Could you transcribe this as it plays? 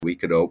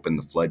could open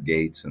the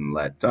floodgates and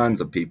let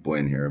tons of people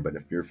in here. But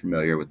if you're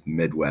familiar with the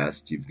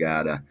Midwest, you've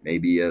got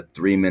maybe a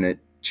 3-minute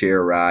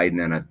chair ride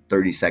and then a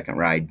 30-second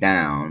ride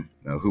down.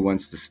 Who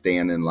wants to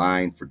stand in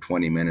line for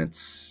 20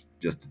 minutes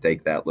just to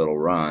take that little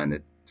run?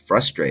 It's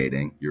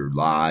frustrating. Your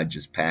lodge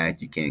is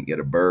packed. You can't get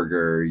a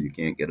burger. You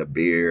can't get a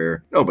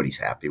beer. Nobody's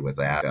happy with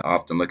that. I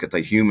often look at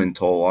the human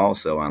toll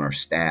also on our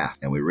staff,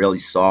 and we really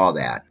saw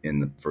that in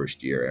the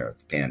first year of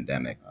the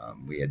pandemic.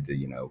 We had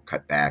to,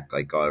 cut back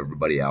like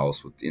everybody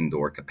else with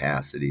indoor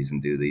capacities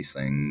and do these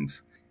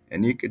things.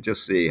 And you could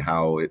just see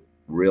how it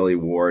really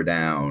wore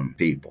down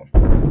people.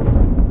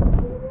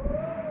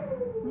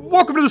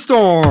 Welcome to the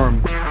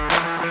storm.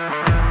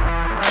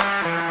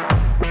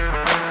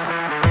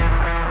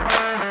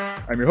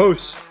 I'm your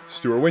host,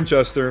 Stuart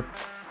Winchester.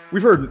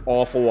 We've heard an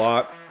awful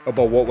lot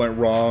about what went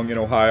wrong in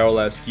Ohio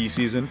last ski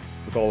season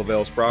with all of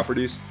Vail's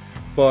properties.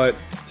 But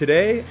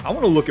today, I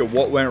want to look at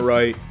what went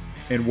right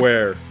and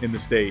where in the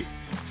state.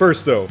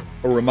 First, though,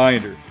 a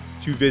reminder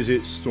to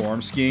visit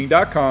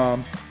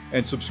stormskiing.com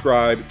and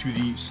subscribe to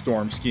the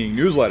Storm Skiing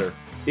newsletter.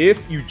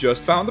 If you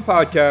just found the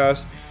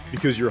podcast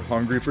because you're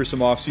hungry for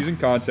some off-season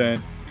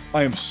content,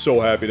 I am so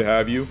happy to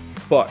have you.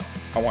 But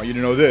I want you to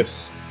know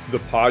this. The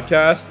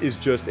podcast is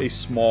just a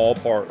small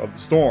part of the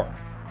storm.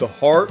 The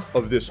heart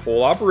of this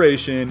whole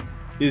operation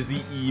is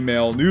the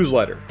email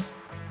newsletter,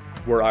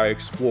 where I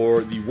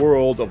explore the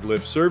world of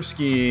lift serve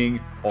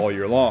skiing all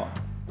year long.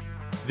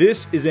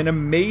 This is an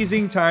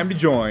amazing time to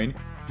join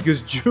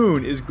because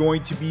June is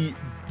going to be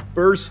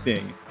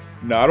bursting,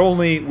 not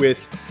only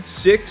with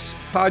 6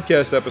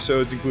 podcast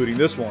episodes, including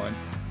this one,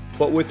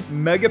 but with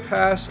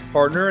MegaPass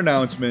partner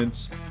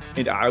announcements,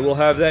 and I will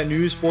have that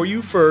news for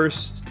you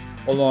first,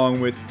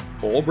 along with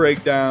full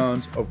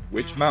breakdowns of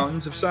which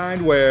mountains have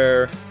signed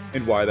where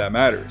and why that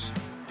matters.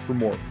 For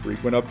more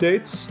frequent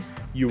updates,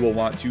 you will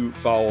want to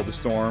follow the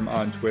Storm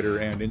on Twitter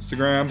and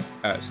Instagram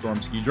at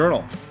Storm Ski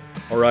Journal.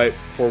 All right,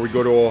 before we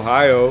go to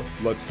Ohio,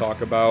 let's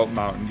talk about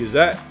Mountain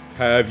Gazette.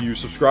 Have you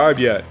subscribed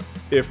yet?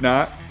 If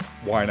not,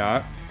 why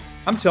not?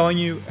 I'm telling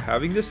you,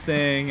 having this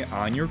thing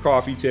on your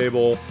coffee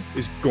table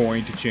is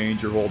going to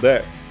change your whole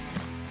day.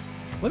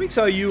 Let me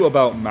tell you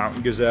about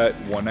Mountain Gazette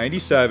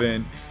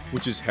 197,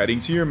 which is heading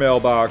to your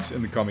mailbox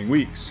in the coming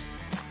weeks.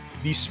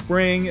 The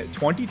spring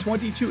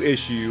 2022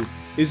 issue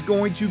is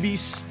going to be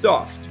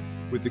stuffed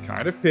with the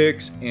kind of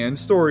pics and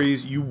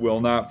stories you will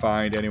not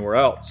find anywhere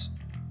else.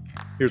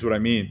 Here's what I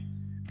mean.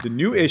 The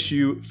new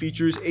issue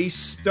features a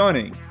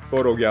stunning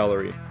photo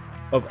gallery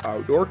of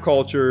outdoor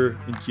culture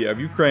in Kiev,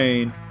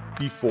 Ukraine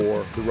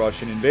before the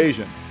Russian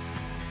invasion.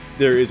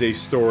 There is a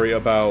story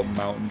about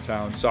mountain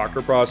town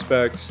soccer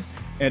prospects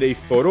and a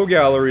photo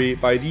gallery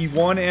by the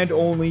one and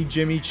only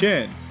Jimmy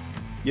Chin.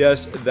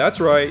 Yes, that's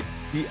right,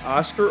 the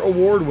Oscar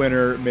Award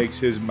winner makes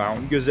his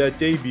Mountain Gazette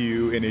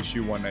debut in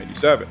issue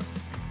 197.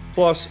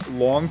 Plus,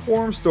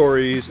 long-form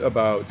stories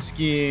about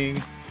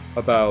skiing,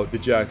 about the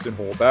Jackson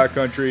Hole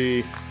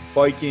backcountry,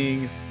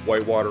 biking,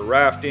 whitewater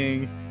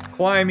rafting,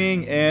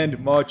 climbing, and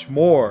much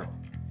more.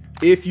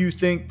 If you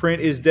think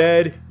print is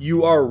dead,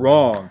 you are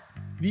wrong.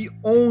 The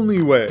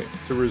only way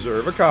to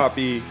reserve a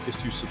copy is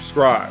to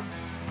subscribe.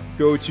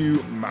 Go to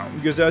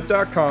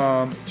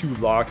mountaingazette.com to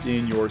lock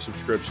in your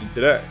subscription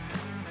today.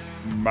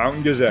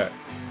 Mountain Gazette.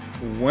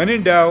 When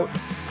in doubt,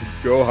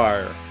 go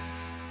higher.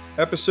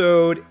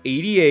 Episode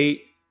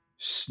 88,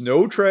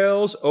 Snow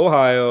Trails,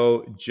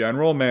 Ohio,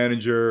 General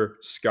Manager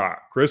Scott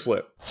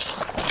Crislip.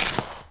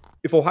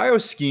 If Ohio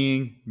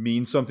skiing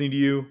means something to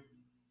you,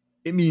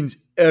 it means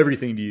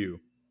everything to you.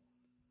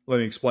 Let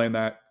me explain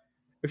that.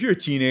 If you're a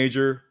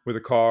teenager with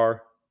a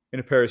car and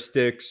a pair of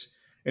sticks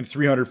and a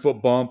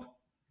 300-foot bump,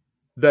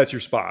 that's your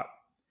spot.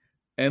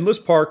 Endless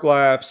park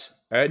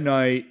laps at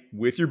night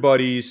with your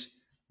buddies,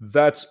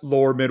 that's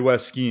lower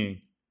Midwest skiing.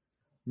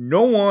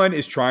 No one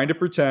is trying to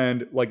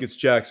pretend like it's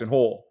Jackson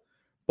Hole,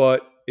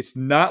 but it's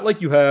not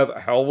like you have a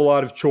hell of a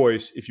lot of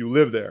choice if you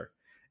live there,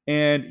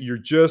 and you're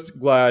just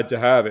glad to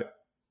have it.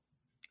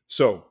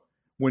 So,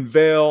 when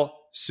Vail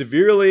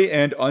severely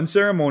and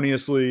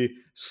unceremoniously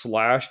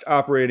slashed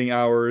operating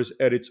hours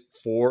at its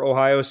 4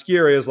 Ohio ski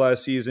areas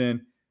last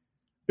season,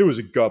 it was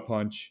a gut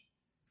punch.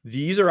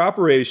 These are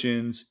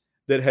operations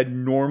that had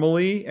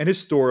normally and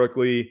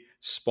historically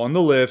spun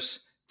the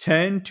lifts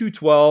 10 to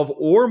 12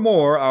 or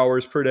more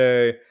hours per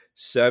day,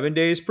 7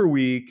 days per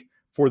week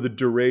for the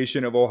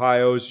duration of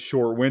Ohio's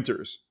short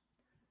winters.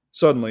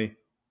 Suddenly,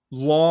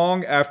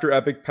 long after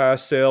Epic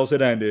Pass sales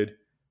had ended,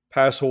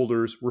 pass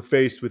holders were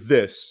faced with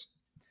this.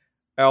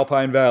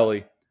 Alpine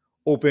Valley,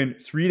 open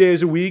 3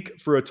 days a week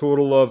for a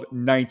total of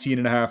 19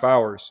 and a half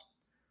hours.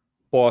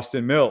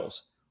 Boston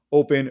Mills,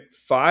 open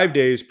 5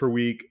 days per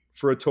week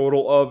for a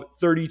total of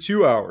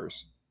 32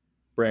 hours.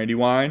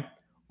 Brandywine,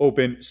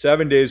 open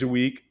 7 days a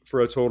week for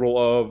a total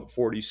of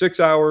 46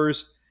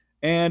 hours.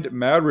 And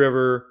Mad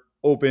River,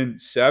 open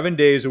 7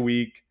 days a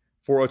week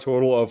for a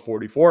total of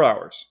 44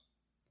 hours.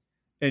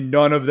 And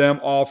none of them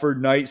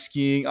offered night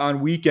skiing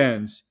on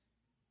weekends.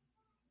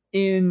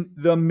 In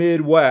the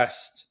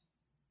Midwest.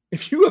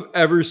 If you have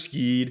ever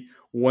skied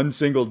one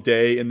single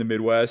day in the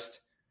Midwest,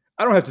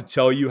 I don't have to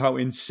tell you how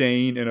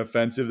insane and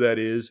offensive that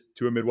is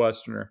to a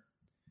Midwesterner.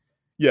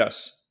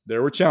 Yes,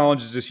 there were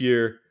challenges this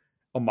year,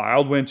 a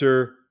mild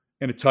winter,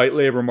 and a tight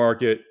labor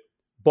market,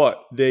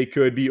 but they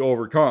could be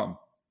overcome.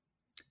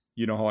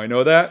 You know how I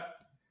know that?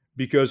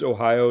 Because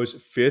Ohio's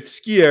fifth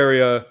ski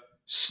area,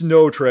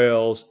 Snow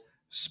Trails,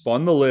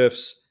 spun the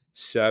lifts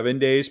 7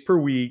 days per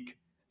week,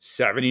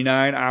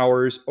 79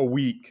 hours a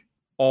week,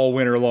 all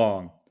winter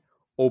long,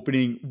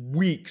 opening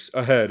weeks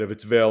ahead of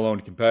its Vail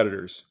owned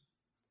competitors.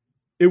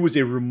 It was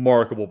a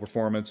remarkable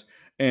performance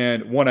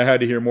and one I had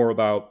to hear more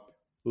about.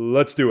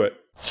 Let's do it.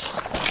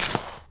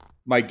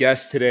 My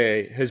guest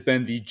today has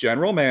been the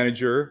general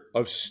manager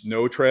of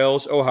Snow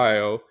Trails,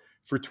 Ohio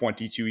for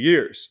 22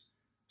 years.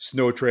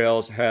 Snow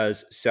Trails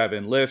has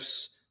 7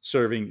 lifts,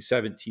 serving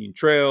 17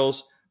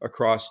 trails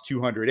across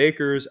 200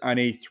 acres on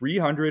a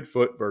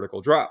 300-foot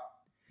vertical drop.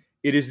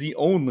 It is the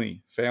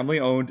only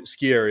family-owned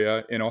ski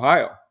area in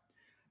Ohio.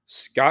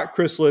 Scott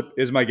Crislip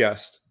is my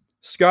guest.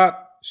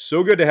 Scott,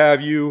 so good to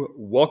have you.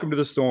 Welcome to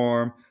the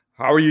storm.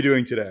 How are you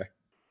doing today?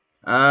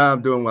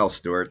 I'm doing well,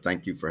 Stuart.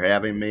 Thank you for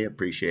having me.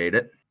 Appreciate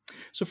it.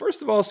 So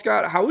first of all,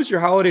 Scott, how was your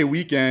holiday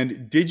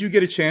weekend? Did you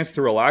get a chance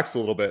to relax a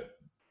little bit?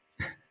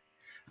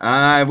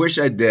 I wish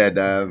I did.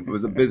 It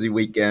was a busy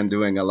weekend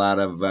doing a lot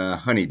of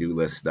honeydew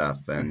list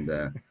stuff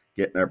and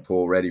getting our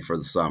pool ready for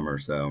the summer.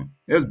 So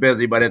it was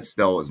busy, but it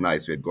still was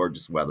nice. We had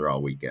gorgeous weather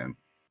all weekend.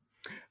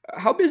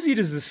 How busy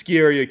does the ski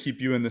area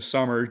keep you in the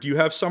summer? Do you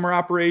have summer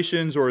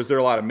operations or is there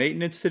a lot of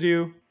maintenance to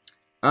do?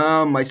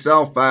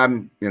 Myself,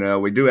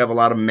 we do have a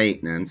lot of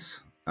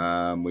maintenance.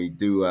 We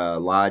do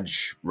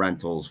lodge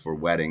rentals for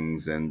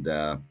weddings and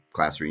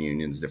class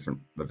reunions,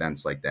 different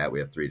events like that. We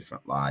have 3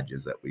 different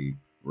lodges that we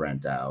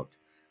rent out.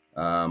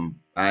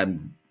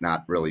 I'm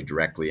not really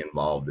directly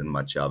involved in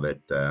much of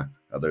it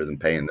other than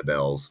paying the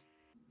bills.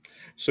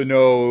 So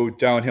no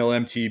downhill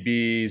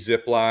MTB,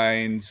 zip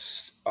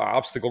lines,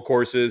 obstacle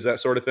courses, that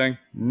sort of thing?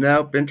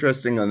 Nope.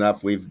 Interesting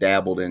enough, we've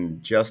dabbled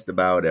in just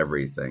about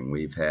everything.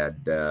 We've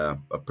had a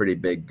pretty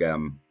big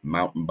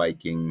mountain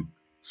biking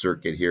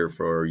circuit here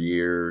for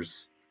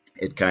years.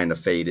 It kind of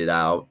faded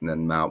out, and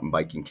then mountain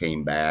biking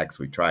came back.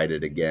 So we tried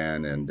it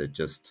again, and it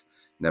just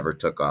never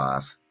took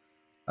off.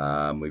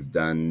 We've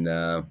done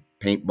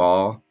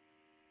paintball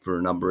for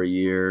a number of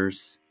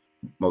years.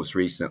 Most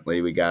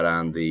recently, we got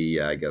on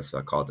the, I guess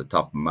I'll call it the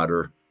Tough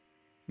Mudder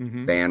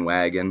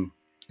bandwagon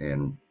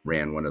and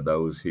ran one of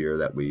those here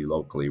that we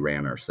locally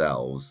ran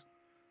ourselves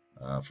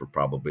for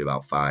probably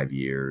about 5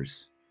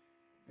 years.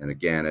 And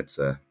again, it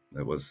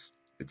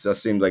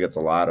just seems like it's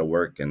a lot of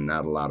work and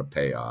not a lot of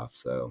payoff.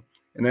 So,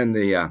 and then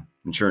the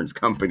insurance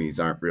companies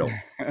aren't real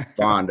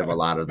fond of a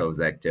lot of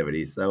those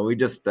activities. So we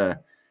just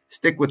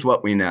stick with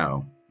what we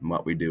know and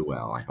what we do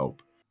well, I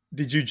hope.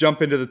 Did you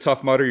jump into the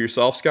Tough Mudder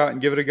yourself, Scott, and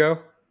give it a go?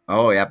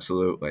 Oh,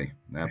 absolutely.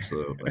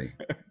 Absolutely.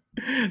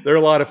 They're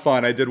a lot of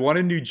fun. I did one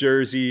in New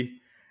Jersey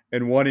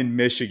and one in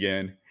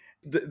Michigan.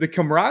 The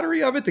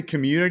camaraderie of it, the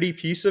community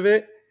piece of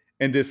it,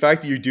 and the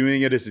fact that you're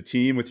doing it as a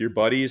team with your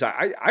buddies,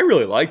 I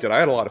really liked it. I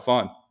had a lot of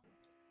fun.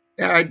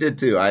 Yeah, I did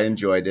too. I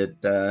enjoyed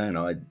it.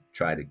 I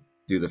try to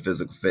do the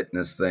physical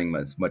fitness thing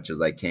as much as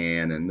I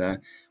can.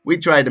 And we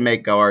tried to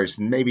make ours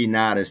maybe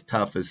not as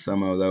tough as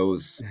some of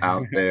those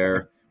out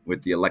there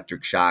with the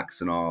electric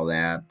shocks and all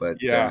that.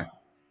 But yeah.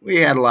 We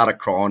had a lot of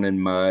crawling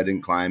in mud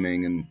and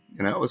climbing, and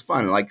it was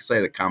fun. Like I say,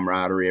 the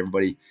camaraderie,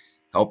 everybody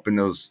helping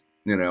those,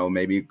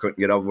 maybe you couldn't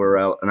get over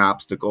an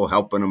obstacle,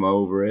 helping them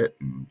over it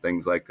and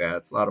things like that.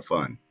 It's a lot of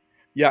fun.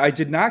 Yeah, I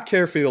did not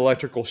care for the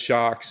electrical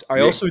shocks.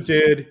 I also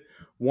did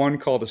one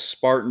called a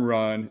Spartan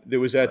Run that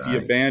was at the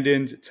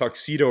abandoned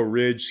Tuxedo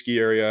Ridge ski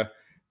area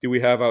that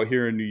we have out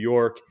here in New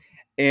York.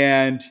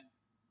 And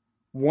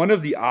one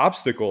of the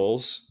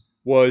obstacles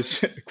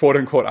was, quote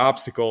unquote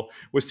obstacle,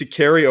 was to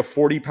carry a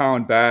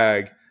 40-pound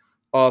bag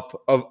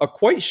up a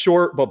quite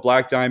short but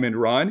black diamond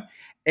run.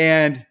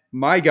 And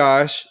my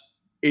gosh,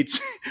 it's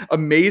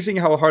amazing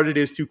how hard it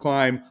is to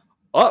climb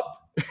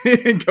up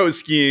and go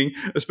skiing,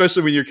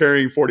 especially when you're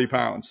carrying 40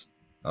 pounds.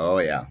 Oh,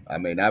 yeah. I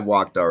mean, I've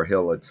walked our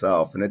hill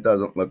itself, and it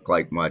doesn't look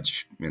like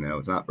much.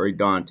 It's not very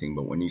daunting,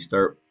 but when you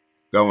start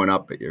going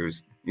up it,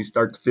 you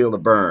start to feel the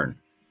burn.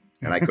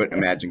 And I couldn't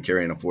imagine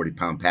carrying a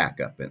 40-pound pack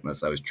up it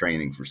unless I was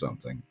training for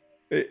something.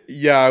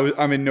 Yeah,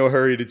 I'm in no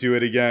hurry to do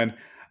it again.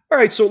 All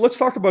right, so let's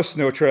talk about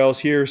Snow Trails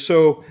here.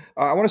 So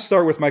I want to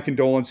start with my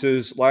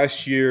condolences.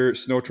 Last year,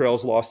 Snow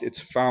Trails lost its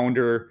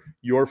founder,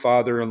 your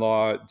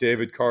father-in-law,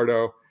 David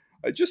Cardo.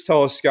 Just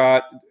tell us,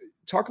 Scott,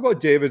 talk about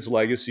David's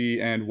legacy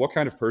and what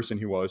kind of person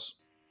he was.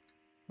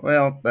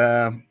 Well,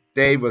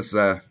 Dave was,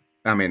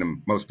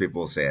 most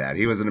people will say that.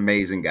 He was an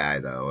amazing guy,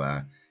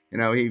 though.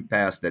 He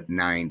passed at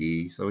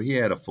 90, so he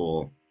had a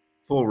full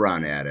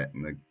run at it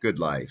and a good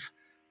life.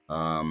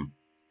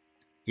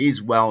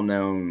 He's well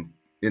known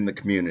in the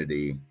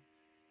community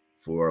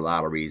for a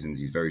lot of reasons.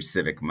 He's very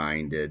civic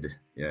minded.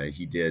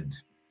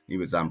 He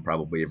was on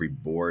probably every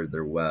board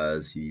there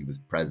was. He was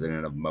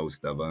president of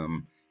most of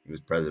them. He was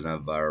president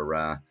of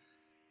our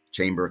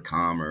Chamber of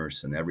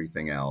Commerce and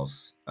everything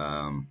else.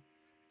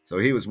 So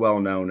he was well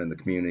known in the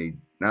community,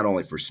 not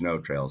only for snow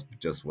trails, but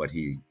just what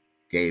he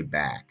gave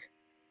back.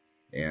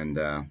 And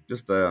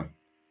just the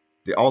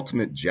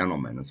ultimate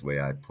gentleman is the way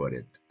I put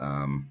it.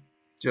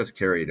 Just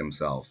carried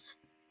himself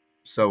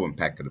so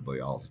impeccably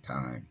all the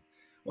time.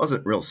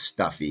 Wasn't real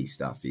stuffy,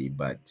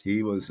 but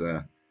he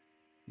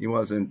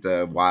wasn't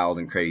a wild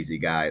and crazy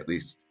guy. At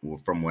least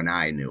from when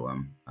I knew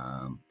him.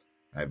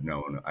 I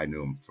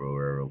knew him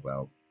for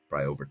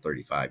probably over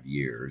 35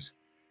 years.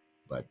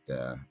 But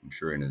I'm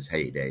sure in his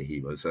heyday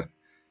he was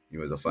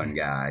a fun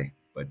guy.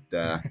 But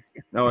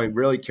no, he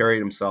really carried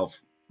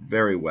himself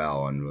very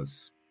well and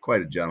was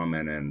quite a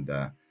gentleman. And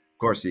of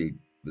course, he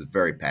was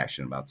very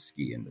passionate about the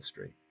ski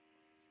industry,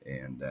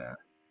 and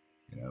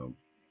you know,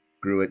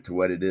 grew it to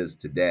what it is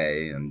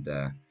today. And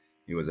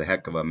he was a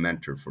heck of a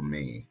mentor for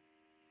me.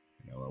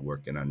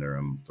 Working under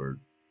him for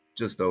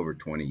just over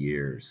 20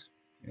 years,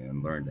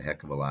 and learned a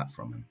heck of a lot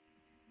from him.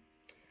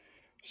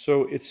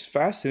 So it's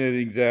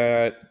fascinating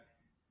that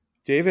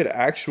David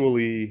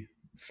actually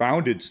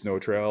founded Snow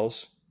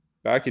Trails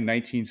back in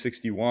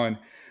 1961.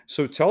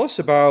 So tell us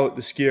about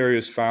the ski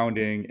area's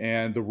founding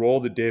and the role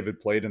that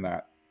David played in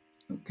that.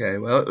 Okay,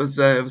 well,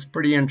 it was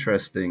pretty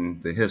interesting,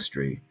 the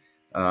history.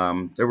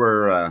 There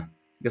were, I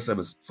guess, there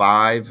was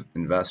five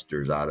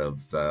investors out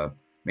of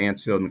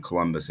Mansfield and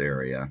Columbus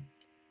area,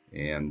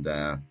 and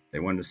they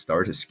wanted to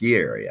start a ski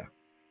area.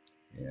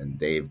 And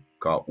Dave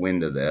caught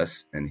wind of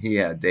this, and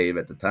Dave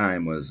at the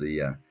time was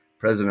the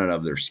president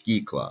of their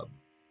ski club,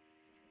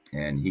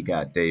 and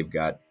Dave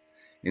got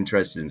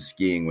interested in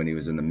skiing when he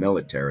was in the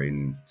military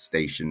and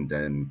stationed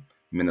in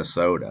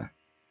Minnesota,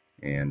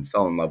 and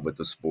fell in love with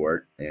the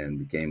sport and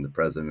became the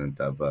president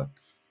of a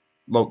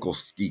local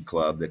ski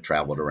club that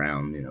traveled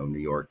around, New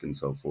York and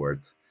so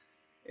forth.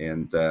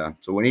 And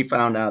so when he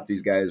found out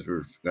these guys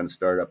were going to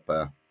start up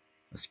a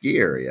ski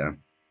area,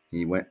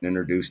 he went and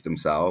introduced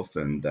himself.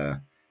 And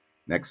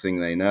next thing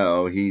they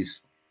know,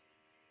 he's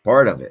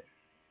part of it.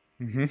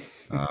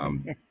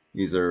 Mm-hmm.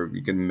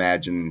 You can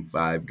imagine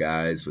five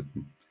guys with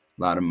a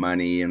lot of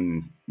money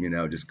and,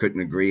 just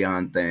couldn't agree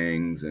on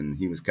things. And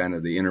he was kind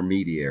of the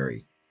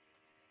intermediary.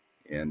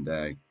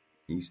 And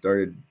he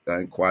started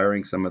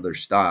acquiring some of their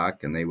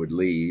stock, and they would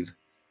leave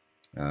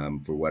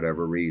for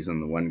whatever reason.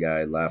 The one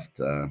guy left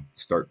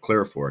start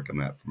Clear Fork. I'm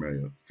not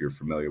familiar if you're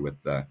familiar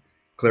with the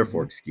Clear Mm-hmm.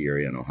 Fork ski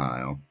area in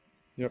Ohio.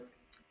 Yep.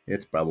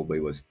 It probably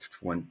was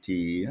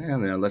 20,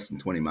 less than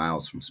 20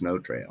 miles from snow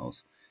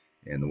trails.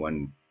 And the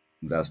one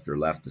investor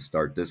left to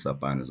start this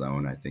up on his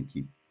own. I think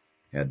he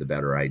had the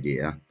better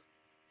idea.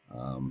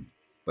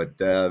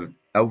 But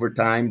over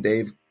time,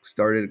 Dave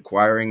started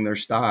acquiring their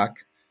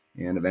stock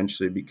and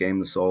eventually became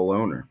the sole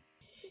owner.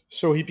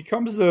 So he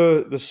becomes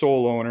the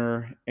sole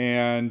owner,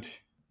 and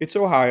it's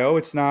Ohio.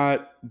 It's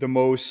not the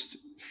most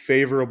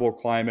favorable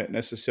climate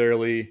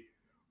necessarily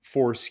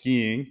for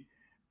skiing.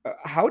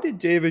 How did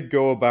David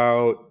go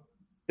about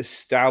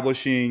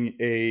establishing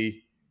a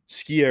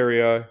ski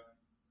area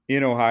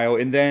in Ohio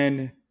and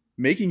then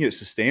making it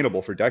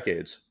sustainable for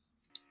decades?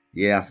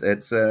 Yeah,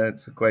 it's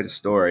quite a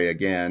story.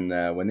 Again,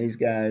 when these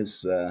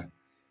guys, the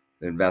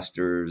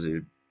investors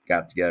who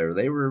got together,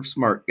 they were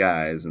smart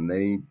guys, and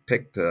they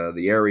picked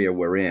the area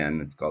we're in.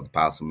 It's called the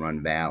Possum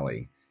Run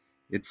Valley.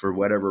 It, for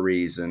whatever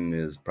reason,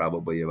 is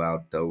probably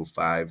about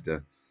 5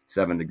 to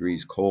 7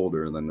 degrees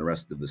colder than the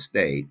rest of the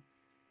state.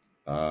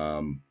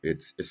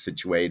 It's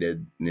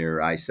situated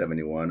near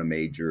I-71, a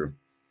major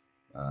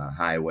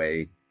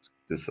highway.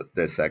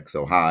 This ex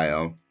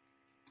Ohio,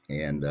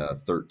 and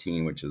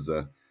 13, which is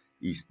a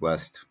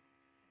east-west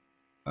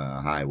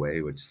highway,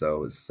 which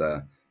so is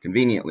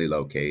conveniently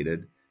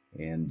located,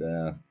 and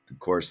of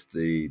course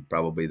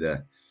probably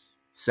the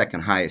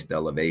second highest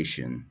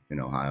elevation in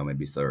Ohio,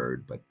 maybe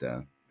third, but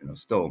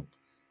still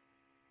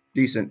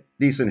decent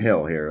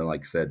hill here.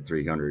 Like I said,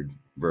 300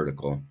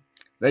 vertical.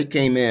 They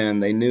came in.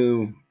 They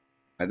knew.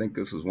 I think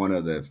this was one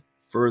of the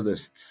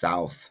furthest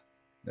south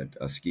that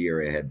a ski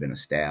area had been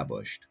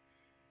established,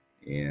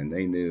 and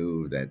they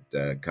knew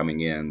that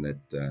coming in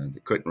that they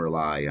couldn't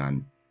rely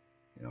on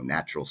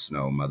natural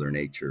snow, Mother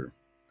Nature,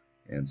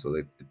 and so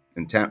the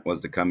intent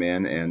was to come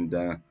in and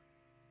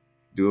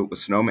do it with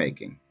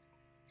snowmaking.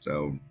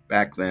 So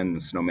back then, the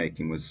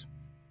snowmaking was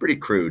pretty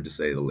crude to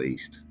say the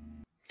least.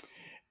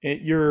 Do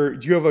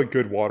you have a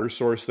good water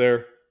source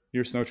there?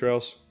 Your snow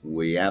trails?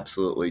 We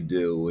absolutely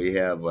do. We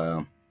have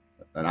an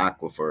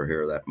aquifer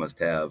here that must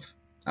have,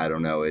 I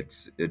don't know,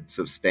 it's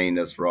sustained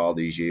us for all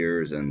these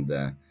years,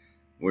 and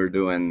we're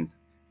doing,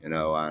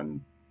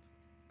 on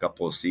a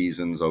couple of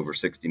seasons over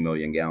 60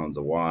 million gallons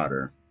of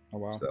water. Oh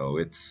wow! So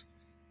it's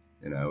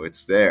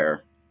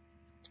there,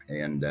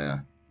 and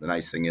the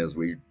nice thing is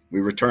we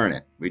return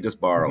it. We just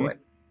borrow it.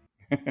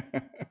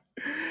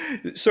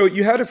 So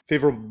you had a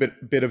favorable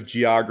bit of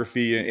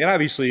geography, and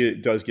obviously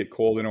it does get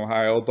cold in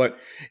Ohio. But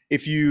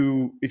if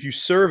you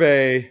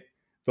survey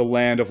the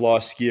land of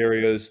lost ski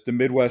areas, the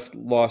Midwest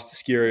Lost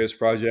Ski Areas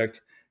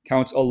Project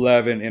counts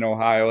 11 in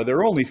Ohio. There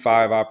are only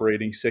 5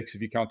 operating, 6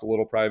 if you count the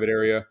little private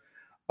area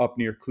up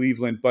near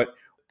Cleveland. But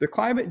the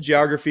climate,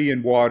 geography,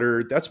 and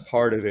water, that's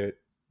part of it.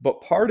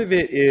 But part of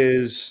it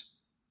is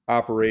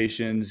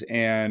operations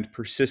and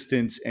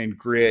persistence and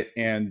grit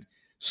and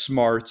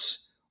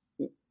smarts.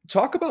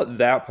 Talk about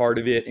that part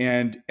of it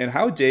and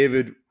how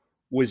David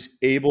was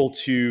able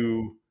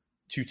to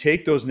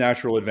take those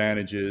natural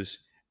advantages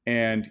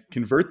and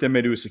convert them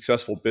into a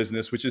successful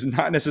business, which is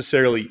not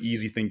necessarily an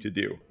easy thing to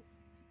do.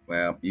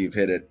 Well, you've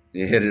hit it.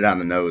 You hit it on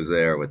the nose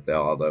there with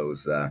all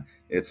those.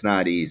 It's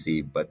not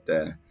easy, but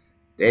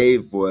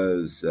Dave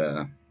was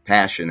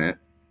passionate,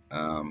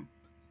 um,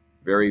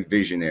 very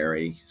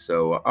visionary.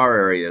 So our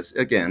areas,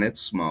 again,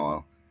 it's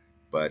small,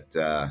 but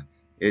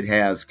it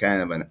has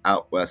kind of an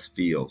out west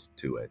feel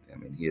to it. I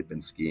mean, he had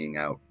been skiing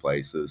out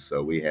places,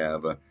 so we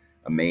have a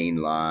main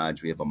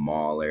lodge, we have a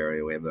mall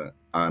area, we have a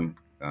on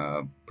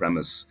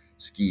premise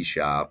ski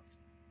shop.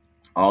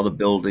 All the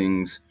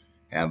buildings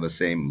have the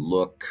same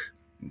look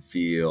and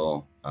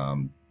feel.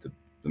 The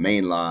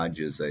main lodge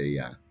is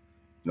an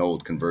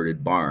old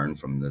converted barn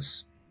from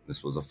this.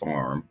 This was a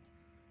farm.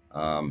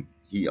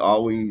 He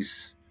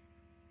always,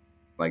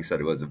 like I said,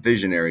 it was a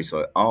visionary,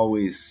 so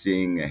always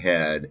seeing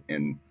ahead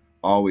and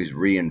always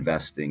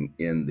reinvesting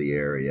in the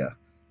area.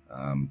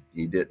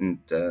 He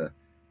didn't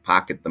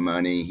pocket the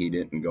money. He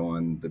didn't go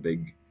on the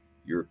big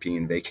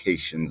European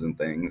vacations and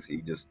things.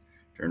 He just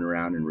turned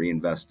around and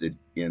reinvested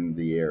in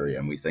the area,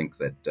 and we think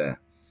that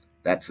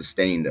that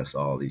sustained us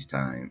all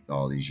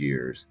these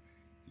years.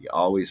 He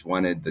always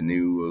wanted the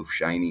new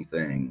shiny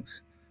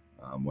things,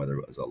 whether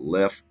it was a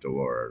lift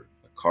or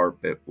a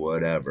carpet,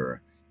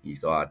 whatever. He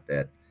thought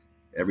that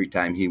every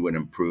time he would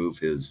improve,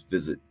 his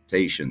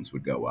visitations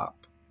would go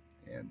up,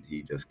 and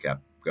he just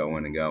kept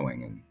going and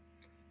going. And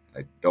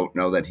I don't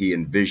know that he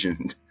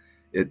envisioned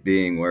it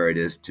being where it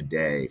is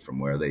today from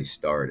where they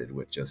started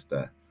with just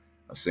a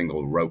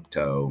single rope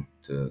tow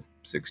to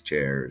 6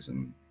 chairs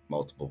and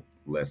multiple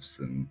lifts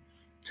and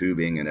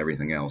tubing and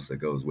everything else that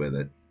goes with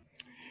it.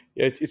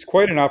 Yeah, it's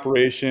quite an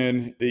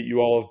operation that you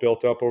all have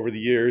built up over the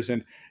years,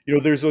 and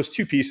there's those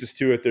two pieces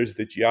to it. There's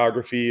the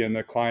geography and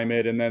the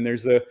climate, and then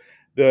there's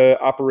the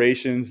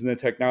operations and the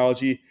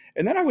technology.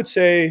 And then I would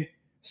say,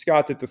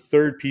 Scott, that the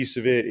third piece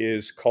of it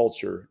is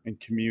culture and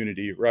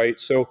community, right?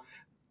 So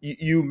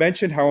you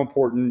mentioned how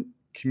important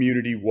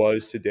community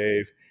was to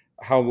Dave,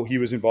 how he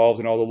was involved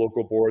in all the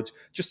local boards.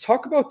 Just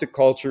talk about the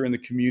culture and the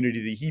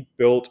community that he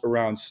built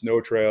around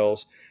snow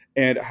trails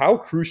and how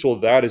crucial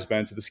that has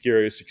been to the ski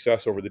area's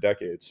success over the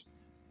decades.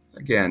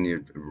 Again,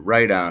 you're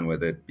right on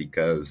with it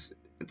because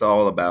it's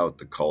all about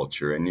the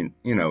culture. And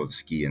you know, the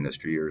ski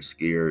industry, you're a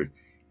skier,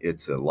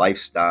 it's a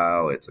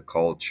lifestyle, it's a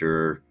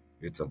culture,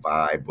 it's a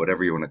vibe,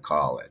 whatever you want to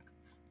call it.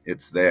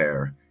 It's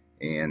there.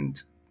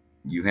 And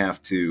you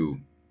have to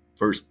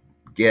first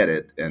get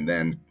it and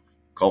then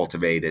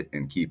cultivate it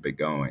and keep it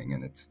going.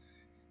 And it's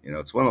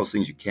one of those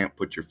things you can't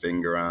put your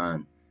finger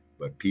on,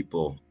 but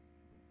people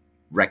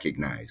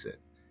recognize it.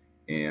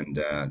 And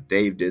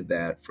Dave did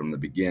that from the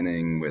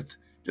beginning with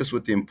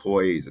the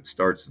employees. It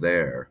starts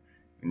there,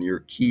 and your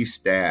key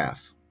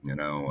staff.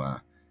 I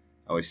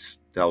always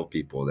tell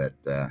people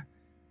that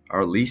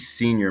our least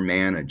senior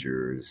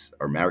manager is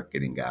our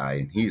marketing guy,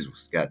 and he's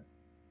got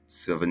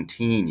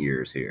 17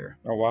 years here.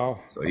 Oh, wow.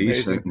 So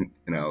he's, Amazing.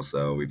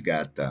 so we've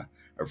got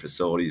our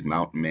facilities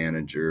mountain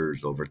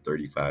managers over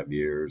 35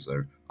 years,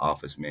 our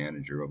office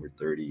manager over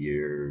 30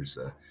 years,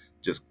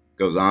 just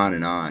goes on,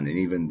 and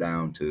even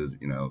down to,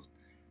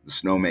 the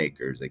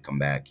snowmakers. They come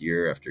back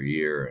year after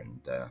year.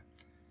 And,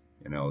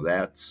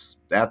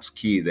 that's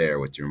key there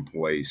with your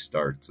employees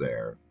starts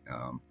there.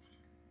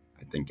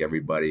 I think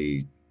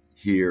everybody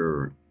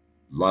here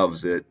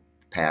loves it,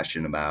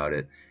 passionate about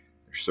it.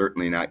 They're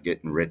certainly not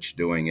getting rich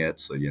doing it,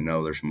 so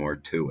there's more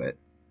to it.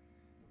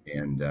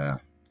 And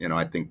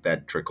I think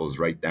that trickles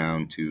right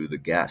down to the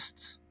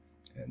guests,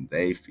 and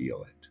they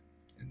feel it,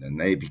 and then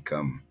they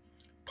become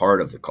part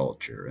of the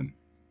culture, and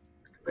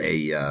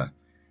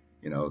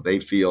they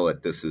feel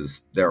that this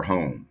is their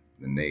home,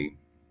 and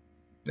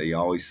they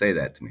always say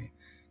that to me.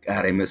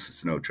 God, I miss the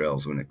snow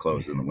trails when it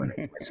closed in the winter.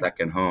 It's my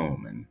second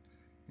home, and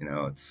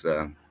it's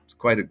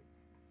quite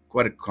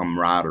a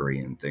camaraderie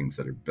and things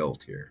that are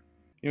built here.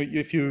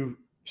 If you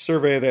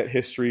survey that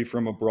history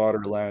from a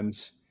broader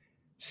lens,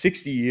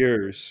 60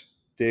 years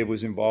Dave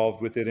was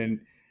involved with it. And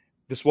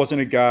this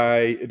wasn't a guy,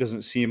 it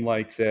doesn't seem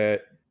like,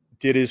 that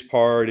did his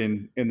part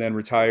and then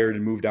retired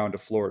and moved down to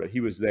Florida.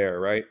 He was there,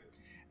 right?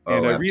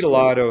 And Oh, I read a absolutely.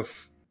 lot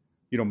of,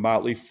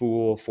 Motley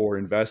Fool for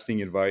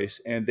investing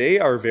advice, and they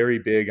are very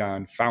big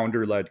on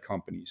founder-led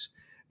companies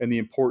and the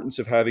importance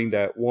of having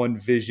that one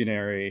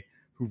visionary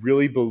who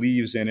really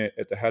believes in it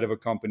at the head of a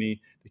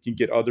company that can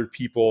get other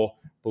people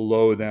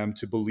below them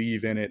to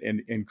believe in it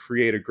and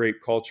create a great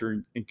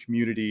culture and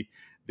community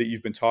that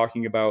you've been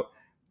talking about.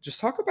 Just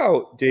talk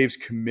about Dave's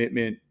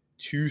commitment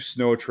to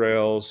snow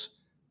trails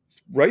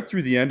right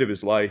through the end of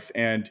his life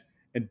and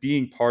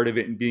being part of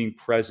it and being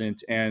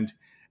present and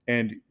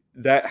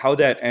that how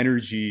that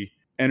energy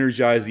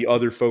energized the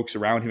other folks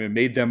around him and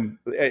made them,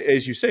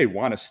 as you say,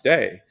 want to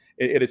stay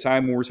at a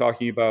time when we're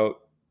talking about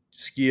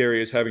ski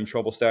areas having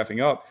trouble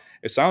staffing up.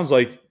 It sounds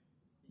like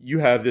you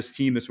have this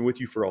team that's been with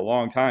you for a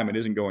long time and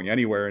isn't going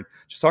anywhere. And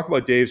just talk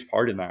about Dave's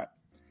part in that.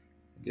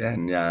 Yeah,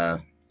 and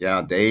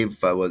yeah,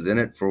 Dave was in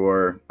it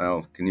for,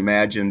 well, can you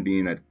imagine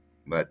being at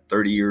about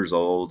 30 years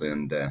old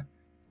and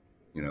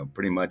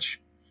pretty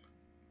much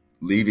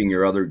leaving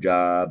your other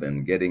job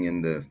and getting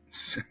into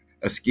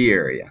a ski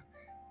area.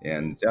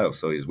 And so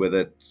he's with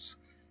it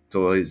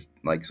till he's,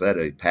 like I said,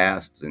 he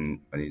passed and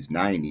when he's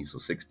 90, so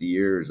 60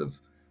 years of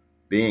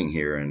being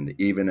here. And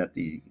even at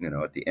the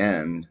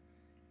end,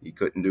 he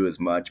couldn't do as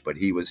much, but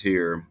he was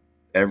here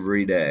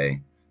every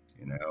day,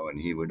 and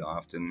he would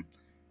often,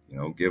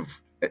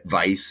 give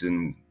advice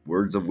and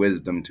words of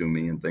wisdom to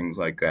me and things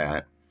like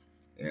that.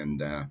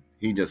 And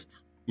you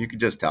could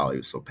just tell he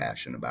was so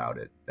passionate about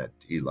it, that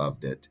he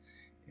loved it.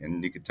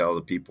 And you could tell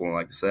the people,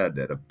 like I said,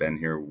 that have been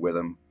here with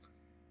him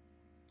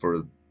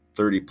for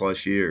 30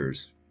 plus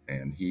years.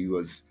 And he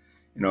was,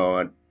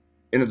 in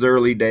his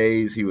early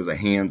days, he was a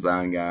hands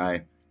on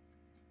guy.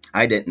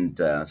 I didn't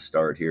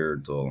start here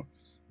until,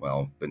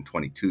 well, been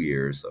 22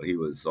 years. So he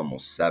was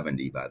almost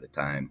 70 by the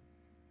time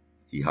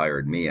he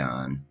hired me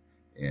on.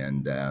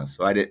 And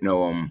so I didn't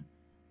know him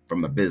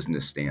from a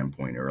business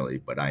standpoint early,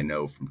 but I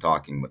know from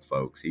talking with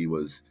folks, he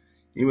was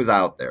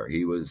out there.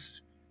 He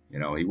was,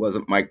 he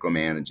wasn't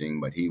micromanaging,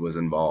 but he was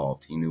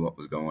involved. He knew what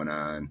was going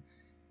on.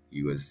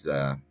 He was,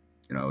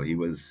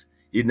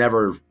 he'd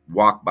never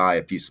walk by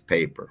a piece of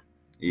paper.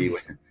 He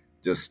would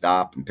just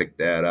stop and pick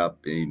that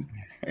up, and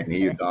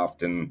he would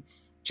often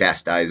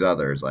chastise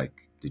others, like,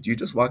 "Did you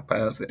just walk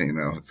past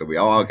it?" So we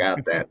all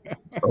got that.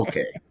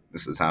 Okay,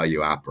 this is how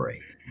you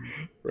operate.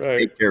 Right.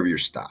 Take care of your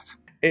stuff.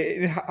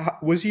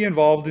 Was he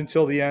involved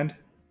until the end?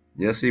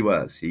 Yes, he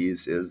was.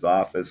 He's his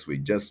office. We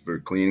just were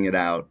cleaning it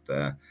out.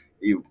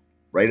 He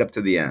right up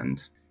to the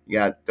end. He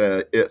got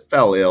it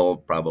fell ill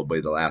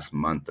probably the last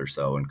month or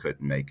so and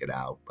couldn't make it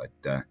out. But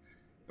there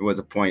was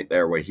a point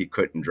there where he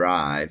couldn't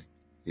drive.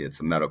 He had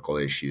some medical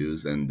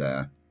issues, and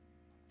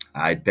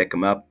I'd pick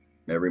him up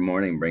every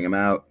morning, bring him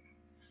out,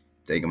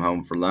 take him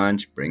home for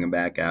lunch, bring him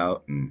back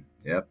out, and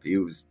yep,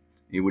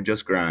 he would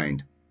just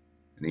grind,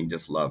 and he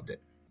just loved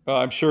it.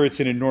 I'm sure it's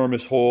an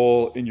enormous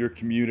hole in your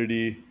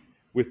community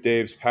with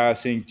Dave's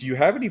passing. Do you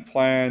have any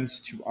plans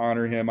to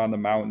honor him on the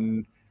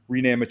mountain,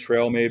 rename a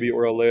trail maybe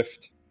or a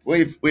lift?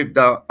 We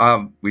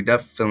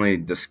definitely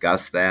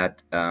discussed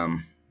that.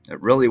 It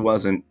really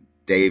wasn't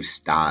Dave's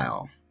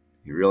style.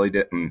 He really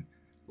didn't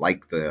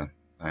like well,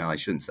 I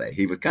shouldn't say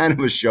he was kind of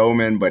a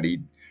showman, but he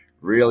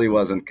really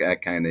wasn't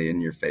that kind of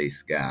in your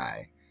face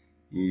guy.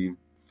 He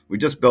We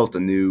just built a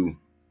new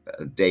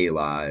day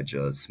lodge,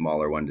 a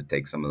smaller one to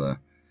take some of the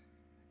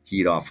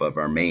heat off of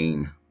our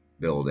main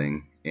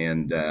building,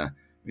 and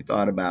we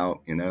thought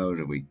about,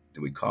 do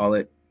we call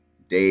it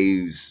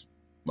Dave's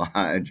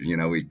Lodge?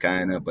 We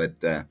kind of, but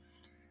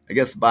I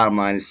guess the bottom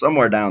line is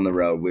somewhere down the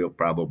road we'll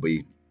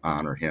probably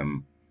honor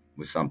him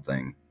with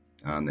something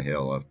on the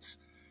hill. I'm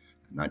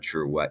not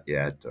sure what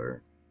yet,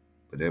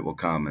 but it will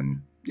come,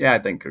 and yeah, I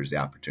think there's the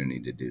opportunity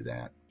to do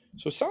that.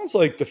 So it sounds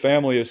like the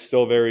family is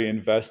still very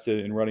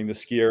invested in running the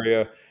ski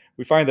area.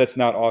 We find that's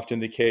not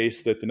often the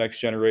case, that the next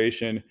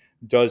generation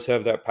does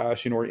have that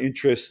passion or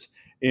interest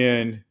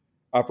in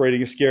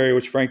operating a ski area,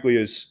 which frankly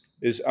is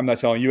I'm not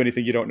telling you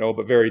anything you don't know,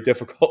 but very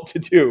difficult to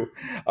do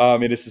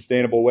in a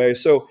sustainable way.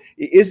 So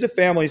is the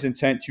family's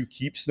intent to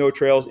keep snow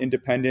trails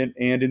independent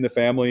and in the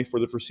family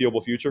for the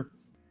foreseeable future?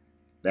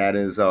 That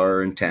is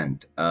our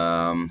intent.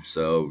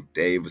 So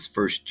Dave was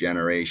first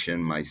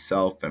generation.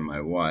 Myself and my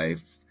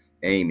wife,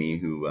 Amy,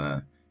 who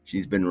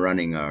she's been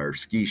running our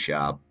ski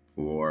shop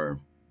for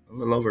a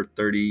little over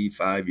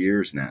 35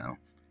 years now,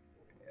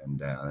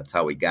 and that's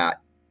how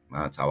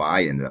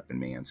I ended up in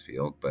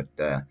Mansfield. But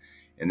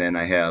and then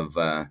I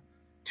have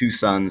two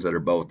sons that are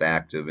both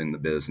active in the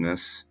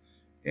business,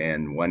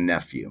 and one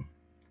nephew,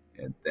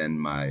 and then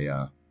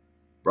my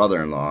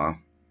brother-in-law,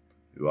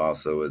 who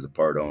also is a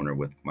part owner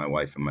with my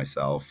wife and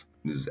myself,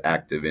 is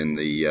active in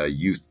the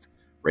youth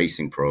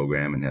racing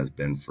program and has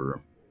been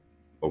for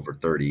over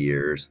 30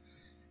 years,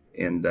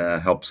 and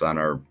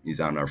he's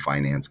on our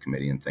finance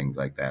committee and things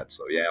like that.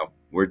 So yeah,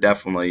 we're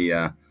definitely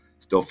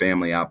still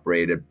family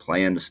operated,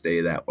 plan to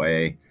stay that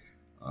way.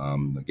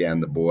 Again,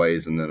 the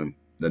boys and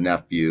the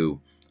nephew,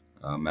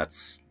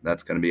 that's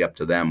going to be up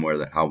to them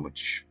how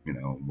much,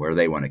 where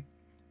they want to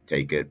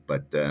take it,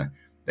 but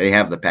they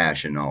have the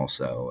passion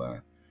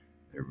also.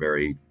 They're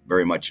very,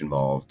 very much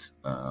involved.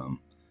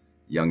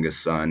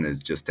 Youngest son has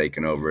just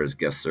taken over as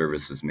guest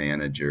services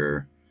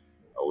manager.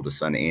 Oldest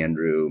son,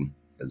 Andrew,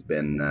 has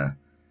been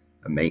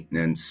a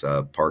maintenance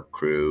park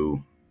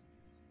crew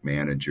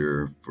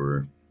manager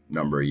for a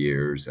number of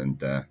years.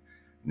 And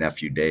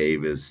nephew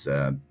Dave has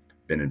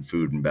been in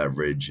food and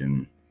beverage,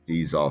 and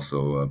he's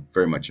also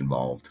very much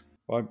involved.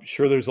 Well, I'm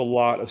sure there's a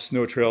lot of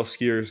snow trail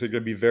skiers that are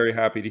going to be very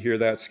happy to hear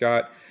that,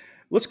 Scott.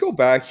 Let's go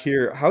back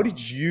here. How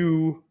did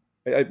you,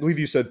 I believe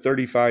you said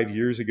 35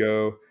 years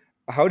ago,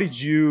 how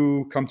did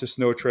you come to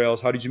snow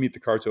trails? How did you meet the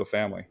Carto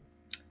family?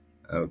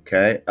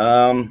 Okay.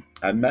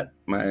 I met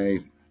my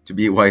to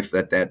be wife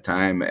at that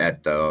time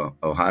at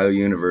Ohio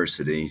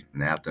University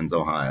in Athens,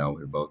 Ohio.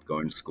 We were both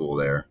going to school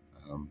there.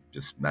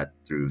 Just met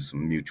through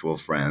some mutual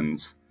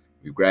friends.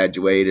 We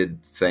graduated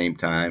at the same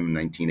time in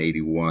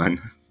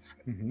 1981.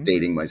 Mm-hmm.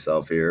 Dating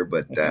myself here,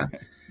 but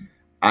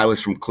I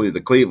was from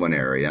the Cleveland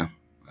area.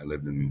 I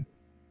lived in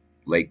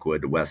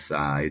Lakewood, the West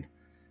Side,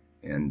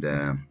 and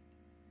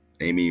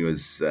Amy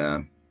was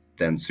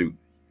then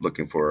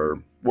looking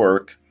for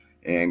work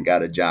and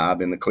got a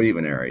job in the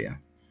Cleveland area.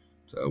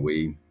 So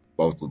we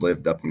both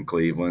lived up in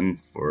Cleveland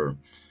for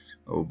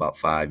about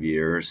 5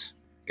 years.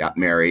 Got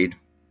married,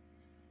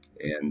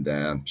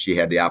 and she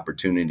had the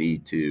opportunity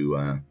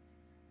to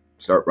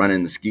start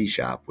running the ski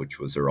shop, which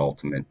was her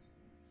ultimate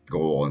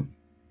goal.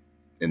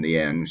 In the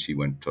end, she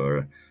went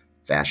for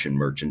fashion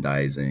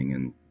merchandising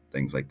and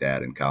things like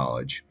that in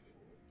college.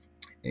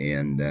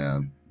 And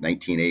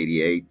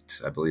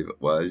 1988, I believe it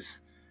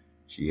was,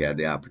 she had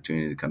the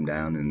opportunity to come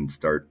down and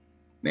start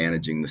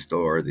managing the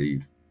store.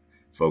 The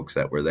folks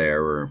that were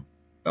there were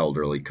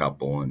elderly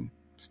couple, and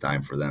it's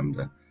time for them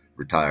to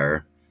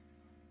retire.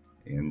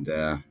 And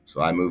so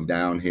I moved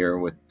down here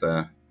with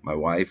my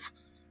wife.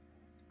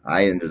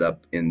 I ended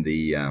up in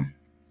the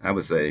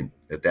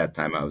at that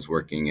time I was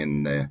working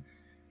in the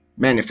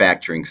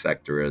manufacturing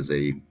sector as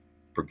a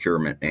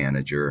procurement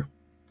manager,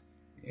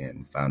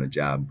 and found a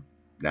job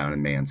down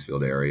in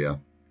Mansfield area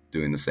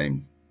doing the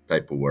same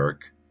type of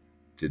work.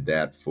 Did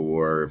that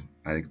for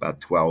I think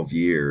about 12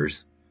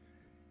 years.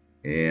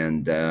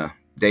 And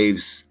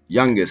Dave's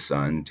youngest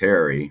son,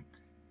 Terry,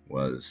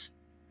 was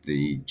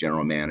the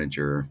general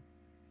manager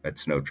at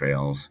Snow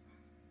Trails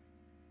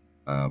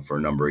for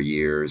a number of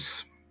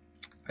years.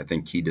 I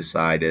think he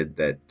decided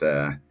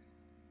that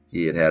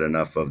he had had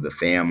enough of the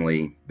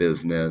family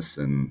business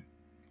and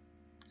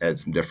had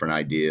some different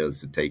ideas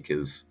to take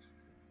his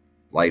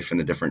life in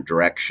a different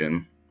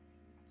direction,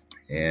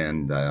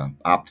 and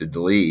opted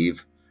to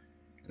leave.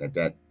 And at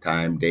that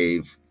time,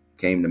 Dave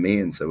came to me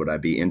and said, would I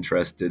be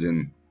interested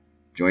in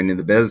joining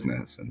the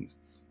business? And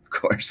of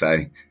course,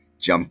 I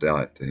jumped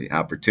at the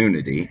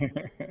opportunity.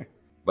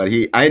 But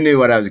I knew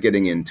what I was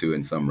getting into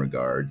in some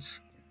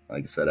regards.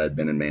 Like I said, I'd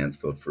been in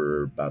Mansfield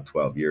for about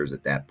 12 years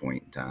at that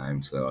point in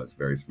time, so I was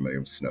very familiar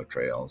with Snow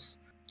Trails.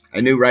 I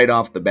knew right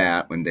off the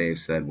bat when Dave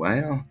said,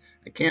 well,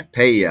 I can't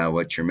pay you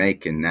what you're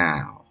making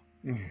now,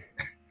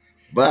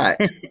 but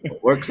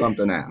we'll work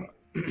something out.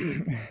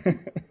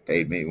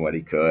 Paid me what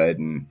he could,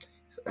 and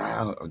he said,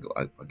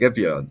 I'll give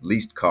you a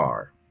leased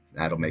car.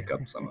 That'll make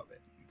up some of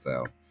it.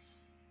 So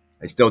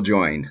I still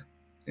joined,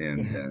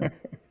 and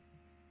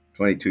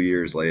 22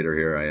 years later,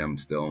 here I am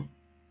still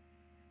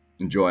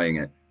enjoying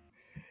it.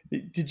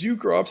 Did you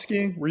grow up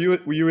skiing? Were you a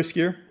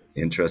skier?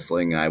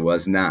 Interesting, I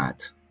was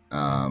not.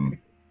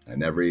 I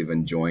never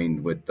even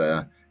joined with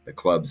the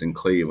clubs in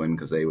Cleveland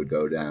because they would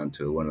go down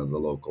to one of the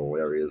local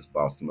areas,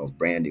 Boston Mills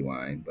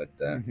Brandywine, but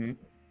Mm-hmm.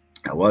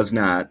 I was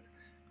not.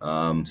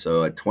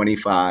 So at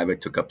 25, I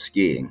took up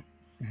skiing.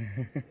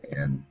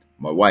 And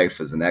my wife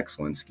is an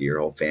excellent skier.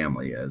 Her whole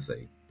family is.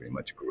 They pretty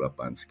much grew up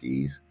on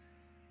skis.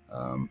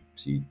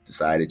 She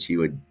decided she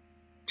would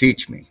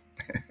teach me.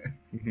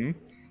 Mm-hmm.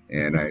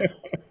 And if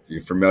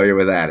you're familiar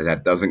with that,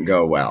 that doesn't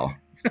go well.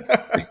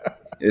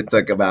 It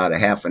took about a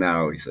half an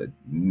hour. He said,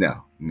 no,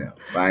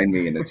 find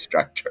me an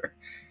instructor.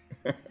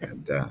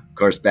 And of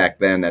course, back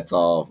then, that's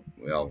all,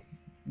 well,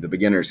 the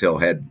beginner's hill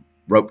had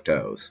rope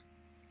toes.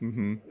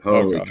 Mm-hmm.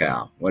 Holy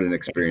cow, what an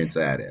experience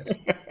that is.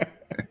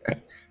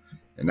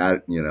 And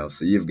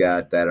so you've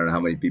got, I don't know how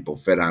many people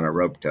fit on a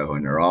rope toe,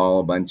 and they're all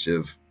a bunch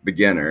of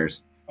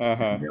beginners.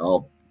 Uh-huh. They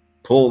all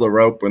pull the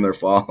rope when they're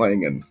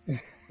falling, and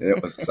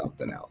it was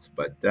something else.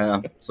 But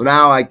so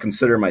now I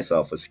consider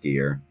myself a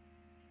skier.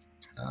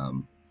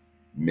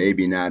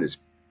 Maybe not as,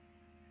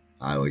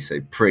 I always say,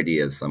 pretty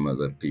as some of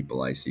the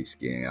people I see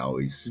skiing. I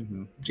always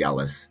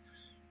jealous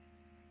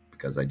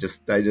because I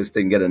just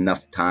didn't get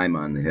enough time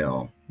on the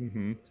hill,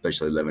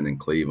 especially living in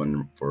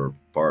Cleveland for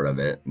part of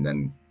it. And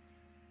then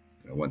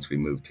once we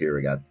moved here,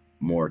 I got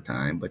more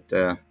time.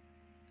 But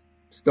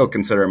still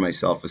consider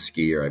myself a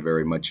skier. I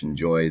very much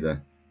enjoy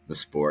the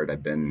sport.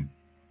 I've been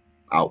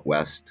out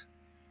west.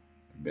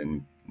 I've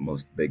been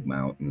most big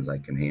mountains I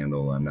can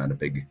handle. I'm not a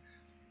big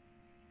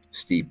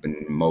steep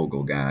and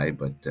mogul guy,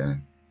 but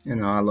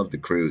I love to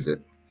cruise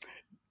it.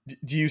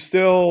 Do you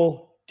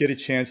still get a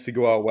chance to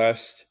go out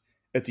west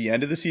at the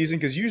end of the season?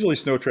 Because usually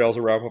snow trails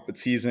will wrap up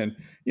its season,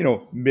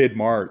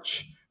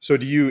 mid-March. So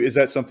is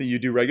that something you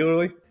do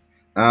regularly?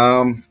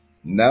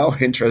 No,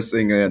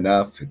 interestingly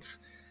enough, it's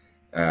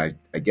I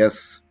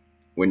guess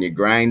when you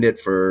grind it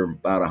for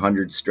about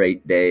 100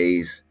 straight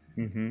days,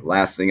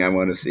 last thing I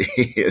want to see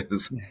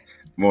is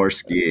more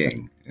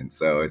skiing. And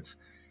so it's,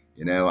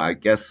 I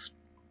guess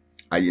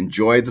I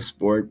enjoy the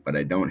sport, but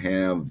I don't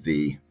have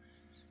the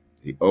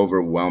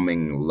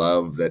overwhelming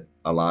love that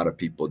a lot of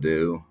people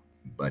do.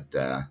 But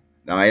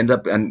now I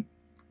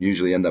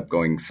usually end up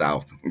going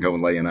south and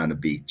going laying on the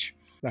beach.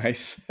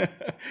 Nice.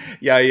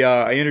 Yeah,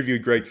 I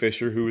interviewed Greg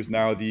Fisher, who is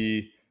now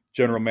the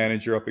general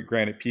manager up at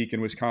Granite Peak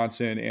in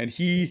Wisconsin, and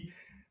he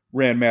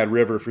ran Mad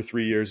River for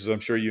 3 years, as I'm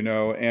sure you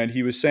know. And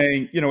he was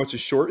saying, it's a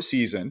short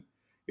season.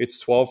 It's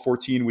 12,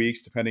 14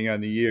 weeks, depending on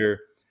the year.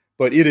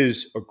 but it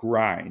is a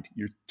grind.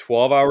 You're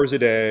 12 hours a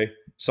day,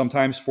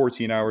 sometimes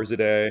 14 hours a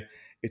day.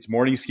 It's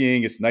morning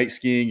skiing, it's night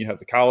skiing, you have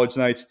the college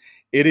nights.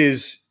 It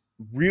is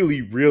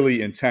really,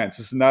 really intense.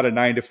 This is not a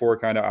 9 to 4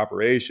 kind of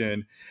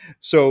operation.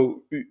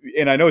 So,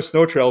 and I know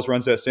Snow Trails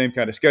runs that same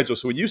kind of schedule.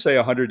 So when you say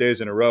 100 days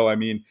in a row, I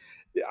mean,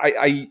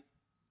 I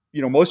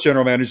most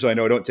general managers I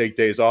know don't take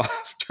days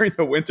off during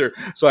the winter.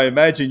 So I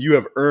imagine you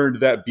have earned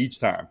that beach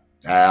time.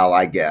 Well,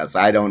 I guess.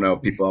 I don't know.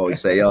 People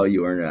always say, "Oh,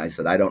 you earned it." I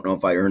said, "I don't know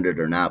if I earned it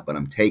or not, but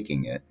I'm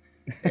taking it."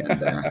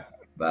 And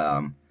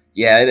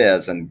yeah, it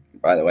is. And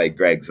by the way,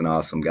 Greg's an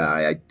awesome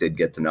guy. I did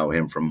get to know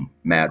him from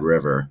Mad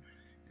River,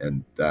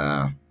 and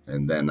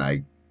then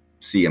I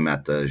see him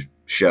at the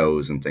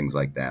shows and things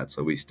like that.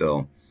 So we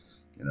still,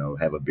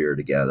 have a beer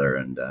together.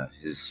 And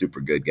he's a super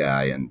good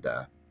guy and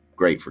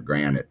great for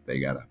Granite.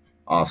 They got an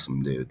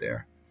awesome dude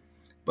there.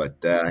 But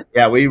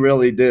yeah, we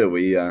really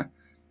do.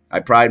 I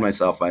pride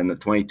myself in the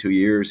 22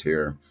 years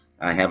here.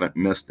 I haven't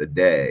missed a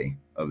day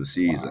of the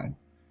season.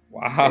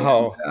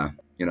 Wow.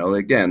 And,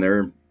 again,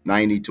 they're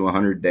 90 to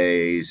 100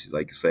 days,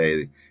 like I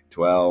say,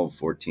 12,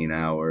 14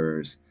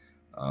 hours.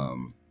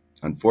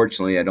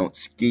 Unfortunately, I don't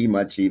ski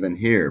much even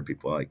here.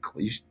 People are like,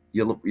 well,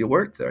 you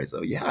work there. I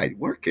said, yeah, I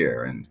work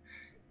here. And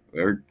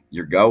where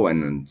you're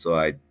going. And so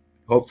I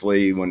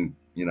hopefully when,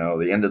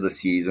 the end of the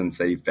season,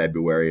 say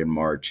February and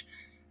March,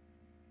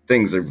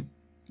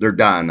 they're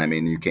done. I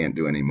mean, you can't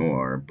do any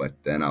more, but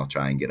then I'll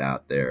try and get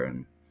out there.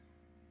 And,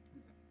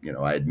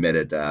 I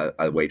admitted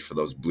I wait for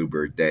those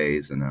bluebird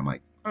days and I'm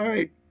like, all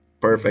right,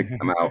 perfect.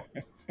 I'm out.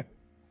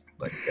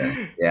 But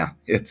yeah,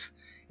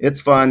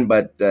 it's fun,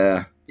 but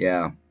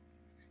yeah,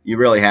 you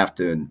really have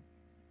to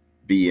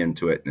be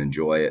into it and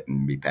enjoy it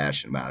and be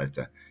passionate about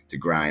it to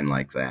grind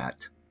like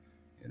that,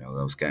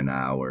 those kind of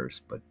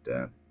hours. But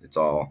it's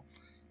all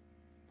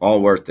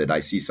worth it.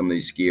 I see some of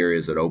these ski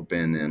areas that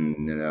open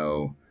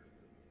in,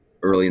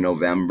 early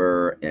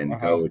November and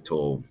go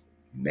till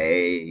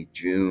May,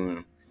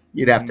 June.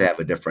 You'd have to have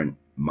a different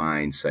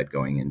mindset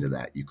going into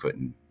that. You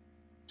couldn't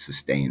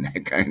sustain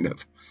that kind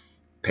of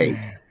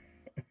pace.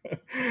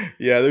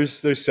 Yeah,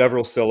 there's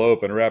several still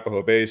open: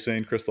 Arapahoe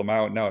Basin, Crystal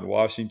Mountain out in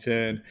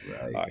Washington,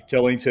 Right.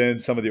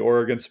 Killington, some of the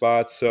Oregon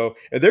spots. So,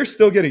 and they're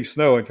still getting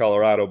snow in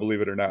Colorado,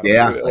 believe it or not.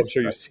 Yeah, I'm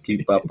sure I you've seen.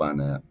 keep up on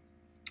that.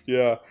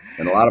 Yeah.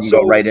 And a lot of them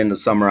go So, right into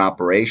summer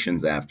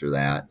operations after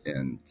that,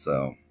 and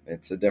so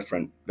it's a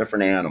different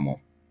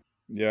animal.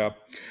 yeah.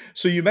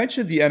 So you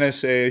mentioned the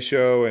NSAA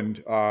show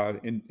and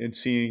in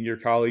seeing your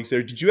colleagues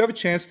there. Did you have a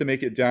chance to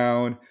make it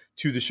down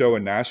to the show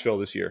in Nashville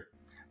this year?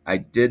 I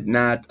did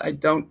not. I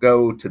don't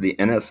go to the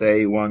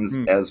NSA ones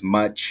Hmm. as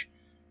much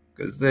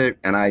because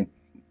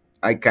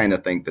I kind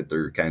of think that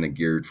they're kind of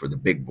geared for the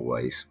big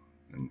boys.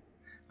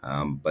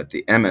 And, but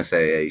the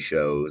MSAA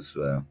shows,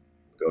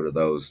 go to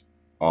those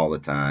all the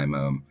time.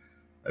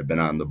 I've been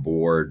on the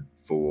board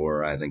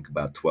for, I think,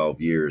 about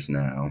 12 years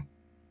now.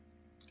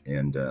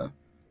 And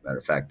matter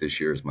of fact, this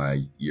year is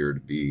my year to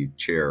be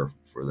chair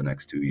for the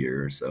next 2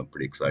 years. So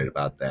pretty excited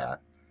about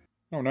that.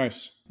 Oh,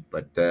 nice.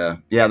 But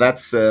yeah,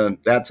 that's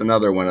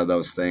another one of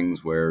those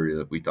things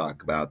where we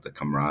talk about the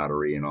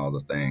camaraderie and all the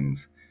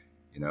things,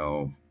 you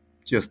know,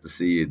 just to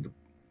see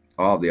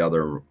all the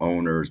other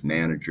owners,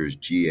 managers,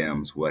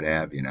 GMs, what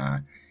have you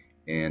not,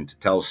 and to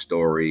tell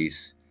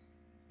stories.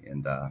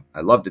 And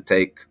I love to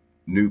take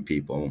new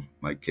people,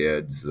 my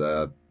kids,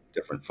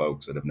 different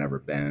folks that have never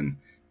been,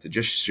 to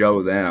just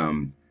show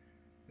them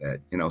that,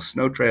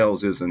 Snow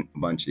Trails isn't a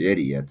bunch of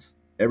idiots.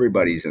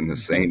 Everybody's in the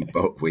same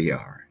boat we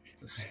are,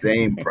 the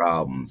same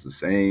problems, the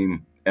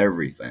same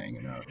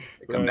everything.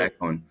 They come Right. back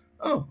going,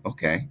 oh,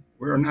 okay,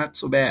 we're not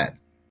so bad.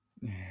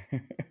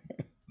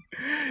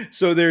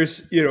 So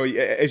there's,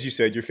 as you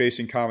said, you're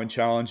facing common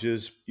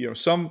challenges.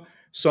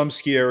 Some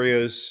ski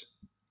areas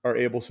are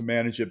able to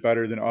manage it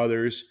better than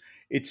others.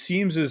 It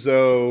seems as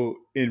though,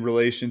 in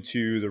relation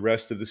to the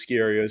rest of the ski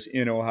areas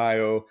in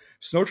Ohio,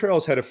 Snow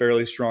Trails had a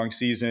fairly strong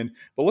season.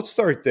 But let's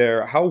start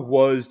there. How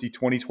was the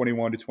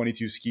 2021 to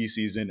 22 ski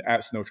season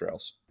at Snow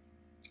Trails?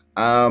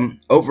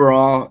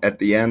 Overall, at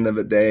the end of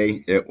the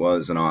day, it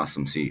was an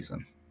awesome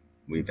season.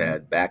 We've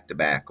had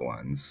back-to-back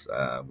ones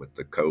with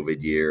the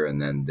COVID year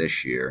and then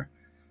this year.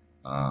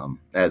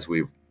 As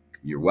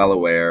you're well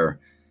aware,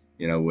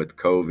 with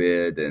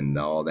COVID and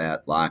all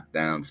that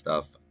lockdown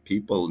stuff,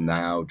 people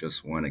now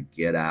just want to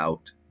get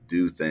out,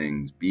 do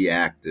things, be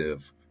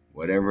active,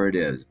 whatever it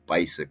is,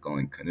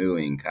 bicycling,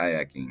 canoeing,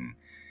 kayaking,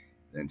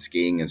 and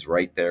skiing is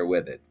right there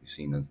with it. We've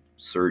seen the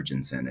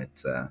surgeons in it.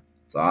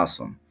 It's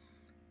awesome.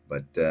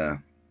 But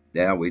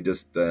yeah, we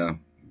just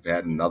we've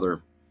had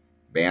another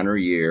banner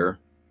year.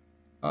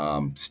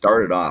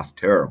 Started off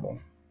terrible.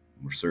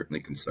 We're certainly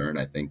concerned.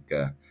 I think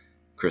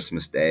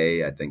Christmas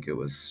Day, I think it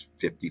was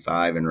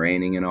 55 and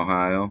raining in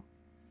Ohio,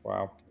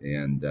 Wow.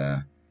 and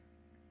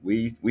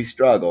we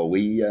struggle.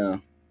 We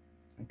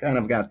kind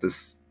of got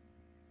this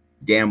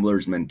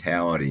gambler's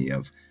mentality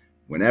of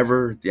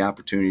whenever the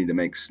opportunity to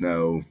make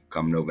snow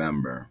come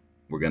November,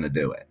 we're going to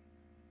do it.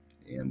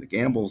 And the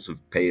gambles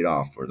have paid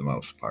off for the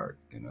most part.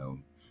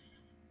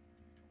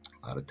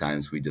 A lot of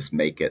times we just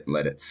make it and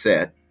let it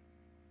sit.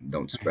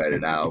 don't spread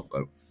it out,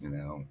 but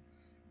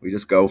we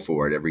just go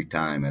for it every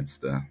time. That's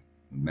the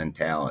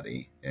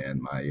mentality.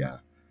 And my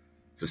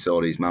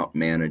facilities mountain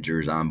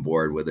manager's on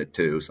board with it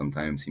too.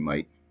 Sometimes he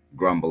might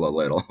grumble a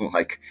little,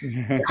 like,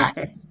 God,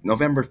 it's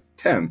November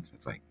 10th.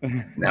 It's like,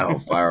 no,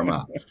 fire him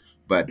up.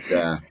 But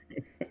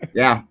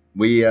yeah,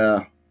 we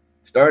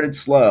started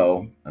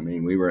slow. I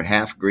mean, we were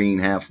half green,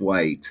 half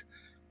white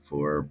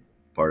for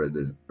part of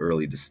the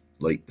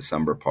late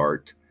December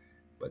part.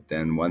 But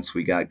then once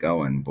we got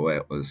going, boy,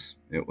 it was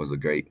a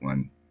great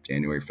one.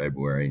 January,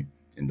 February,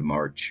 into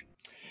March.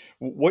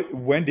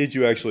 When did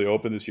you actually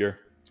open this year?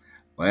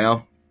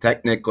 Well,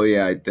 technically,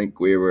 I think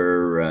we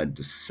were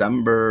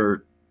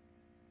December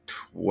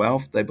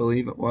 12th, I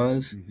believe it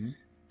was. Okay.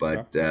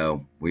 But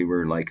we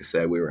were, like I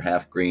said, we were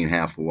half green,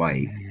 half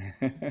white.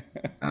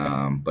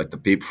 But the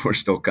people were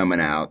still coming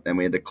out. Then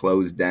we had to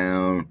close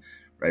down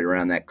right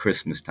around that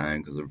Christmas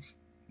time because of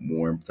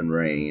warmth and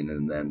rain,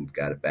 and then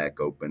got it back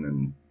open.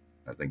 And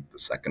I think the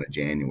 2nd of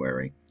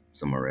January,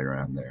 somewhere right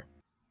around there.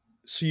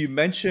 So you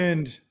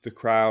mentioned the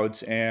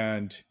crowds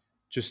and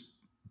just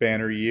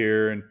banner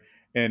year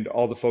and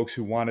all the folks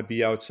who want to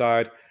be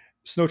outside.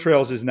 Snow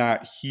Trails is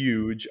not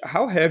huge.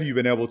 How have you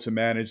been able to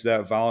manage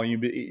that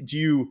volume? Do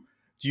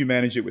you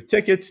manage it with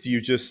tickets? Do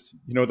you just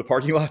the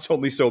parking lot's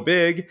only so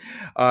big?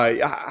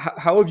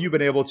 How have you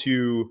been able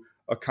to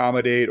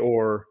accommodate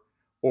or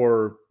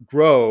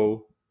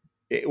grow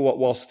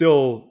while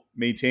still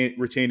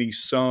retaining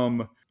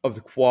some of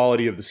the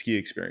quality of the ski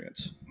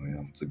experience?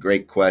 Well, it's a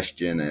great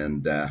question,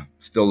 and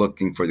still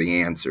looking for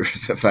the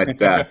answers. But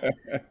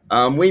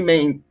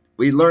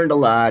we learned a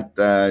lot.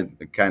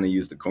 Kind of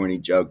used the corny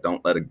joke: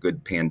 "Don't let a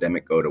good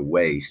pandemic go to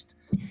waste."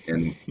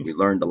 And we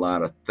learned a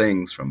lot of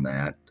things from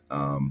that,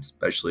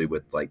 especially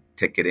with like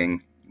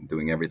ticketing,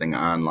 doing everything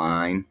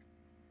online,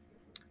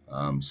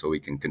 so we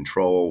can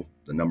control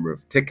the number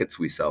of tickets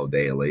we sell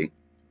daily.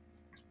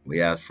 We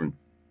have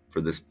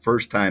for this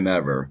first time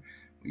ever,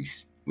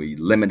 we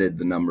limited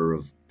the number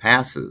of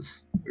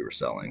passes we were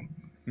selling.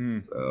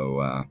 Mm.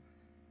 So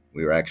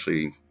we were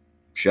actually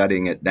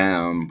shutting it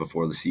down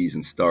before the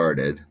season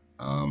started.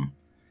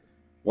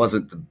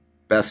 Wasn't the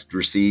best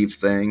received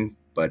thing,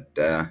 but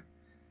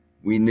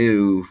we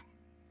knew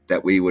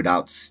that we would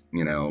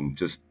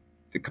just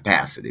the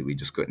capacity. We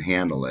just couldn't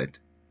handle it.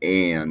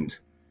 And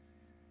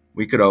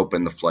we could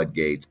open the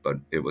floodgates, but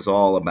it was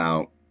all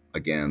about,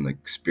 again, the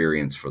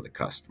experience for the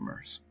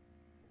customers.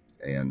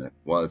 And it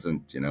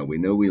wasn't, we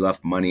knew we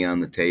left money on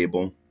the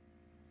table,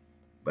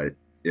 but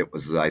it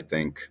was, I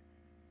think,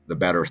 the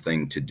better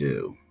thing to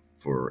do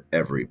for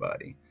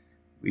everybody.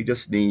 We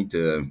just need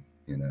to,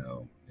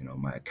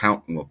 my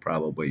accountant will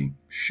probably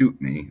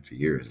shoot me if he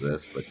hears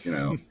this, but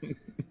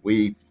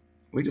we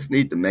just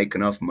need to make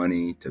enough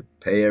money to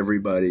pay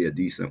everybody a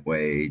decent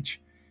wage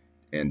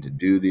and to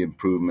do the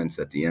improvements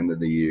at the end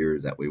of the year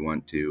that we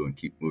want to and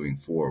keep moving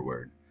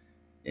forward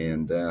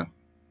and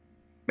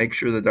make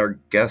sure that our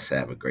guests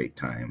have a great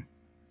time.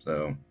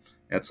 So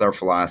that's our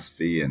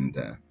philosophy,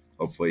 and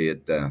hopefully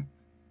it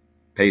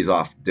pays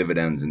off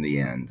dividends in the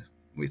end.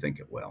 We think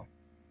it will.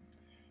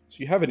 So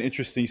you have an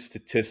interesting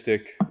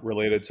statistic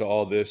related to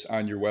all this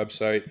on your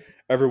website.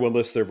 Everyone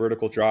lists their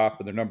vertical drop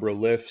and their number of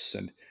lifts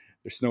and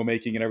their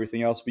snowmaking and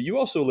everything else, but you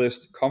also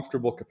list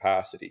comfortable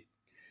capacity.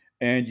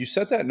 And you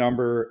set that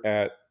number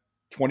at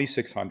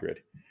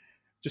 2,600.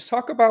 Just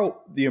talk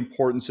about the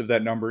importance of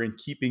that number and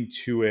keeping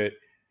to it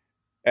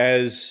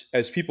as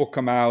people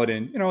come out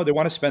and they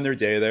want to spend their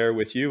day there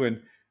with you, and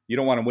you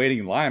don't want them waiting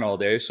in line all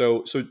day.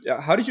 So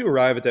how did you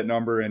arrive at that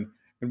number, and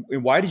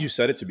why did you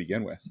set it to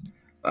begin with?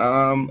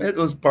 It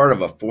was part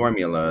of a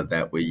formula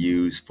that we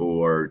use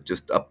for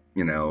just up,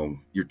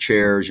 your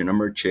chairs, your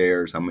number of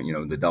chairs, how many,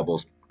 the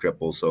doubles,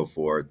 triples, so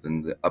forth,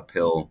 and the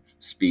uphill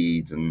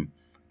speeds, and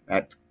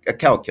that's a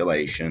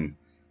calculation.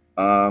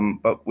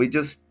 But we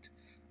just,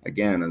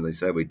 again, as I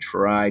said, we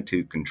try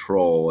to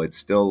control. It's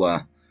still,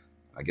 I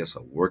guess,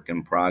 a work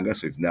in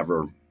progress. We've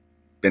never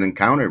been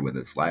encountered with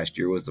this. Last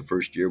year was the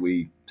first year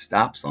we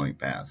stopped selling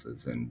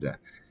passes, and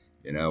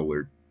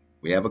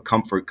we have a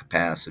comfort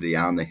capacity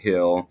on the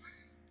hill.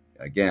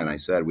 Again, I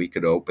said we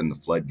could open the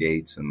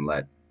floodgates and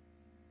let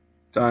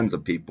tons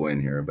of people in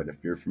here. But if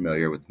you're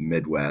familiar with the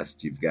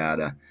Midwest, you've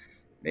got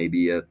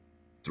maybe a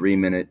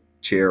 3-minute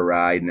chair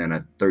ride and then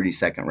a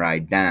 30-second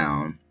ride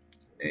down.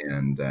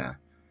 And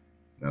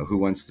who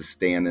wants to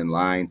stand in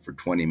line for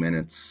 20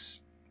 minutes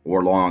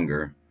or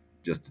longer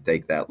just to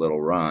take that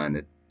little run?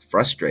 It's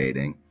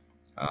frustrating.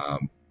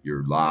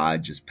 Your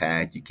lodge is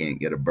packed. You can't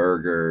get a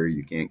burger.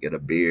 You can't get a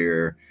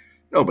beer.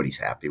 Nobody's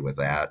happy with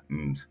that.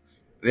 And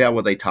yeah,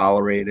 will they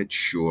tolerate it?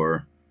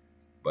 Sure.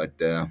 But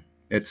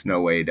it's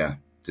no way to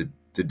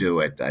do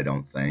it, I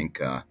don't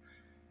think. I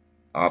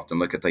often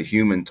look at the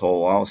human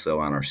toll also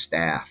on our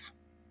staff.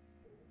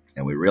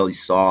 And we really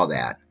saw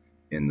that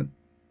in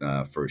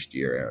the first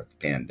year of the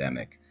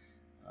pandemic.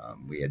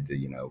 We had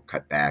to,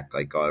 cut back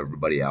like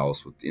everybody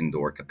else with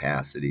indoor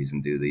capacities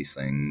and do these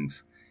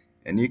things.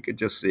 And you could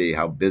just see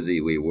how busy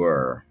we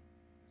were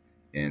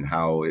and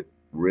how it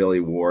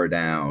really wore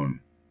down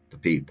the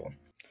people.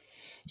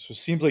 So it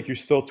seems like you're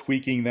still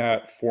tweaking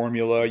that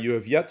formula. You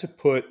have yet to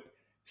put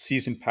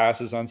season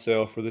passes on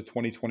sale for the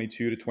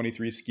 2022 to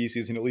 23 ski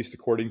season, at least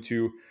according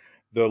to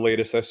the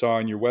latest I saw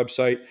on your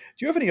website. Do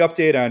you have any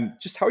update on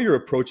just how you're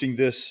approaching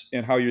this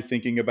and how you're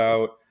thinking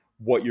about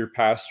what your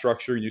pass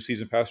structure, your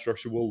season pass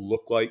structure will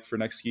look like for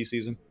next ski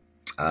season?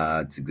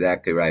 It's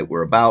exactly right.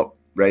 We're about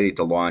ready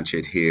to launch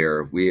it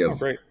here. Oh,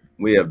 great.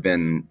 We have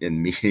been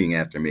in meeting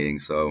after meeting.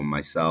 So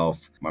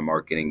myself, my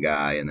marketing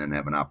guy, and then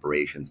have an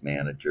operations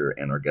manager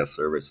and our guest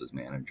services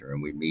manager,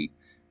 and we meet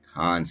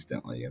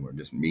constantly, and we're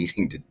just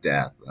meeting to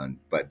death.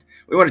 But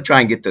we want to try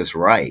and get this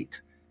right,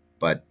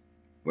 but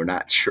we're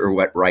not sure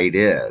what right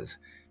is.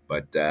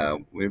 But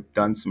we've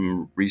done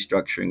some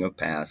restructuring of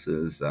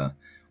passes.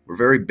 We're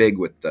very big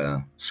with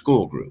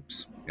school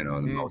groups, and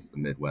Mm-hmm. most of the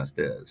Midwest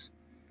is.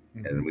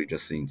 Mm-hmm. And we've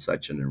just seen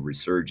such a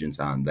resurgence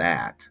on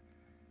that.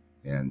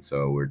 And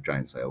so we're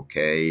trying to say,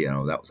 okay,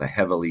 that was a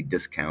heavily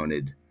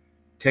discounted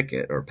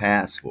ticket or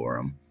pass for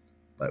them,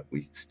 but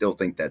we still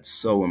think that's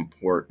so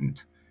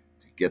important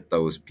to get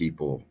those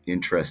people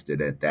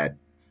interested at that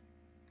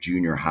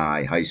junior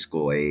high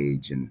school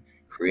age, and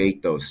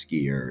create those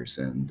skiers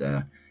and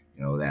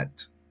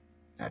that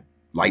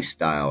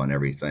lifestyle and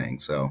everything.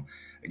 So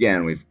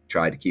again, we've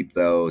tried to keep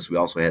those. We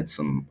also had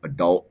some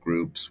adult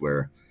groups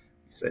where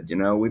we said,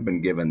 we've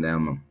been giving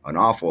them an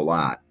awful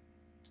lot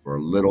for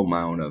a little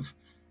amount of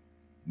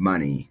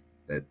money,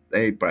 that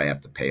they probably have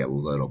to pay a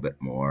little bit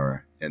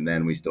more. And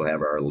then we still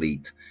have our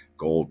elite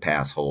gold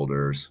pass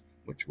holders,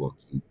 which we'll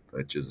keep,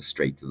 which is a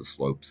straight to the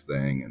slopes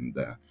thing, and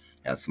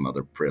has some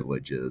other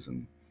privileges.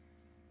 And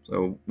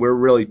so we're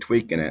really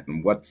tweaking it.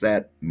 And what's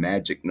that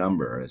magic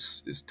number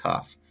is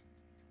tough.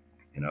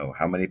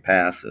 How many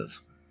passes?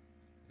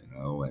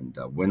 And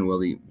when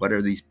will what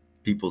are these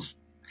people's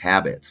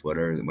habits?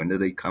 When do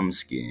they come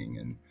skiing?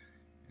 And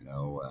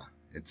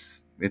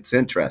it's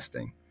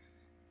interesting.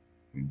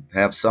 We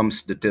have some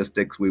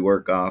statistics we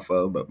work off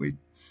of, but we've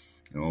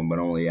been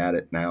only at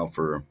it now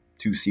for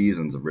 2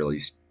 seasons of really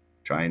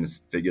trying to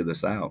figure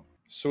this out.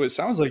 So it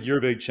sounds like your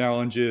big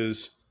challenge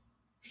is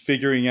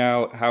figuring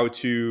out how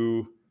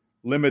to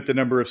limit the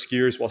number of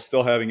skiers while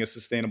still having a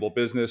sustainable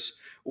business.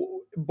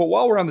 But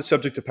while we're on the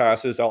subject of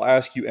passes, I'll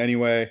ask you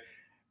anyway,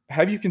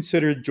 have you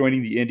considered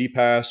joining the Indy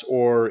Pass,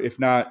 or if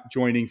not,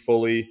 joining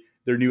fully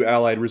their new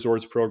Allied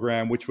Resorts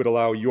program, which would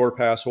allow your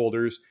pass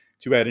holders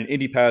to add an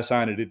Indy Pass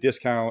on at a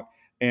discount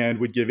and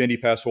would give Indy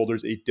Pass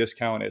holders a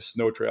discount at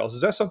snow trails?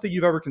 Is that something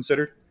you've ever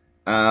considered?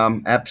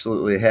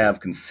 Absolutely have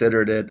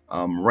considered it.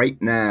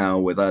 Right now,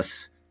 with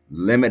us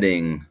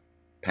limiting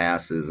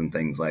passes and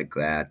things like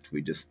that,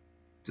 we just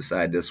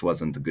decided this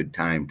wasn't a good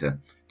time to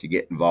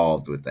get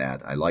involved with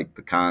that. I like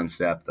the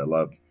concept. I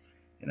love,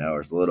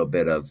 there's a little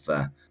bit of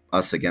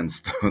us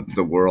against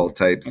the world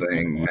type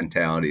thing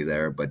mentality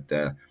there, but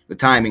the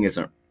timing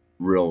isn't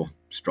real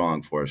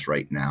strong for us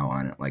right now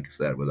on it. Like I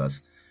said, with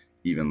us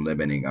even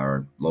limiting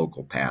our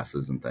local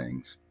passes and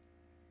things,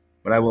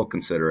 but I will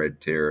consider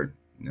it here,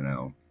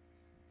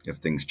 if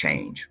things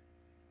change.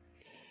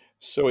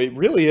 So it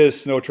really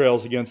is snow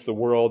trails against the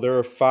world. There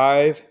are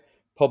 5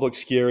 public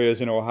ski areas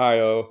in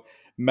Ohio: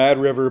 Mad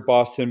River,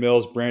 Boston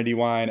Mills,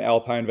 Brandywine,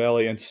 Alpine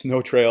Valley, and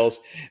Snow Trails.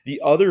 The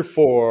other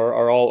 4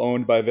 are all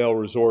owned by Vail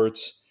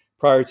Resorts.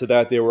 Prior to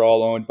that, they were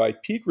all owned by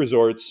Peak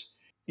Resorts.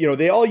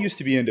 They all used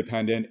to be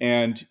independent,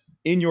 and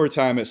in your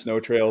time at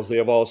Snow Trails, they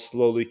have all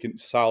slowly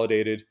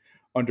consolidated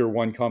under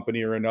one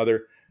company or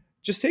another.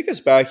 Just take us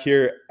back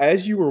here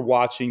as you were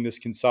watching this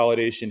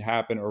consolidation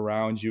happen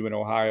around you in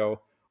Ohio.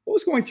 What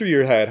was going through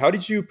your head? How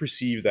did you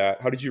perceive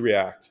that? How did you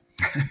react?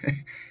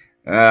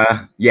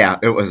 Yeah,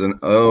 it was an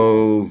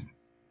oh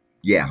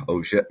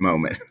shit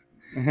moment.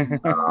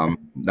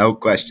 No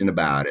question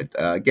about it.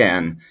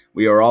 Again,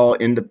 we are all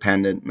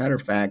independent. Matter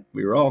of fact,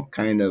 we were all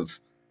kind of,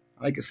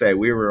 like I say,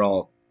 we were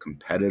all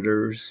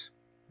competitors,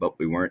 but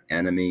we weren't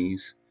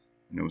enemies.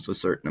 And there was a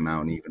certain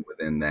amount even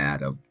within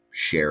that of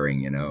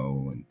sharing,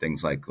 and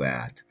things like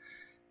that.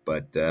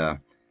 But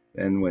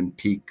then when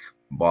Peak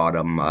bought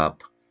them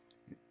up,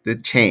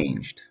 it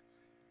changed.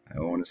 I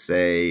want to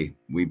say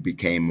we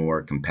became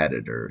more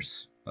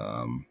competitors,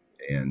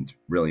 and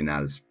really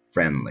not as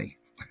friendly.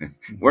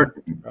 Mhm. Weren't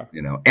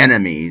Okay.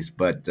 enemies,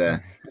 but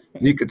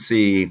you could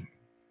see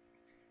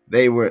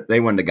they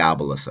wanted to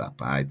gobble us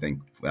up. I think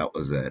that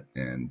was it,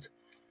 and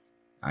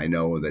I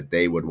know that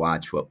they would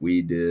watch what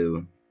we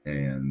do,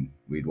 and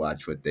we'd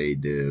watch what they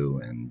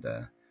do, and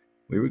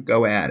we would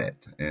go at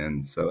it.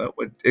 And so it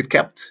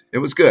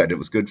was good. It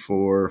was good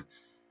for,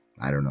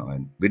 I don't know.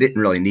 And we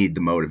didn't really need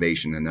the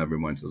motivation. And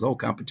everyone says, "Oh,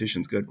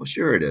 competition's good." Well,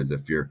 sure it is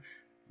if you're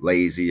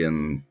lazy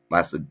and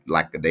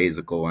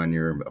lackadaisical on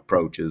your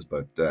approaches.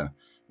 But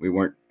we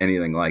weren't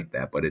anything like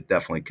that. But it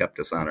definitely kept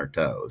us on our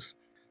toes.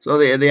 So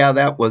yeah,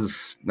 that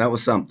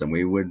was something.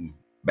 We would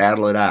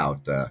battle it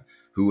out.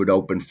 Who would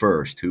open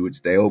first? Who would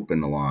stay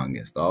open the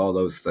longest? All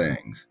those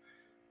things.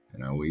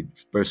 We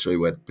especially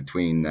with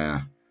between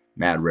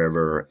Mad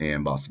River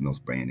and Boston Mills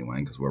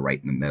Brandywine, because we're right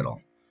in the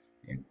middle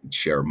and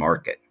share a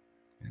market.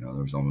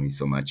 There's only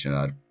so much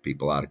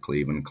people out of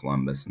Cleveland,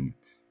 Columbus, and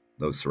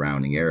those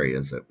surrounding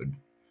areas that would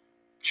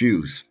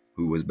choose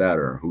who was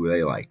better, who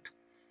they liked.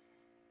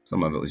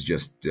 Some of it was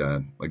just,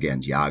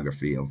 again,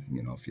 geography.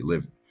 If you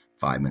live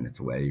 5 minutes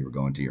away, you were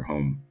going to your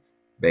home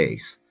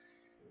base.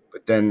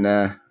 But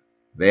then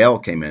Vail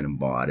came in and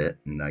bought it,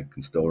 and I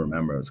can still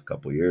remember it was a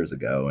couple of years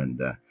ago,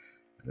 and I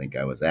think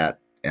I was at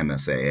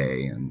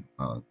MSAA, and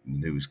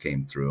news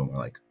came through, and we're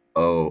like,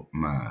 oh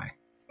my.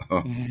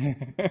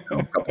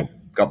 A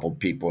couple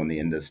people in the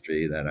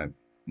industry that I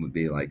would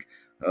be like,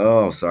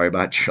 oh, sorry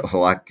about your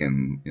luck,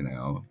 and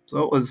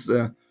so it was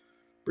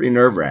pretty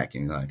nerve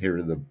wracking.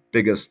 Here, the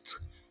biggest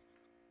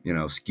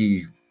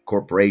ski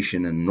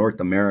corporation in North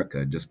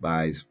America just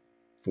buys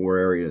 4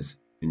 areas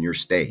in your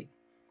state,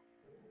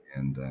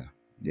 and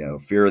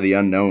fear of the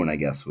unknown, I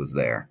guess, was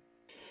there.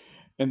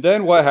 And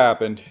then what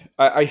happened?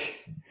 I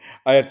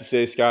have to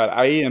say, Scott,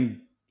 I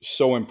am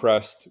so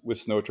impressed with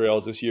Snow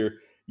Trails this year.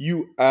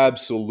 You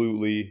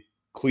absolutely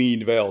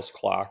cleaned Vale's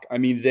clock. I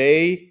mean,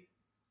 they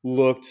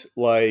looked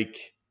like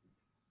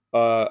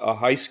a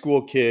high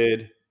school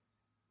kid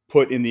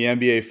put in the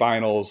NBA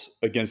Finals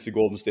against the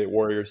Golden State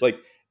Warriors. Like,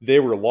 they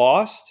were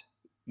lost.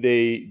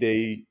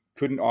 They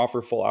couldn't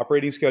offer full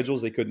operating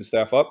schedules. They couldn't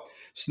staff up.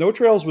 Snow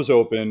Trails was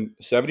open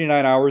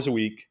 79 hours a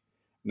week,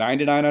 9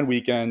 to 9 on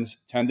weekends,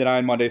 10 to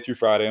 9 Monday through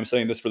Friday. I'm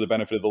saying this for the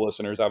benefit of the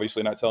listeners,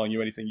 obviously not telling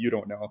you anything you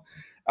don't know.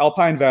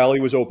 Alpine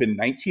Valley was open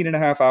 19 and a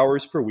half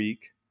hours per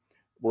week.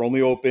 We're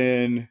only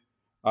open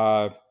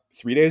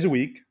 3 days a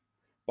week.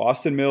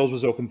 Boston Mills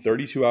was open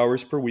 32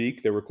 hours per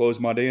week. They were closed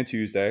Monday and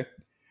Tuesday.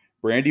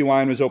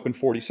 Brandywine was open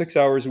 46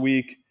 hours a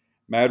week.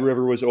 Mad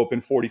River was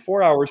open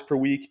 44 hours per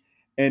week.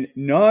 And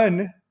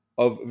none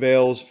of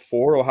Vail's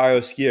 4 Ohio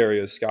ski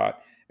areas, Scott,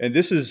 and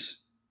this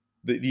is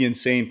the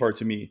insane part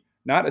to me,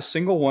 not a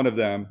single one of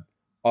them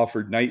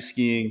offered night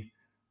skiing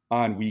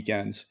on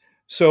weekends.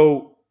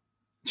 So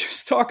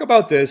just talk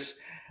about this.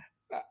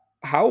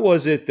 How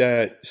was it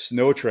that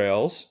Snow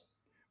Trails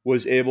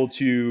was able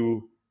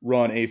to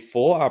run a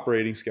full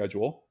operating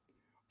schedule,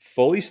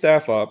 fully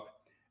staff up,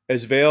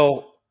 as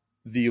Vail,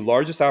 the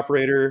largest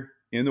operator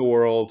in the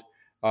world,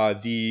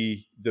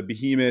 the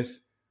behemoth,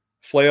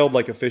 flailed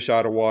like a fish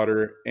out of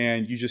water,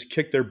 and you just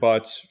kicked their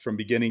butts from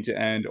beginning to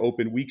end,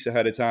 open weeks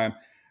ahead of time.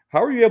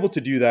 How are you able to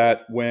do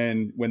that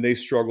when they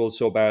struggled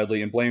so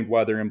badly and blamed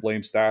weather and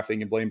blamed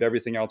staffing and blamed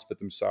everything else but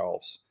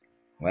themselves?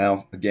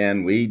 Well,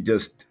 again, we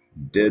just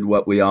did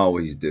what we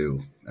always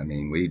do. I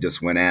mean, we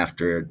just went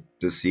after it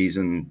this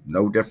season,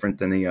 no different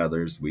than the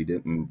others.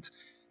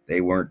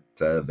 They weren't,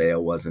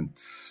 Vail wasn't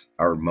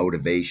our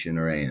motivation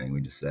or anything.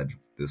 We just said,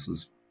 this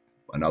is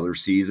another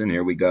season.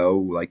 Here we go,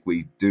 like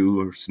we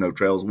do Snow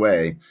Trails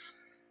way.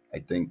 I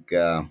think,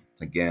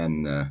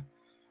 again,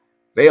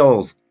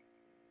 Vail's,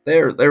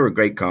 they're a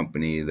great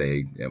company.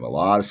 They have a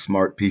lot of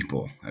smart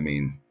people. I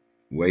mean,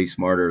 way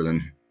smarter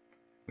than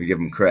we give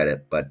them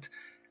credit. But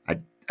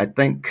I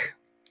think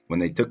when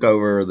they took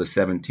over the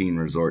 17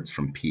 resorts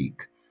from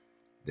Peak,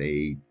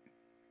 they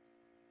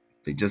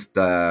just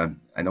I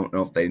don't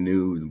know if they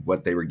knew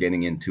what they were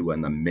getting into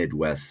on the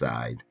Midwest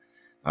side.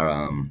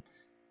 The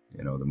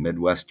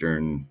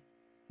Midwestern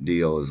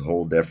deal is a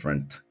whole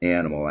different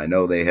animal. I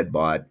know they had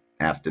bought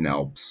Afton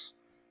Alps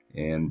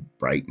and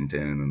Brightonton,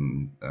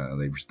 and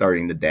they were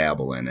starting to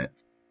dabble in it.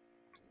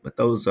 But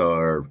those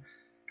are,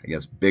 I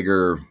guess,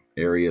 bigger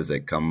areas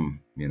that come,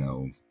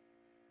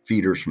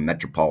 feeders from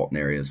metropolitan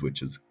areas,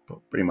 which is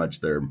pretty much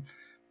their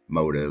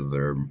motive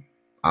or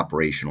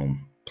operational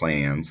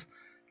plans.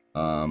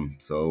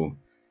 So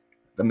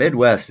the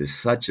Midwest is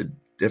such a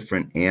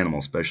different animal,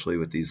 especially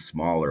with these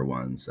smaller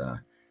ones.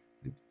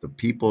 The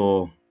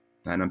people,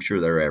 and I'm sure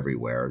they're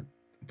everywhere,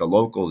 the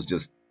locals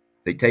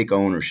they take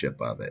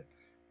ownership of it.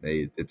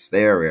 It's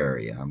their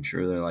area. I'm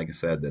sure they're, like I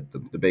said, that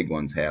the big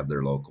ones have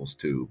their locals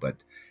too,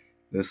 but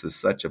this is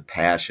such a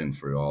passion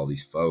for all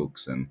these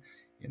folks. And,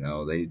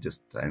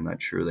 I'm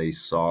not sure they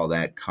saw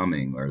that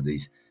coming, or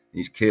these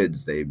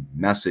kids, they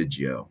message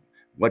you,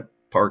 what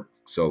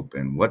park's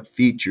open, what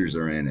features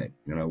are in it,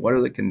 what are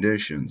the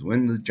conditions,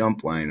 when the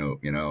jump line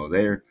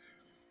open,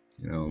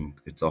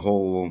 it's a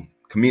whole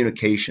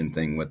communication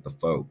thing with the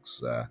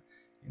folks.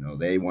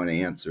 They want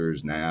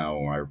answers now.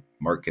 Our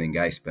marketing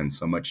guy spends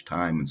so much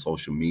time on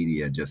social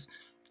media just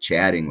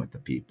chatting with the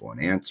people and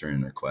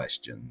answering their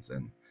questions.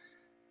 And,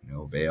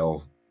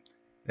 Vail,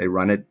 they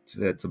run it.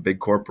 It's a big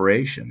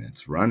corporation.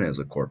 It's run as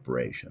a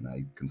corporation.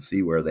 I can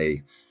see where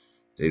they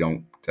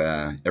don't,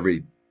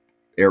 every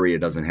area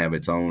doesn't have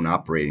its own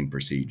operating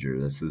procedure.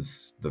 This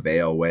is the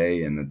Vail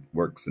way, and it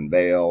works in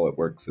Vail. It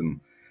works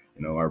in,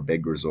 our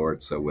big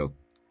resorts. So we'll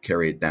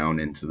carry it down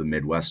into the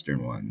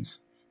Midwestern ones.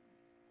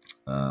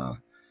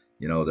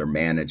 Their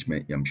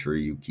management, I'm sure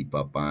you keep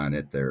up on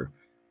it. They're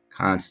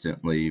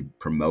constantly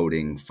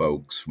promoting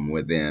folks from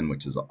within,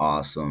 which is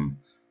awesome.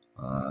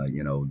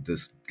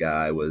 This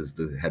guy was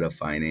the head of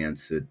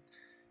finance at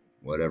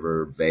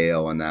whatever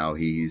Vail, and now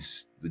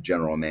he's the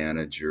general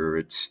manager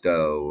at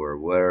Stowe or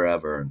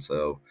wherever. And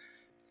so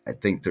I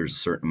think there's a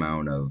certain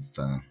amount of,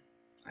 the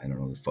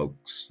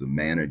folks, the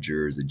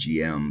managers, the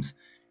GMs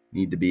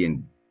need to be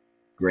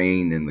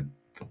ingrained in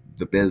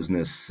the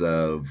business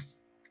of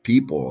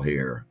people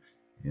here.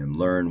 and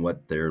learn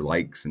what their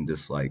likes and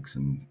dislikes.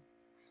 And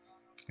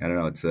I don't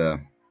know,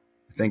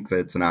 I think that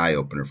it's an eye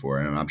opener for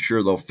it, and I'm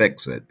sure they'll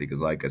fix it because,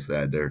 like I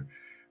said,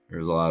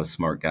 there's a lot of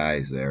smart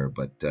guys there,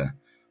 but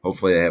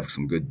hopefully they have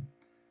some good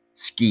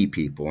ski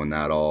people and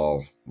not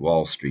all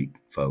Wall Street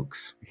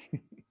folks.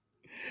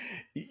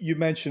 You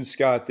mentioned,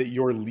 Scott, that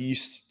your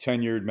least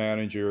tenured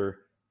manager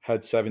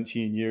had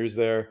 17 years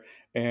there,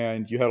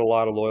 and you had a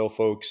lot of loyal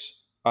folks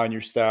on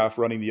your staff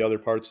running the other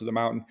parts of the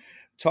mountain.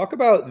 Talk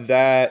about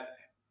that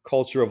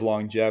culture of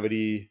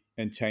longevity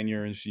and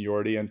tenure and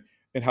seniority, and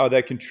how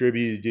that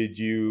contributed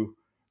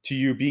to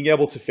you being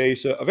able to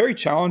face a very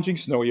challenging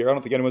snow year. I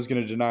don't think anyone's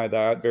going to deny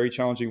that. Very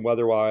challenging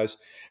weather-wise,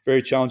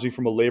 very challenging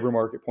from a labor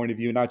market point of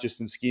view, not just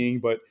in skiing,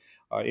 but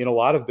in a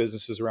lot of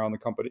businesses around the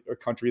company or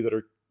country that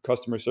are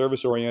customer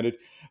service oriented.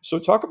 So,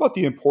 talk about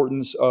the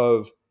importance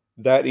of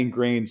that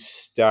ingrained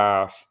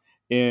staff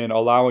in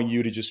allowing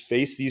you to just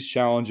face these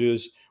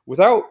challenges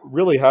without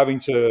really having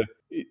to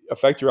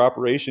affect your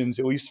operations,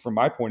 at least from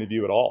my point of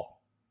view, at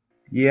all.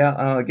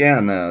 Yeah,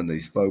 again,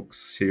 these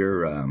folks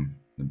here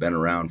have been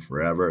around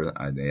forever.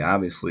 They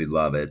obviously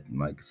love it. And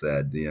like I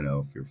said,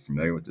 if you're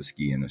familiar with the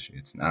ski industry,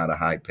 it's not a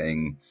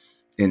high-paying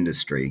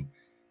industry,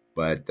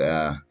 but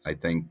I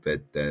think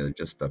that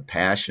just a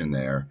passion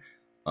there.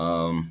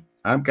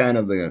 I'm kind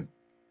of the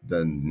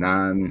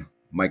non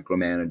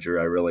micromanager.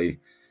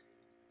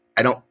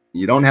 I don't.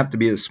 You don't have to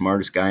be the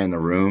smartest guy in the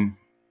room.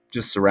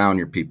 Just surround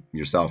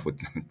yourself with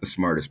the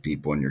smartest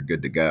people, and you're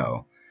good to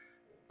go.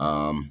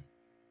 Um,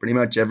 Pretty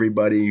much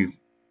everybody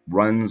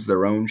runs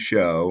their own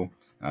show.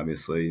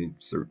 Obviously,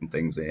 certain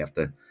things they have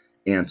to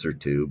answer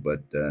to,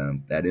 but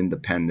that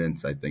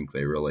independence, I think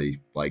they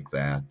really like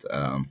that.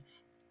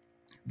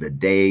 The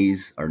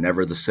days are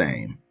never the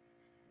same.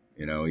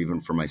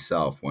 Even for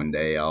myself, one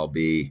day I'll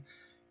be,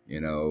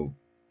 you know,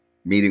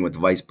 meeting with the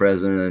vice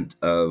president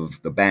of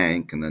the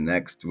bank, and the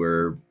next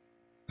we're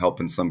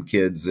helping some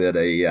kids at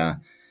a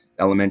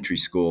elementary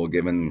school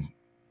giving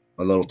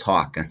a little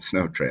talk on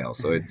snow trails.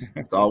 So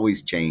it's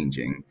always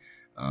changing.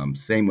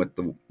 Same with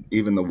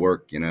even the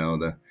work.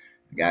 The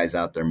guys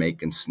out there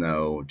making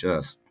snow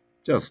just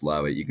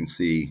love it. You can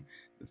see,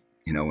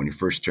 when you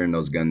first turn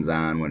those guns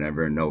on,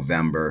 whenever in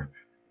November,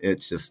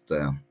 it's just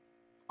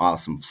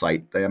awesome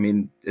sight. I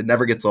mean, it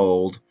never gets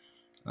old.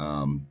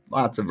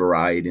 Lots of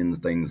variety in the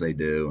things they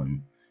do,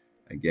 and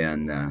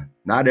again,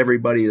 not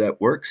everybody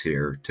that works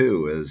here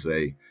too is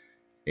a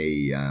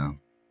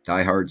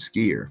diehard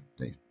skier.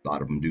 A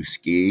lot of them do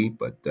ski,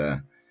 but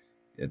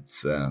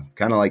it's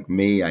kind of like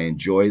me. I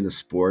enjoy the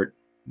sport,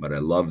 but I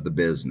love the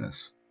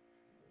business,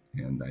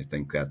 and I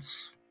think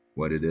that's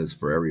what it is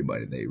for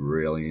everybody. They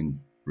really,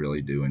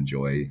 really do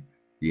enjoy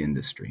the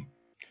industry.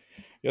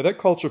 Yeah, that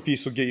culture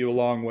piece will get you a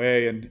long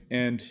way,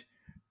 and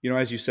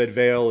as you said,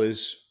 Vail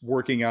is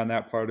working on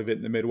that part of it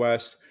in the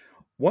Midwest.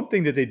 One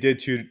thing that they did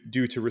to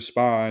do to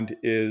respond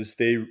is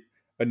they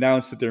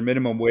announced that their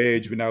minimum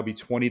wage would now be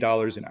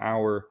 $20 an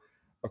hour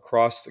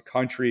across the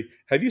country.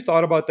 Have you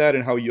thought about that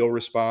and how you'll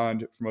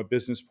respond from a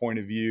business point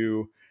of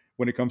view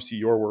when it comes to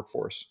your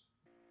workforce?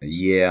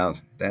 Yeah,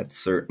 that's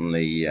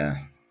certainly.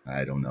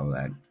 I don't know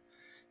that.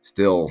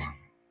 Still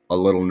a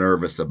little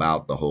nervous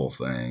about the whole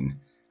thing.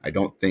 I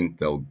don't think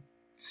they'll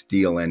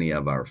steal any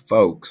of our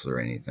folks or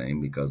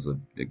anything because of,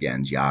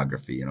 again,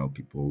 geography.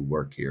 People who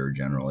work here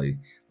generally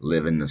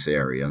live in this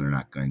area. They're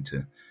not going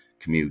to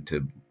commute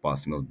to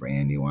Boston Mills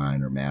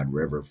Brandywine or Mad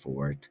River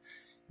for it.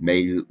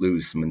 May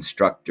lose some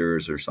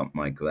instructors or something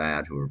like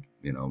that who are,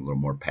 a little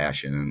more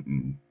passionate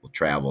and will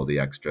travel the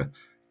extra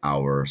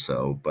hour or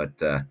so.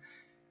 But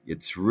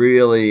it's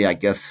really, I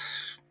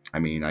guess, I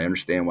mean, I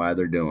understand why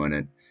they're doing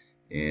it,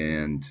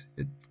 and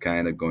it's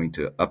kind of going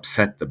to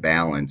upset the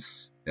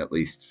balance, at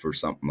least for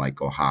something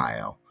like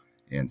Ohio,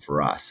 and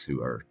for us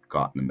who are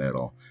caught in the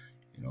middle.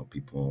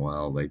 People,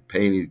 well, they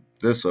pay me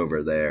this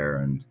over there,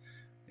 and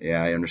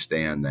yeah, I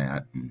understand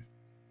that. And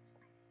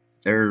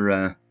they're,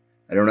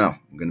 I don't know.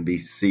 I'm going to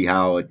see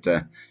how it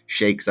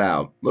shakes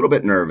out. A little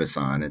bit nervous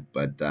on it,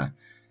 but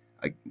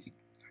I,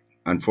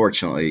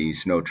 unfortunately,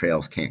 snow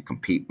trails can't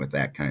compete with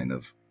that kind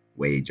of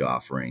wage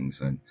offerings.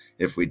 And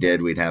if we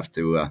did, we'd have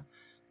to,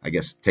 I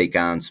guess, take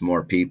on some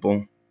more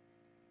people.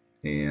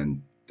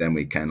 And then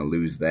we kind of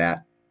lose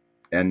that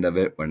end of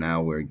it where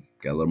now we're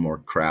got a little more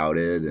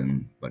crowded.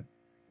 But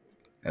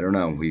I don't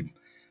know. We,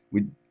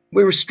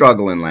 we were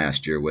struggling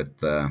last year with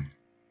the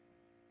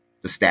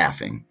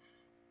staffing.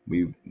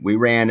 We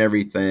ran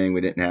everything.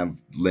 We didn't have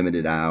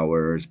limited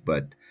hours,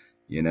 but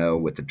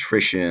with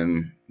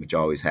attrition, which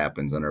always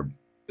happens in our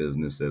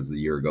business as the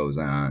year goes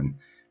on,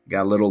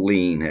 got a little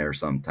lean here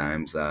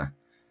sometimes. I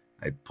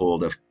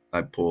pulled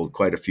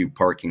quite a few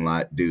parking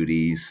lot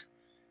duties,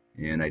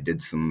 and I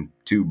did some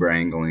tube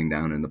wrangling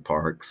down in the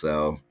park.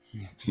 So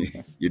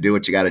you do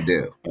what you got to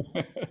do.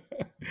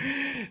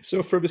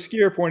 So, from a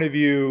skier point of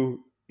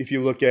view, if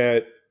you look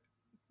at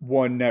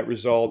one net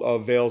result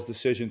of Vail's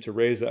decision to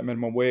raise that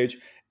minimum wage,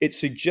 it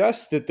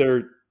suggests that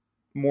they're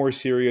more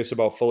serious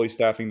about fully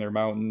staffing their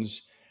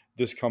mountains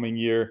this coming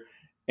year.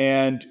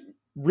 And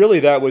really,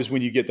 that was,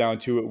 when you get down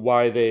to it,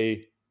 why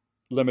they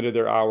limited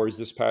their hours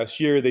this past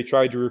year. They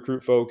tried to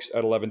recruit folks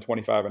at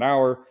 11.25 an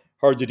hour.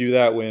 Hard to do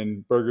that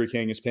when Burger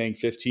King is paying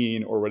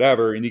 15 or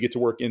whatever, and you get to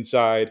work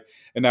inside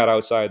and not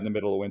outside in the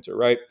middle of winter,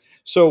 right?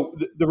 So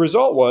the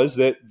result was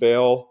that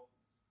Vail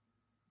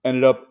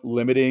ended up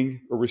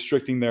limiting or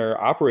restricting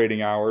their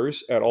operating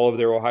hours at all of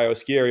their Ohio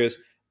ski areas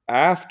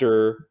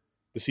after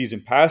the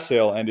season pass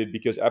sale ended,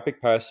 because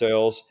Epic Pass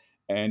sales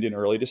end in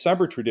early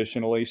December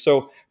traditionally.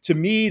 So to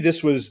me,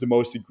 this was the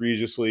most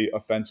egregiously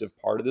offensive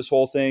part of this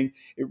whole thing.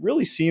 It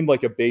really seemed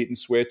like a bait and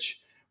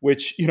switch,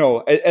 which,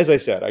 as I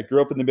said, I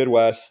grew up in the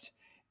Midwest,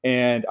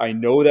 and I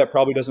know that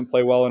probably doesn't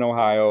play well in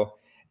Ohio.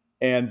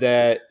 And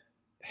that,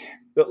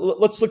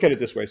 let's look at it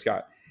this way,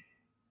 Scott.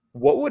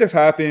 What would have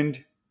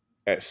happened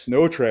at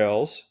snow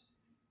trails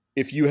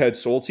if you had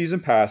sold season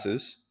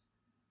passes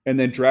and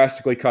then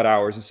drastically cut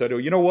hours and said, oh,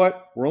 you know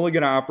what? We're only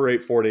going to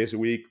operate 4 days a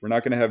week. We're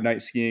not going to have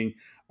night skiing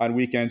on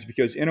weekends,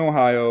 because in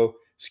Ohio,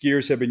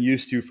 skiers have been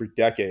used to for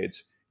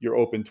decades. You're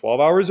open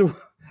 12 hours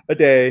a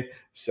day,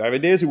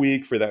 7 days a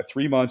week for that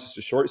 3 months. It's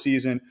a short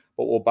season,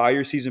 but we'll buy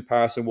your season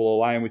pass and we'll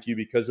align with you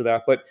because of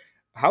that. But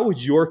how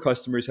would your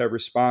customers have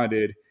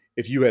responded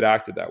if you had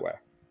acted that way?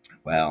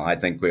 Well, I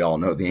think we all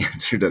know the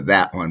answer to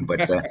that one,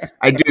 but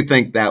I do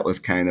think that was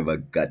kind of a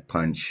gut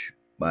punch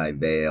by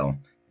Vail.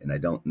 And I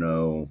don't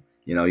know,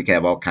 you can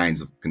have all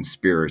kinds of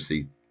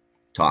conspiracy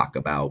talk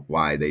about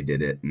why they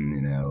did it.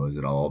 And, is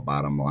it all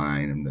bottom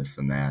line and this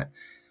and that?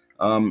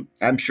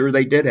 I'm sure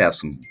they did have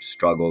some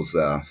struggles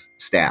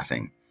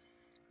staffing.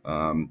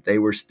 They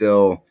were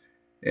still,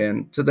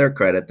 and to their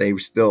credit, they were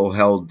still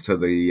held to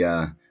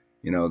the,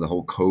 the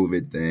whole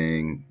COVID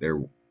thing.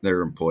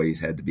 Their employees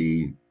had to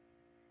be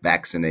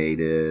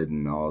vaccinated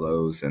and all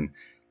those, and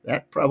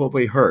that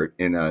probably hurt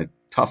in a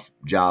tough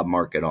job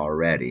market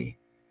already.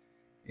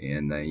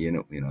 And we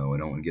don't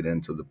want to get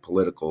into the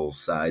political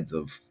sides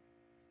of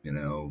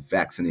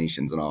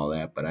vaccinations and all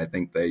that, but I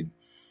think they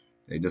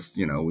just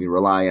we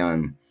rely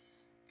on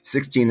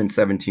 16 and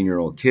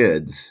 17-year-old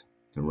kids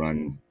to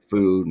run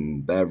food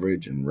and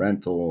beverage and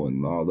rental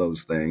and all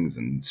those things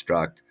and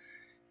instruct,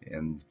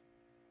 and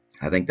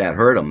I think that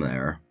hurt them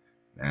there.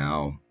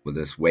 Now, will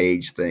this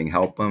wage thing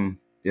help them?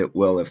 It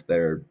will if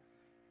their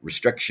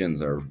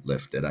restrictions are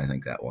lifted. I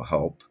think that will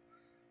help.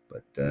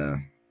 But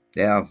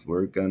yeah,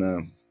 we're gonna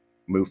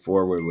move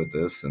forward with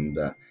this. And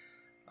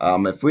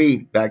if we,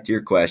 back to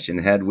your question,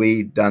 had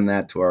we done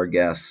that to our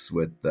guests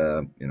with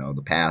the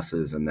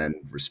passes and then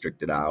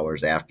restricted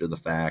hours after the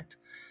fact,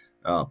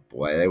 oh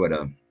boy, they would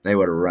have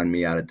run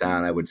me out of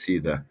town. I would see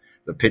the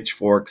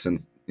pitchforks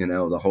and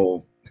the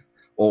whole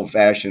old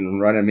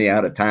fashioned running me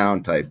out of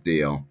town type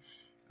deal.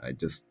 I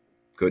just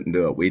couldn't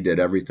do it. We did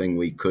everything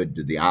we could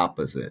to the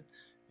opposite.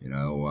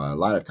 A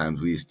lot of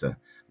times we used to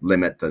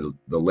limit the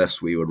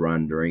lifts we would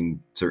run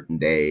during certain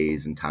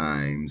days and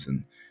times.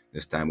 And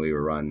this time we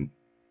were run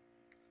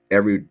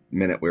every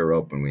minute we were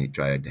open. We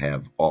tried to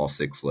have all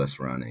 6 lifts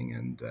running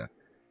and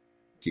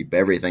keep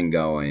everything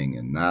going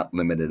and not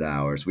limited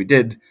hours. We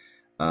did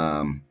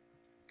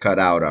cut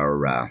out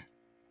our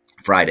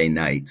Friday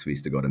nights. We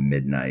used to go to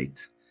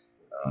midnight.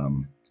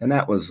 And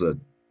that was a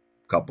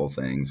couple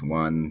things.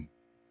 One,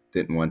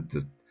 didn't want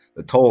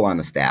the toll on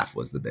the staff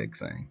was the big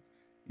thing.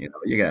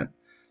 You got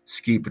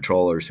ski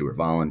patrollers who are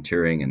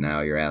volunteering, and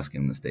now you're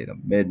asking them to stay till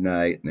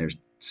midnight, and they're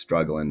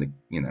struggling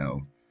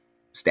to,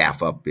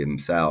 staff up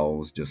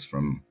themselves just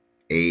from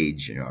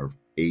age or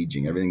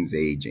aging. Everything's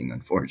aging,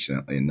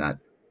 unfortunately, and not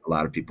a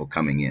lot of people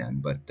coming in.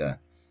 But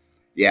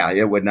yeah,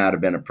 it would not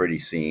have been a pretty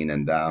scene.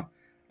 And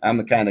I'm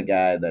the kind of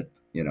guy that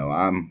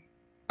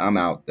I'm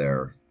out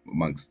there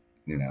amongst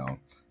I'm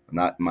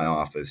not in my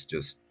office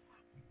just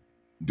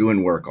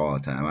doing work all the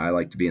time. I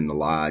like to be in the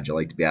lodge. I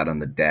like to be out on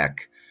the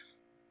deck.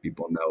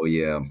 People know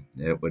you.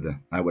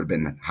 I would have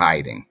been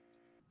hiding.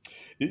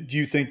 Do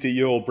you think that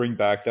you'll bring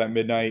back that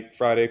midnight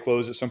Friday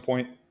close at some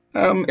point?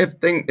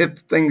 If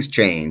things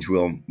change,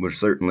 we're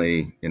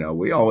certainly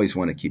we always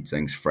want to keep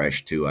things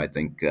fresh too. I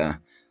think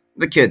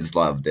the kids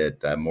loved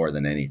it more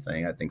than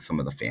anything. I think some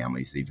of the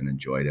families even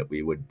enjoyed it.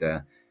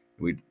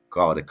 We'd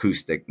call it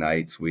acoustic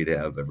nights. We'd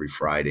have every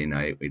Friday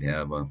night. We'd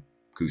have a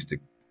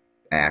acoustic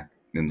act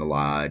in the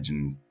lodge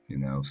and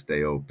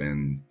stay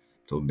open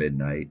till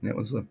midnight, and it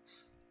was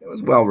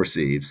well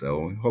received.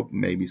 So I hope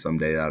maybe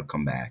someday that'll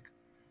come back.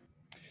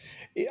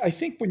 I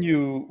think when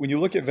you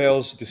look at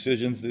Vail's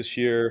decisions this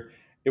year,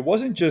 it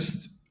wasn't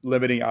just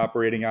limiting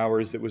operating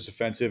hours that was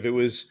offensive. It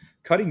was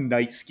cutting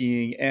night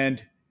skiing,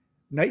 and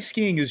night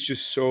skiing is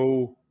just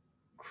so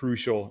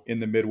crucial in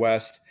the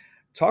Midwest.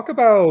 Talk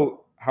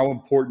about how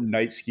important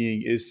night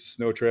skiing is to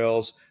snow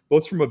trails,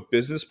 both from a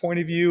business point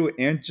of view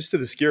and just to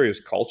the ski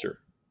area's culture.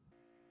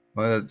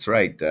 Well, that's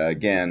right.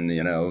 Again,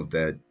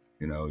 that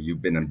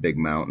you've been in big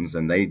mountains,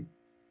 and they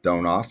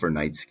don't offer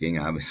night skiing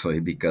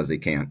obviously because they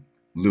can't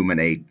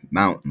illuminate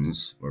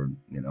mountains, or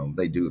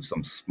they do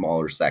some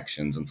smaller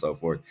sections and so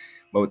forth.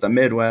 But with the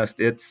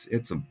Midwest,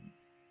 it's a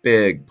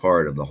big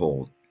part of the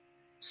whole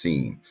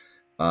scene.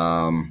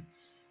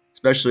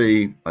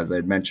 Especially as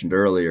I mentioned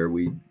earlier,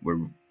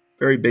 we're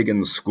very big in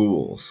the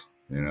schools.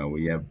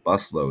 We have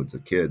busloads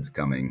of kids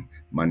coming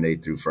Monday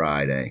through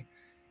Friday,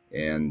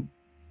 and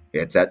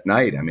it's at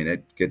night. I mean,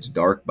 it gets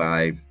dark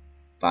by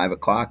 5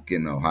 o'clock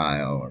in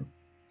Ohio,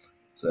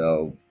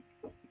 so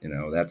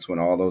that's when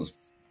all those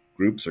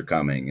groups are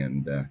coming,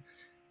 and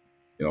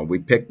we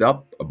picked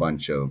up a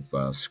bunch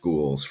of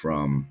schools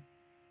from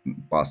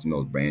Boston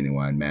Mills,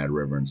 Brandywine, Mad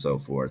River, and so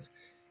forth,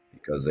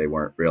 because they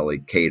weren't really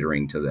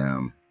catering to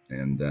them.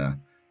 And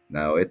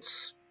no,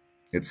 it's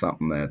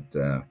something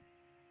that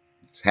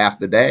it's half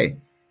the day.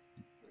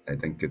 I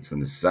think it's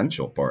an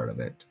essential part of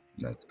it,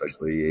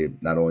 especially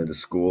not only the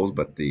schools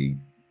but the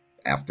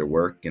after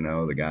work.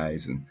 The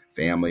guys and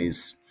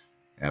families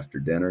after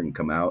dinner can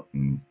come out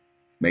and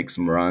make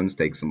some runs,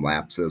 take some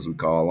laps, as we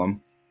call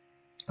them.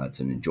 It's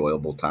an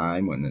enjoyable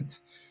time when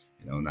it's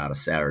not a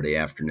Saturday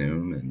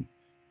afternoon and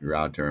you're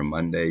out there on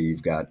Monday.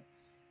 You've got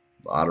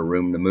a lot of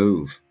room to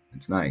move.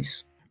 It's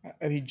nice.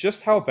 I mean,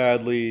 just how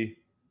badly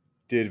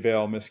did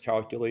Vail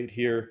miscalculate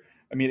here?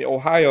 I mean,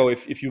 Ohio,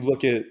 if you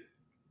look at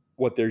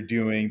what they're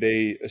doing,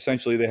 they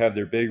have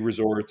their big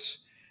resorts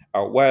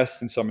out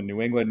west and some in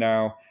New England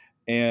now,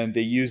 and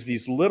they use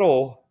these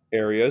little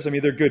areas. I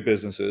mean, they're good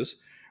businesses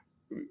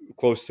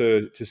close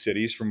to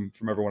cities from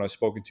everyone I've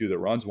spoken to that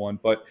runs one,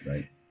 but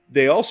Right.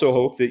 they also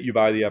hope that you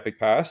buy the Epic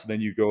Pass and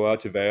then you go out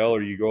to Vail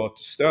or you go up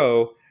to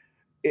Stowe.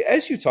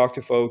 As you talk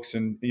to folks,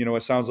 and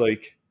it sounds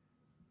like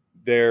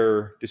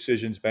their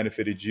decisions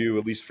benefited you,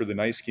 at least for the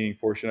night skiing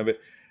portion of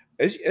it.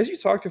 As you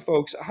talk to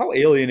folks, how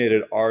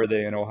alienated are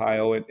they in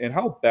Ohio, and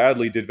how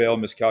badly did Vail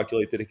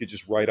miscalculate that it could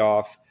just write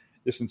off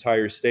this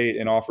entire state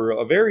and offer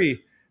a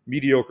very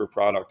mediocre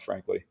product,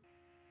 frankly?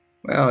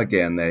 Well,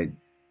 again,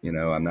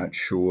 I'm not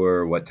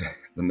sure what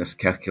the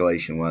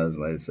miscalculation was.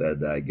 Like I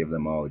said, I give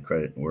them all the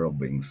credit in the world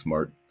being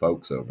smart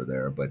folks over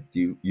there, but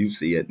you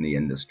see it in the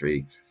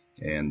industry,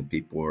 and the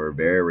people are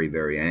very,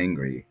 very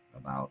angry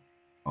about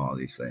all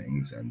these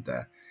things. And,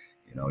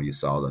 you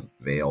saw the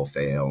veil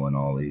fail and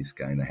all these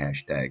kind of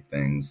hashtag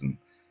things, and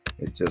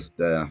it just,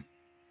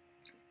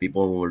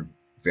 people were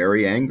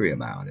very angry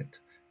about it.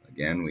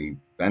 Again, we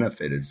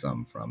benefited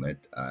some from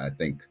it. I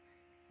think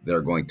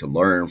they're going to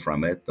learn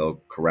from it.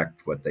 They'll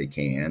correct what they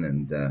can,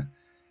 and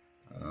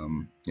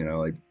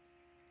like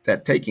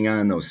that taking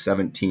on those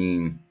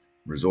 17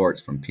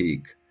 resorts from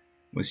Peak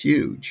was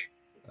huge.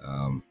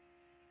 Um,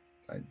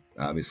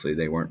 Obviously,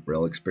 they weren't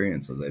real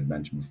experienced, as I'd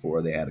mentioned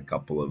before. They had a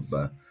couple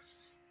of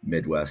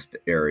Midwest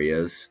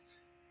areas,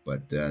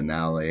 but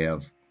now they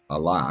have a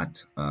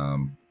lot. I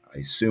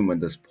assume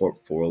with this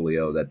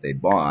portfolio that they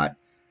bought,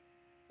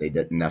 they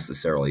didn't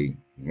necessarily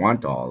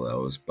want all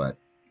those, but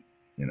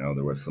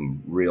there was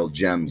some real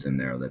gems in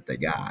there that they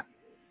got.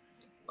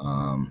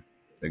 Um,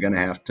 they're gonna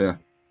have to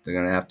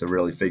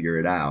really figure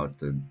it out.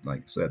 Like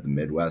I said, the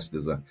Midwest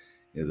is a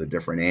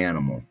different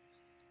animal,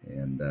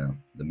 and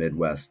the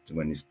Midwest,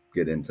 when you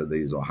get into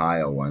these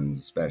Ohio ones,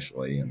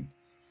 especially, and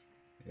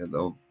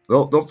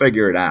they'll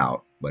figure it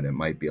out, but it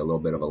might be a little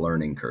bit of a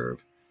learning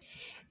curve.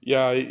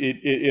 Yeah,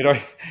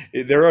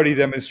 they're already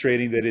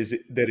demonstrating that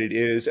it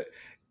is.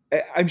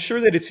 I'm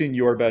sure that it's in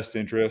your best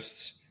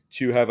interests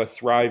to have a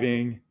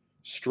thriving,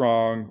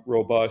 strong,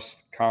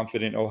 robust,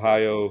 confident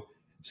Ohio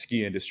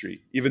ski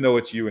industry, even though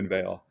it's you and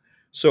Vale.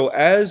 So,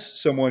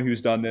 as someone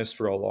who's done this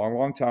for a long,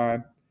 long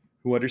time,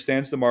 who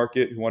understands the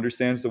market, who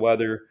understands the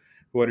weather,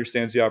 who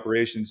understands the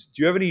operations,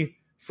 do you have any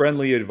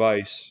friendly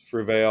advice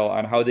for Vale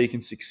on how they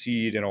can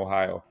succeed in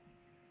Ohio?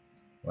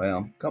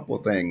 Well, a couple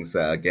of things.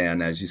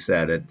 Again, as you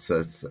said,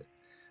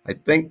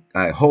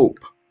 I hope,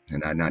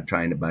 and I'm not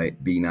trying to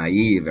be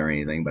naive or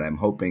anything, but I'm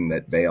hoping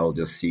that Vale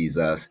just sees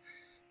us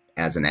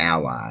as an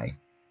ally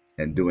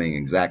and doing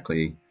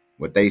exactly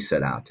what they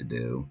set out to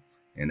do,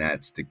 and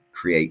that's to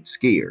create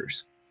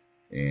skiers.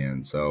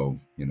 And so,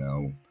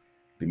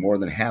 be more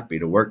than happy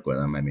to work with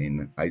them. I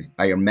mean,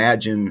 I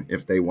imagine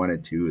if they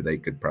wanted to, they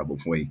could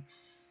probably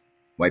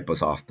wipe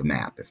us off the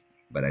map,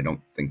 but I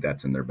don't think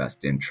that's in their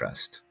best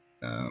interest.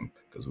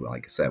 Because,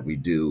 like I said, we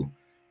do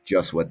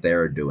just what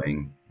they're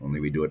doing, only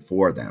we do it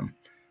for them.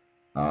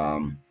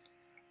 Um,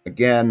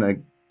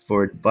 Again,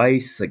 for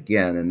advice,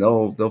 again, and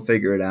they'll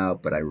figure it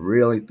out. But I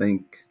really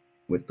think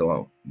with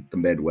the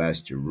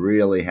Midwest, you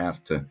really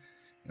have to.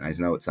 And I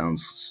know it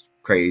sounds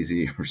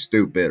crazy or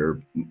stupid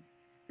or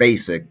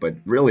basic, but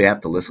really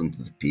have to listen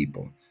to the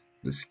people,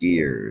 the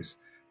skiers,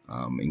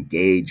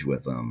 engage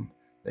with them.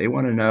 They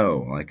want to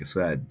know. Like I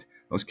said,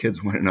 those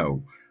kids want to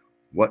know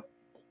what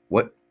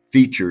what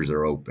features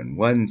are open.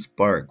 When's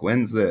Spark?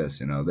 When's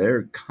this?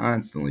 They're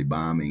constantly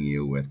bombing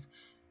you with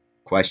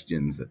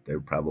questions that they're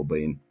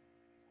probably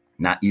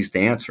not used to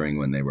answering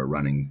when they were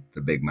running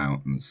the big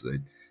mountains.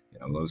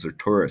 Those are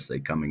tourists. They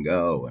come and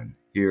go, and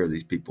here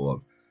these people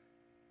have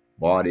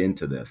bought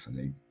into this, and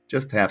they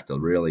just have to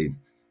really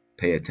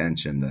pay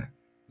attention to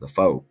the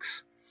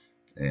folks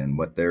and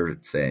what they're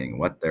saying,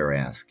 what they're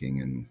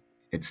asking. And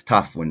it's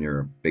tough when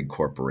you're a big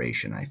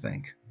corporation. I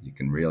think you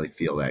can really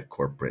feel that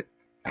corporate,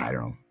 I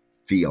don't know,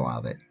 feel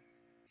of it.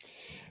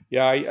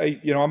 Yeah,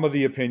 I'm of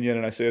the opinion,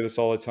 and I say this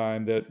all the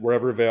time, that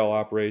wherever Vail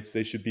operates,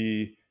 they should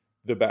be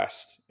the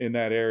best in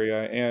that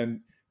area.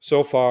 And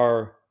so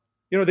far,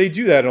 they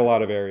do that in a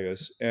lot of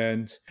areas,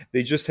 and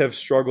they just have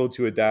struggled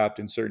to adapt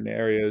in certain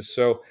areas.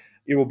 So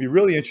it will be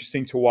really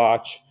interesting to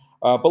watch.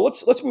 But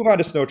let's move on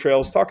to snow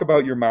trails. Talk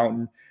about your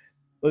mountain,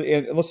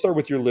 and let's start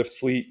with your lift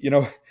fleet.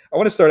 I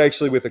want to start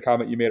actually with a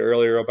comment you made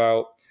earlier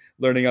about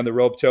learning on the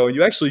rope tow, and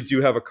you actually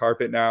do have a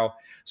carpet now.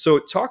 So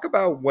talk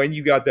about when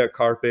you got that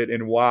carpet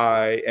and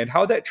why, and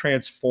how that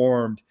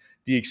transformed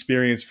the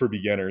experience for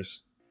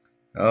beginners.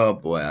 Oh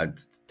boy,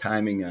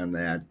 timing on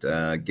that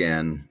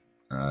again.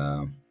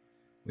 Uh,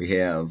 we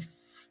have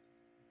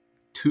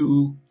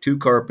two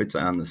carpets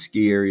on the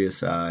ski area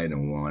side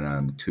and one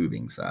on the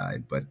tubing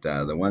side. But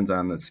the ones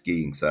on the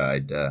skiing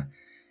side,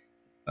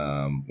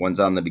 one's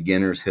on the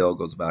beginner's hill,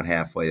 goes about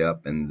halfway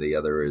up, and the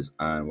other is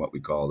on what we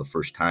call the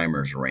first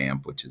timers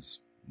ramp, which is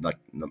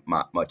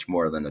not much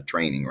more than a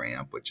training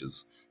ramp, which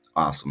is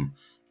awesome.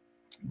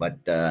 But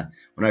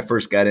when I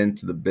first got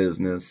into the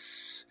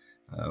business,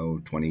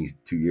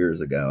 22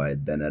 years ago, I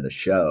had been at a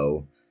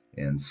show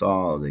and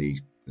saw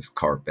this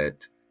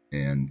carpet,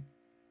 and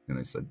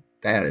I said,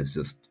 that is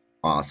just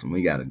awesome.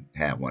 We got to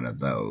have one of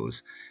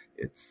those.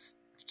 It's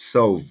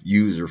so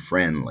user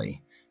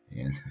friendly.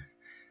 And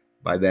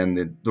by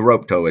then, the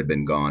rope tow had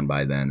been gone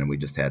by then, and we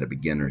just had a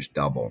beginner's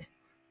double.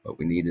 But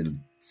we needed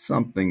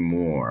something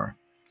more.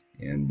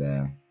 And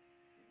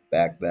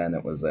back then,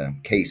 it was a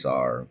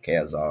Kazar.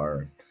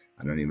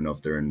 I don't even know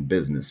if they're in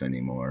business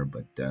anymore,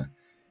 but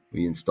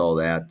we installed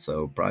that.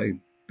 So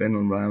probably been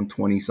around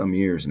 20 some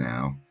years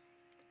now.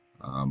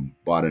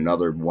 Bought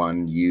another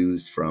one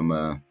used from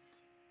a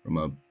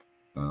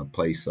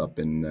place up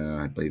in,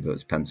 I believe it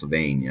was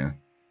Pennsylvania.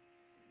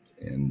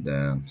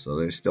 And so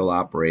they're still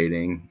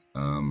operating.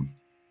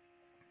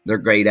 They're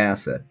a great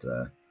asset.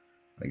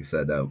 Like I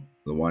said, the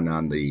one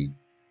on the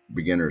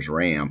beginner's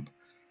ramp,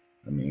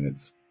 I mean,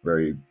 it's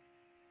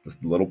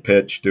just a little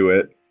pitch to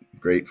it,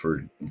 great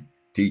for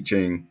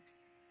teaching.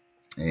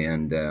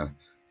 And,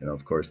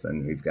 of course,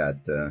 then we've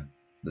got the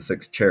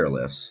 6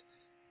 chairlifts.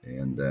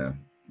 And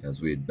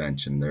as we had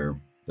mentioned,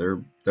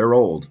 they're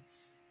old.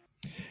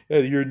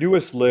 Your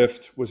newest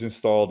lift was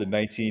installed in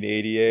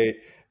 1988.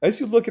 As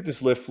you look at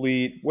this lift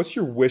fleet, what's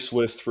your wish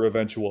list for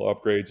eventual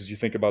upgrades as you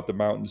think about the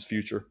mountain's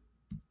future?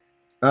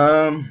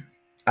 Um,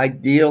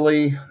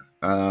 Ideally,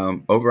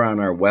 over on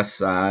our west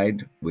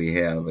side, we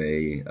have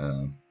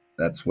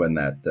that's when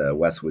that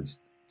Westwood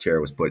chair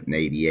was put in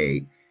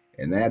 '88,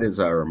 and that is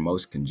our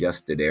most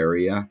congested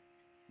area.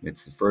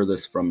 It's the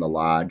furthest from the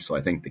lodge, so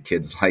I think the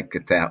kids like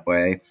it that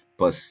way.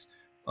 Plus,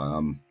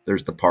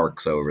 there's the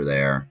parks over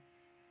there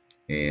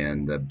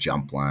and the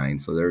jump line,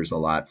 so there's a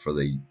lot for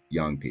the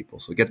young people.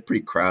 So it gets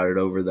pretty crowded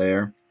over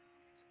there.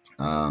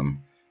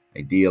 Um,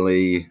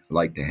 Ideally, I'd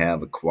like to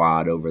have a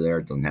quad over there.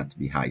 It doesn't have to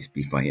be high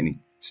speed by any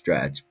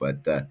stretch,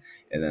 but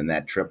and then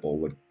that triple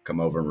would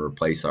come over and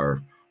replace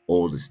our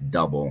oldest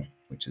double,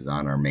 which is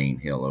on our main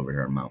hill over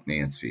here in Mount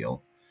Mansfield.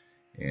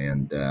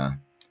 And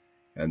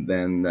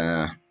then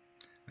I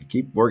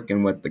keep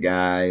working with the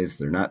guys.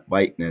 They're not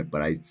biting it,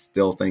 but I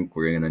still think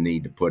we're going to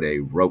need to put a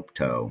rope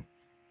tow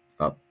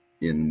up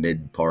in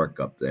mid park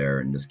up there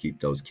and just keep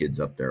those kids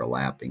up there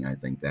lapping. I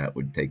think that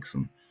would take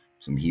some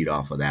heat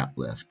off of that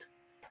lift.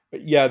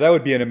 Yeah, that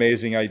would be an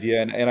amazing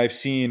idea. And I've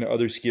seen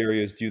other ski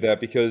areas do that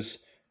because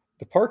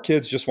the park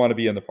kids just want to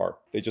be in the park.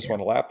 They just Yeah.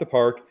 want to lap the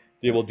park.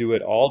 They will do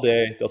it all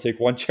day. They'll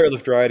take one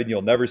chairlift ride and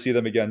you'll never see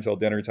them again until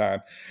dinner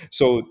time.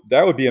 So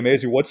that would be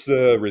amazing. What's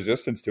the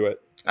resistance to it?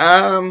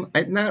 I'm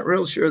not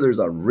real sure there's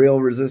a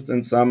real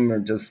resistance. Some are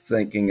just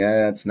thinking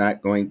it's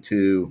not going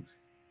to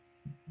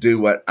do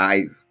what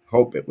I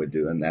hope it would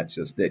do, and that's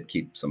just it.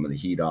 Keep some of the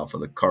heat off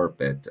of the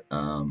carpet.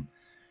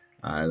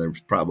 There's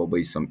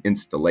probably some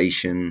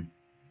installation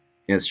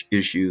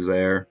issues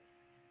there,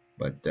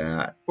 but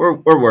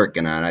we're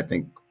working on it. I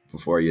think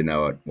before you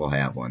know it, we'll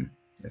have one.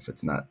 If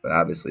it's not, but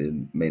obviously it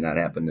may not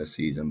happen this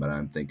season, but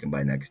I'm thinking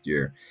by next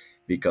year,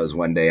 because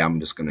one day I'm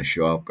just going to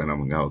show up and I'm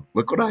going to go,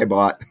 look what I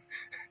bought,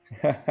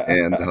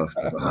 and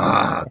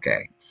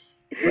okay.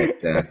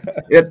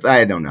 But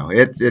I don't know.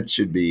 It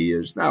should be.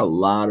 There's not a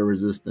lot of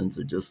resistance,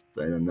 or just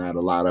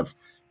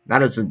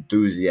not as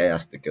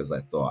enthusiastic as I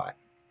thought.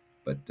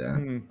 But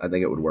Hmm. I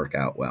think it would work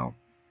out well.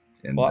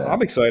 And Well,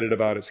 I'm excited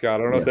about it,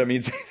 Scott. I don't know if yeah. that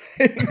means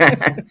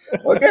anything.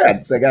 Well,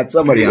 good. So I got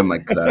somebody on my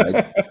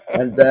side.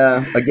 And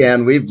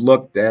again, we've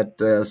looked at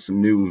some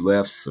new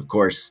lifts. Of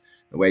course,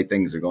 the way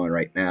things are going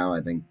right now,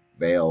 I think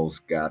Vail's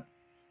got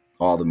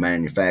all the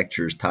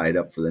manufacturers tied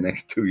up for the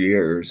next 2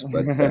 years.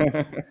 But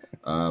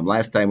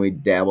last time we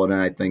dabbled in,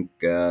 I think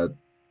the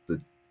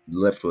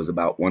lift was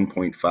about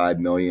 1.5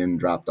 million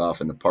dropped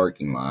off in the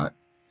parking lot.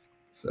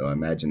 So I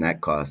imagine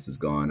that cost has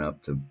gone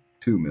up to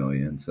 2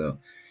 million. So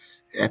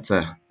that's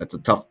a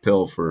tough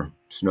pill for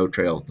snow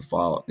trails to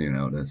follow,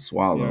 to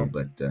swallow. Yeah,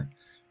 But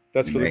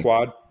that's we for the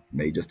quad.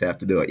 may just have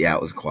to do it. Yeah,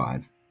 it was a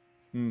quad.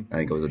 Hmm. I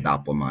think it was a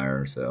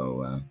Doppelmayr.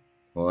 So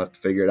we'll have to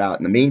figure it out.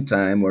 In the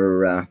meantime,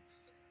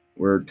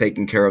 we're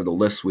taking care of the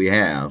lists we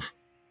have.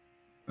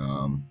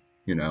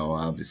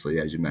 Obviously,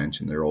 as you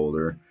mentioned, they're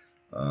older.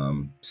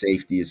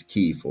 Safety is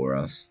key for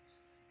us,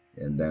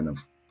 and then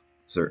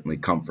certainly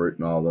comfort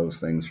and all those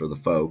things for the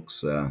folks.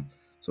 So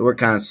we're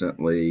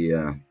constantly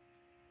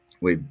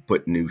we've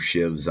put new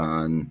shivs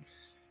on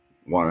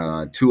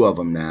two of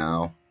them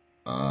now.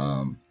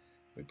 Um,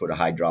 we put a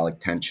hydraulic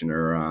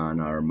tensioner on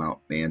our Mount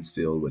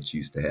Mansfield, which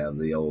used to have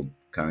the old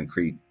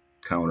concrete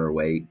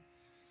counterweight.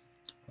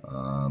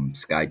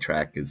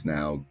 Skytrack is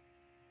now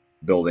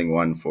building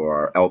one for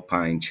our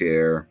Alpine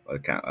chair,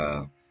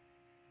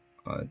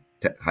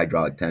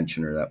 hydraulic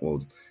tensioner that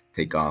will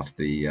take off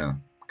the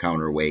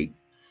counterweight,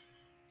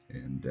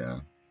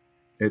 and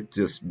it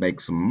just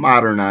makes them,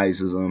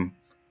 modernizes them.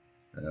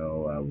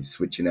 We're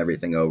switching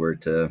everything over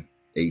to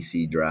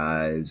AC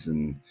drives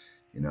and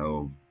you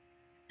know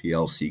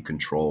PLC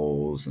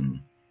controls, and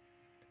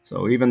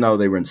so even though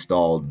they were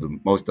installed,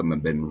 most of them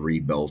have been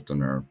rebuilt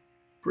and are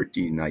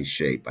pretty nice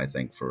shape, I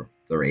think, for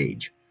their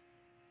age.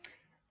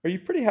 Are you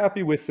pretty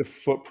happy with the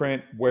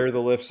footprint where the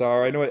lifts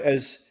are? I know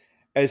as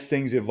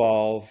things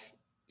evolve,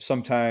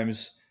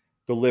 sometimes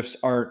the lifts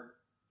aren't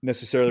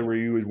necessarily where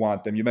you would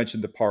want them. You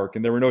mentioned the park,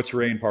 and there were no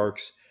terrain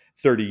parks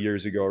 30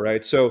 years ago,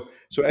 right? So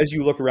as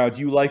you look around,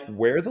 do you like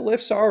where the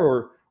lifts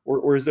are,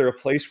 or is there a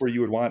place where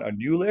you would want a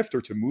new lift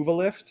or to move a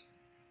lift?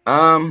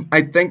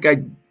 I think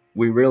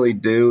we really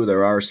do.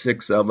 There are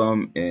six of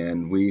them,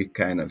 and we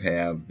kind of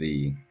have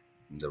the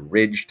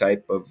ridge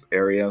type of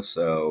area,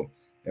 so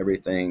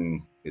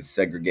everything is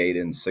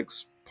segregated in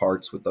six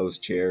parts with those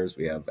chairs.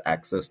 We have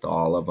access to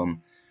all of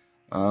them.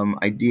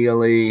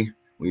 Ideally,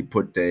 we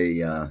put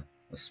a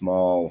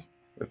small,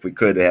 if we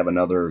could have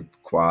another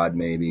quad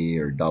maybe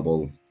or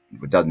double,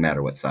 it doesn't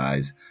matter what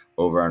size,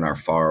 over on our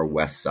far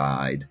west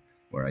side,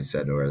 where I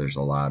said where there's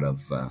a lot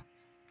of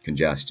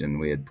congestion.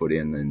 We had put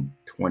in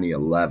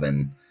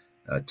 2011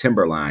 a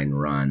Timberline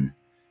run,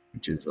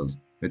 which is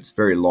it's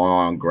very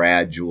long,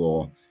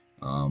 gradual.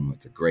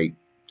 It's a great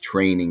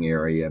training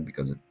area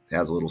because it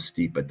has a little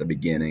steep at the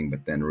beginning,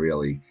 but then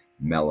really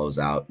mellows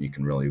out. You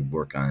can really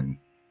work on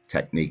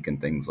technique and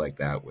things like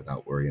that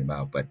without worrying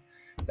about. But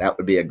that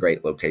would be a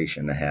great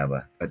location to have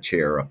a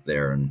chair up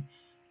there and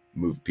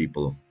move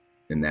people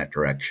in that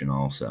direction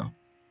also.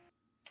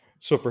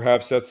 So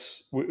perhaps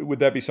would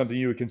that be something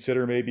you would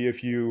consider maybe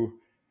if you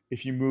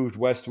moved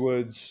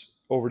Westwoods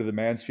over to the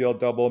Mansfield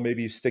double,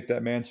 maybe stick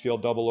that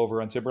Mansfield double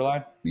over on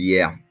Timberline?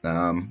 Yeah,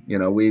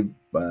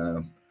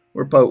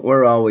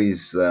 we're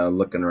always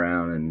looking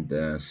around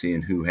and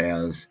seeing who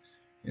has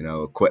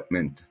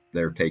equipment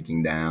they're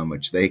taking down,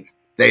 which they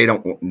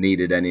don't need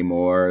it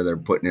anymore. They're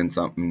putting in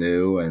something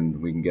new,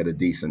 and we can get a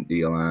decent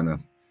deal on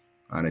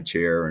a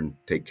chair and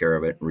take care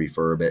of it and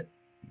refurb it.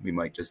 We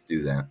might just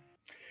do that.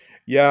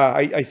 Yeah,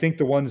 I think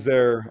the ones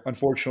there,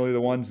 unfortunately,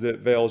 the ones that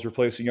Vale's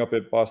replacing up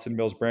at Boston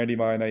Mills Brandy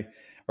Mine,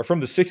 are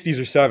from the 60s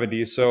or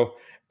 70s. So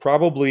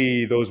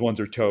probably those ones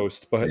are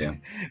toast. But Yeah.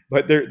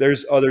 but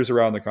there's others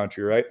around the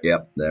country, right?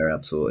 Yep, there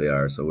absolutely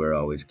are. So we're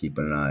always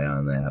keeping an eye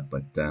on that.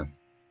 But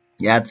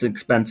yeah, it's an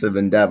expensive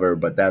endeavor,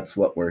 but that's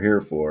what we're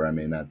here for. I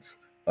mean, that's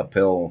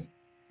uphill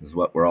is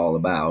what we're all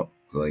about.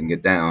 So they can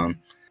get down,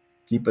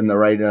 keeping the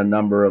right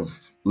number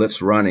of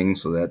lifts running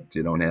so that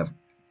you don't have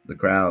the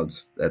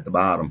crowds at the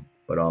bottom,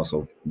 but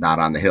also not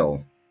on the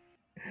hill.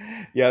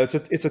 Yeah,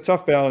 it's a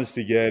tough balance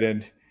to get,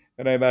 and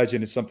I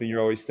imagine it's something you're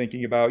always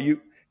thinking about.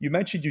 You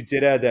mentioned you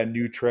did add that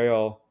new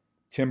trail,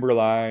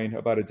 Timberline,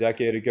 about a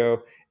decade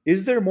ago.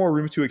 Is there more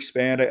room to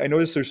expand? I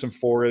noticed there's some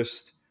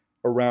forest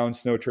around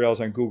snow trails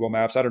on Google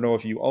Maps. I don't know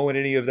if you own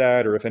any of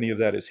that or if any of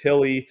that is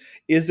hilly.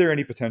 Is there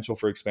any potential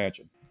for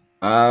expansion?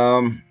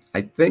 I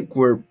think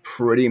we're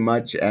pretty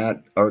much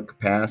at our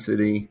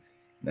capacity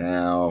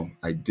now.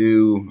 I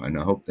do, and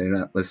I hope they're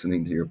not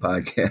listening to your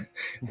podcast.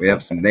 We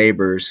have some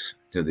neighbors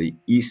to the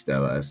east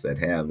of us that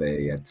have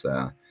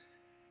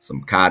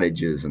some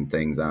cottages and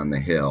things on the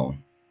hill,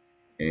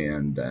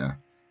 and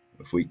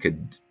if we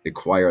could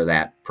acquire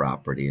that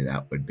property,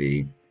 that would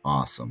be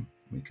awesome.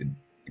 We could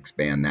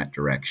expand that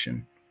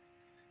direction.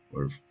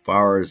 Or as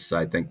far as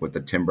I think with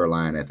the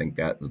timberline, I think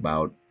that's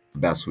about the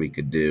best we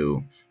could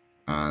do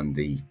on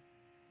the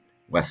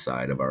west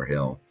side of our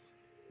hill.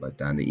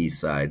 But on the east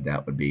side,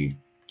 that would be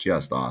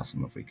just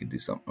awesome if we could do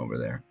something over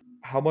there.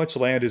 How much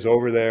land is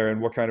over there, and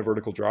what kind of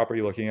vertical drop are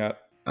you looking at?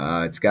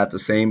 It's got the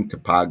same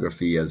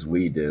topography as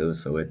we do,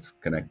 so it's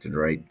connected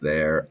right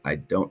there. I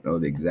don't know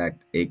the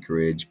exact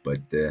acreage,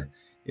 but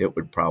it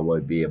would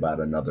probably be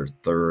about another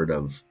third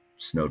of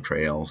Snow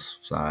Trail's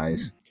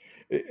size.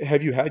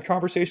 Have you had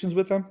conversations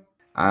with them?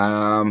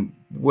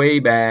 Way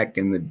back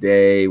in the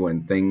day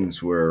when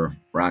things were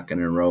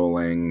rocking and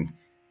rolling,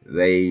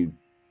 they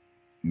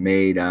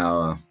made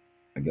I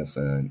guess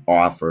an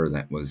offer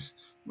that was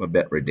a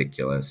bit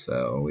ridiculous.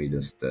 So we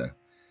just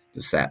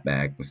sat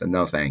back and said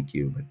no, thank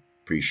you, but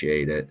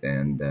appreciate it.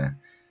 And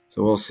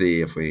so we'll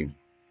see if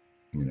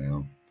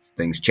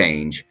things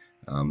change.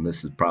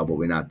 This is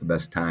probably not the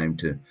best time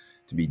to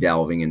be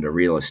delving into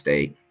real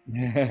estate.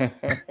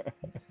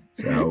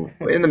 So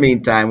in the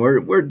meantime,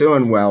 we're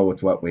doing well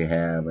with what we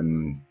have,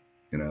 and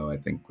I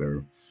think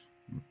we're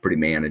pretty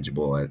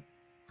manageable at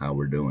how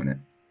we're doing it.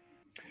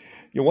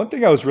 One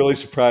thing I was really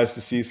surprised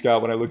to see,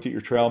 Scott, when I looked at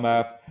your trail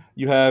map,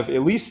 you have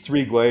at least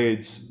three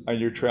glades on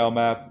your trail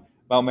map: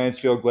 Mount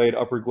Mansfield Glade,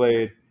 Upper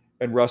Glade,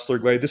 and Rustler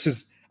Glade.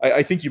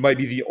 I think you might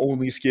be the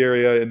only ski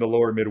area in the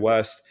lower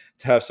Midwest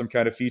to have some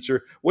kind of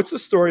feature. What's the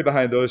story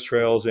behind those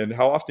trails, and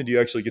how often do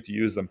you actually get to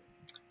use them?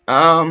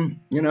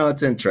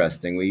 It's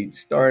interesting.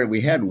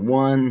 We had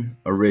one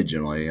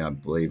originally, I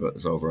believe it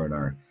was over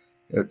in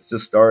it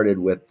just started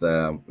with,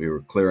 we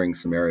were clearing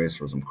some areas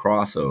for some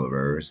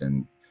crossovers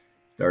and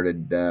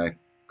started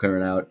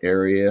clearing out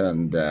area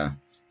and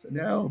said,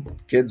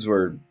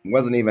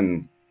 wasn't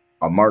even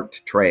a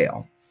marked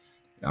trail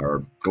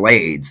or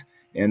glades.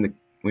 And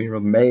we were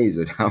amazed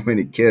at how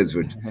many kids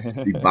would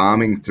be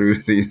bombing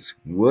through these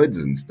woods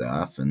and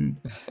stuff. And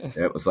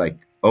it was like,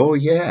 oh,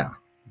 yeah,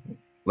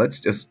 let's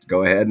just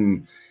go ahead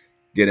and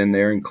get in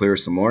there and clear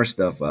some more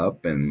stuff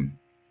up and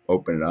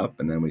open it up.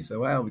 And then we said,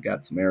 well, we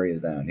got some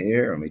areas down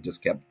here, and we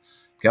just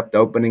kept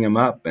opening them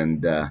up.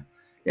 And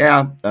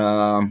yeah,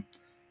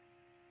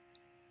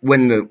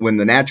 when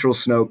the natural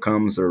snow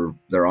comes,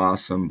 they're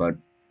awesome, but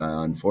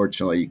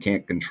unfortunately, you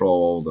can't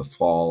control the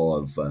fall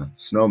of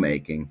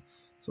snowmaking.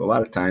 So a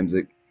lot of times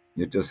it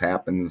just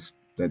happens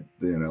that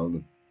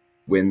the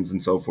winds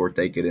and so forth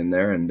take it in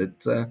there, and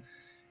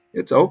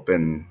it's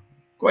open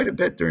quite a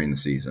bit during the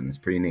season. It's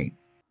pretty neat.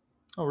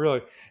 Oh,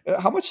 really?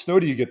 How much snow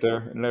do you get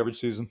there in an average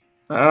season?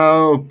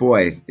 Oh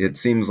boy, it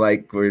seems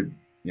like we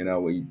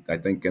I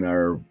think in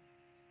our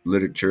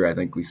literature I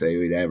think we say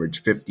we'd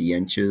average 50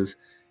 inches,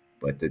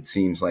 but it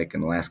seems like in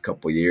the last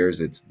couple of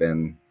years it's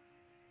been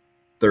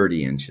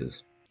 30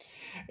 inches.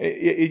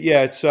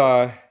 Yeah,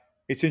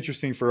 it's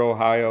interesting for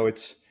Ohio.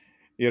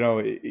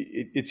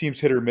 It seems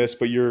hit or miss,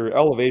 but your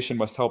elevation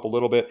must help a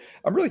little bit.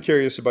 I'm really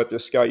curious about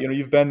this, Scott.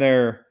 You've been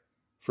there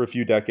for a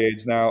few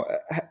decades now,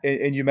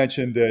 and you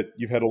mentioned that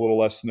you've had a little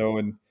less snow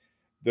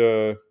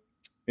the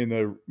in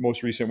the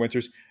most recent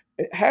winters.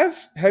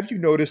 Have you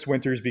noticed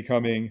winters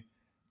becoming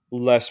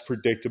less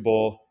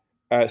predictable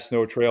at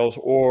snow trails,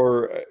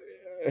 or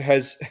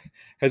has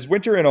has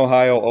winter in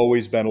Ohio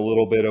always been a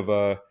little bit of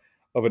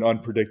an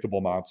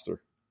unpredictable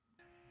monster?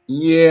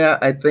 Yeah,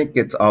 I think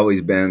it's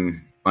always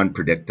been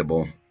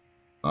unpredictable.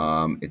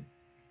 It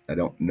I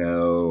don't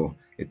know.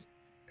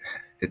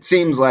 It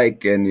seems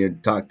like, and you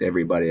talk to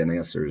everybody, and I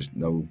guess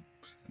I'm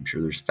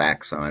sure there's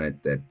facts on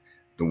it that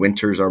the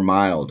winters are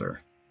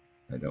milder.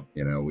 I don't,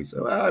 we say,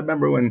 well, I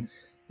remember when,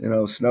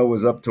 snow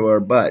was up to our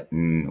butt,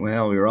 and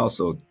well, we were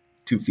also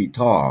 2 feet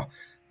tall.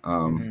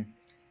 Um, Hmm.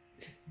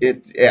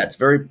 it's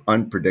very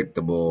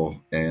unpredictable,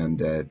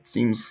 and it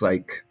seems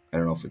like I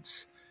don't know if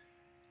it's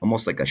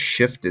almost like a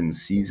shift in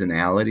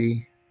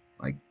seasonality,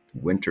 like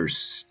winters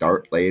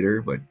start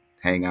later but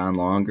hang on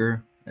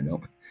longer. I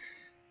know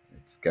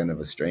it's kind of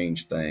a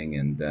strange thing,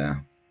 and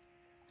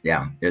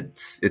yeah, it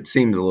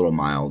seems a little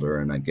milder.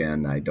 And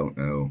again, I don't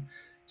know.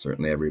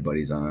 Certainly,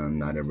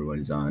 not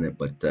everybody's on it,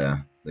 but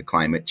the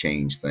climate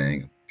change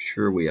thing,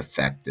 sure we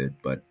affect it,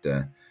 but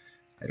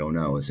I don't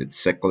know. Is it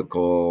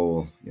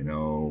cyclical?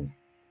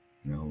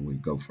 We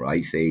go for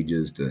ice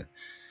ages to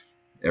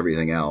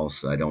everything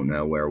else. I don't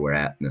know where we're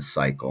at in this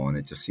cycle, and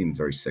it just seems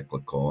very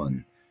cyclical.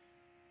 And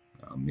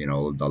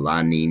the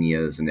La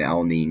Ninas and the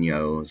El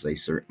Ninos, they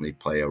certainly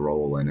play a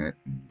role in it.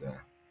 And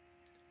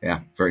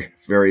yeah, very,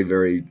 very,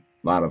 very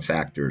lot of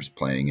factors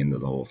playing into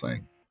the whole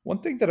thing. One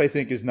thing that I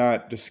think is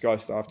not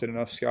discussed often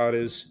enough, Scott,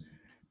 is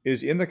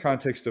in the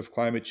context of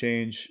climate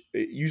change.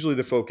 Usually,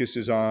 the focus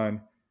is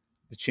on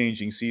the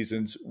changing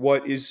seasons.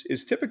 What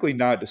is typically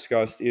not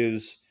discussed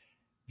is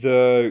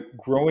the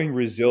growing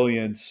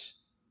resilience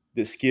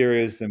that ski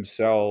areas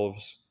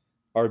themselves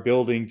are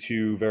building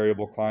to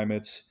variable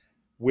climates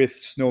with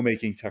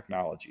snowmaking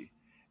technology,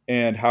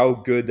 and how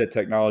good that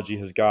technology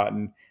has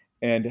gotten,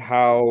 and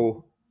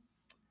how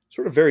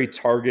sort of very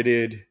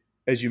targeted,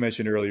 as you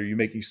mentioned earlier, you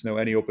making snow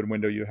any open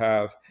window you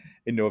have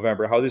in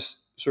November, how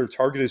this sort of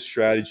targeted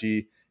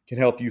strategy can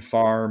help you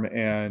farm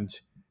and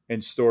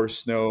store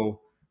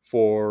snow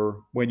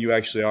for when you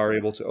actually are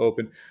able to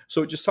open.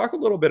 So just talk a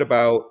little bit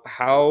about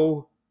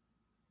how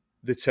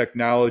the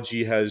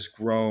technology has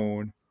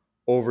grown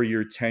over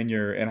your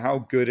tenure and how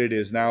good it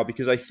is now,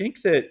 because I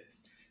think that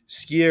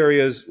ski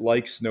areas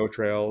like snow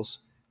trails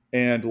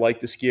and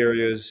like the ski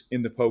areas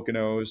in the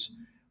Poconos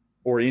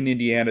or in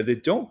Indiana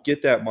that don't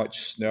get that much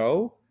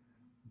snow,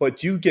 but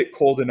do get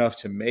cold enough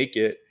to make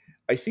it,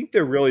 I think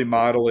they're really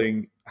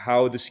modeling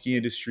how the ski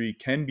industry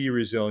can be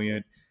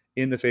resilient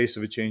in the face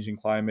of a changing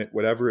climate,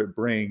 whatever it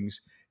brings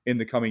in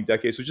the coming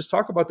decades. So just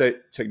talk about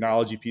that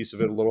technology piece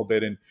of it a little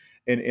bit, and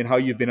how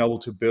you've been able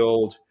to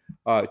build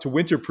to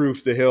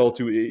winterproof the hill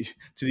to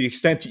the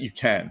extent that you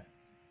can.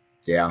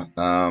 Yeah.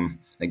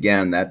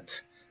 Again,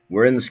 that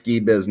we're in the ski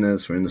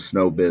business, we're in the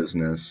snow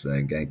business.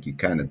 Again, you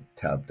kind of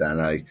tapped on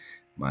I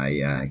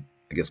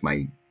guess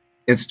my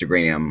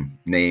Instagram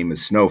name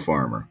is Snow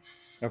Farmer.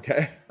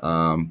 Okay.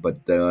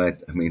 But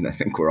I mean, I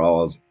think we're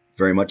all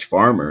very much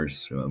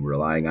farmers,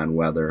 relying on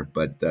weather.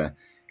 But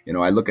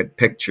I look at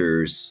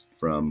pictures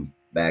from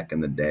back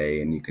in the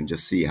day, and you can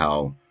just see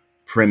how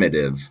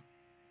primitive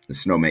the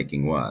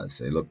snowmaking was.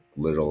 They look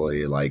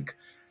literally like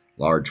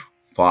large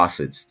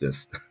faucets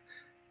just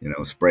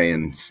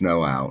spraying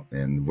snow out,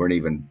 and weren't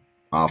even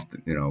off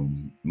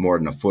more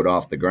than a foot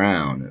off the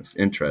ground. It's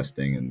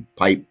interesting, and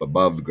pipe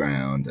above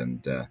ground,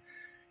 and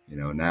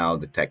now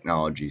the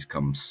technology's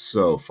come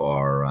so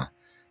far.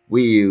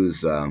 We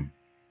use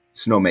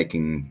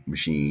snowmaking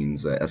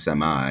machines,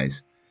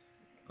 SMIs,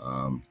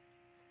 um,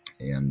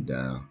 and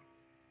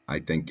I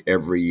think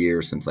every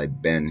year since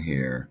I've been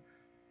here,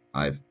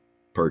 I've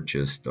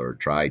purchased or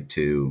tried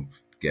to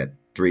get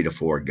 3 to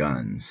 4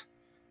 guns.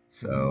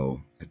 Hmm.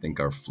 So I think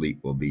our fleet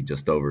will be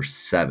just over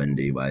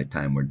 70 by the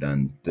time we're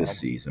done this Wow.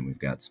 season. We've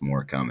got some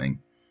more coming.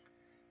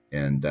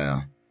 And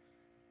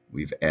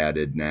we've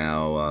added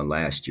now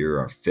last year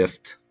our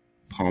fifth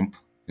pump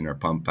in our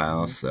pump Hmm.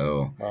 house.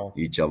 So Wow.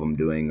 each of them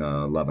doing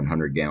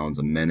 1,100 gallons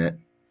a minute.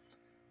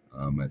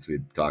 As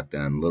we've talked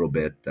on a little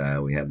bit,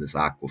 we have this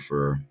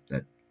aquifer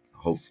that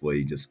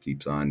hopefully just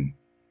keeps on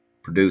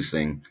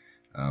producing.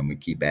 We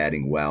keep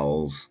adding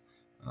wells,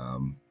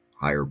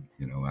 higher,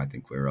 I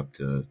think we're up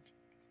to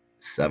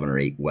 7 or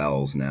 8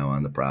 wells now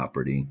on the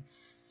property.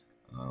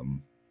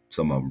 Um,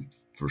 some of them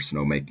for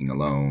snowmaking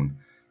alone.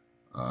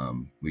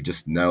 We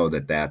just know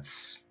that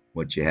that's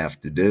what you have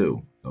to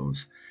do.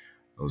 Those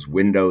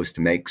windows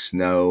to make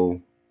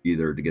snow,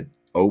 either to get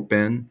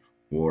open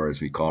or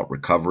as we call it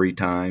recovery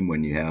time,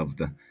 when you have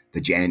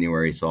the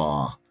January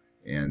thaw,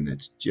 and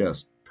it's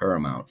just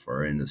paramount for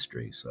our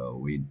industry. So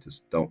we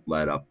just don't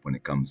let up when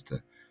it comes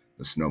to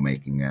the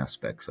snowmaking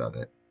aspects of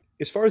it.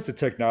 As far as the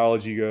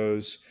technology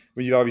goes,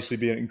 when you'd obviously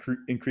be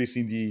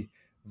increasing the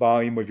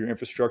volume of your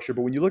infrastructure,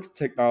 but when you look at the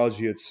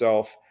technology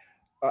itself,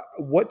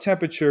 what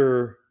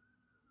temperature,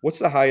 what's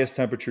the highest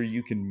temperature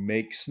you can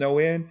make snow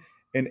in?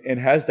 And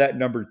has that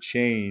number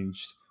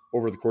changed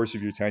over the course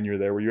of your tenure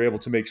there, where you're able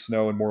to make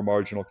snow in more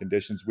marginal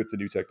conditions with the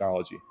new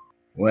technology?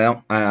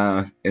 Well,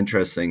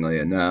 interestingly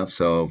enough,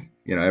 so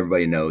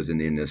everybody knows in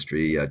the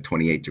industry,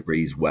 28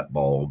 degrees wet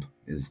bulb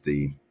is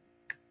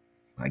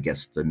I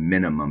guess, the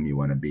minimum you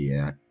want to be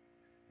at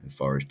as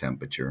far as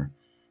temperature,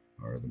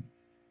 or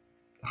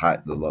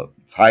the low,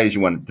 as high as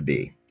you want it to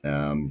be.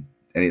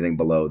 Anything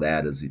below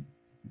that is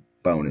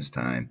bonus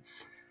time.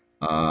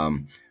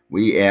 Um,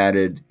 we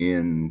added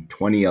in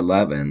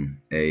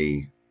 2011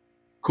 a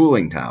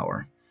cooling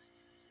tower.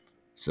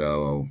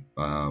 So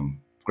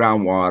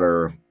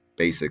groundwater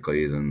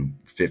basically is in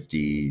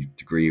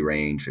 50-degree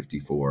range,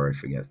 54, I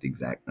forget the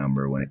exact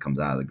number when it comes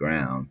out of the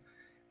ground.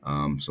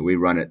 So we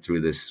run it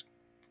through this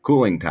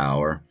cooling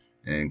tower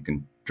and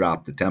can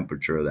drop the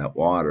temperature of that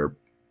water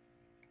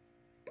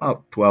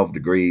about 12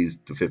 degrees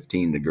to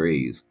 15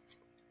 degrees.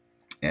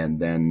 And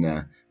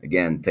then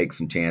again, take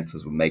some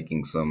chances with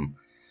making some,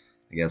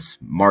 I guess,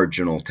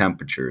 marginal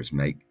temperatures,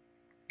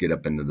 get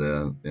up into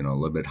the, a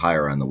little bit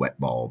higher on the wet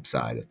bulb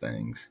side of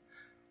things.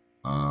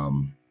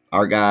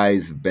 Our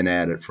guys have been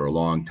at it for a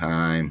long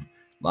time.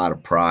 A lot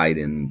of pride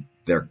in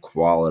their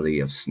quality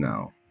of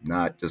snow,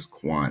 not just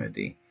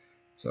quantity.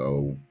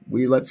 So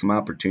we let some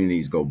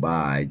opportunities go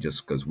by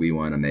just because we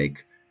want to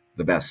make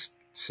the best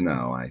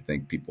snow. I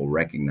think people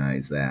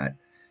recognize that,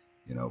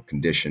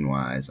 condition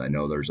wise. I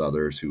know there's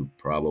others who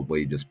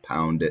probably just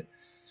pound it,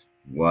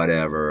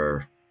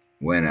 whatever,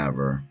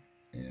 whenever,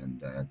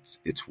 and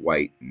it's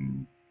white,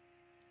 and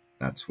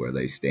that's where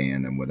they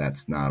stand, and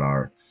that's not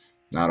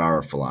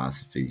our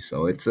philosophy.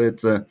 So it's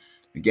a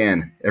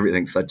again,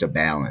 everything's such a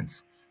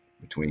balance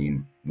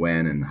between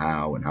when and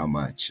how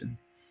much, and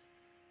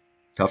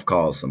tough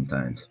calls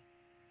sometimes.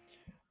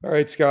 All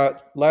right,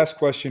 Scott, last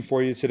question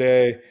for you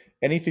today.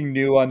 Anything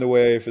new on the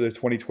way for the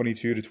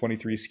 2022 to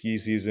 23 ski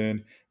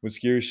season when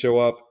skiers show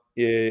up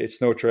at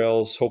snow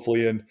trails,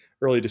 hopefully in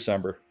early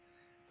December?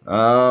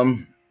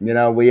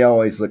 We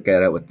always look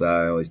at it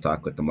I always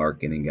talk with the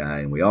marketing guy,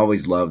 and we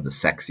always love the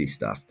sexy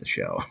stuff to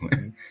show.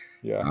 Hmm.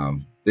 Yeah.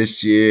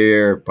 This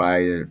year,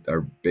 probably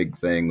our big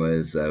thing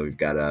was we've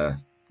got a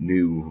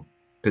new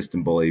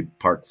piston bully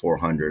Park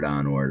 400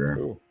 on order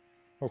Oh,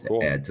 oh, to cool.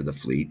 add to the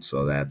fleet,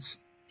 so that's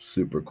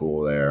super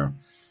cool there.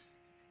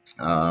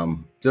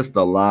 Just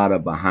a lot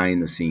of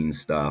behind the scenes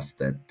stuff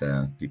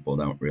that people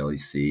don't really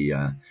see.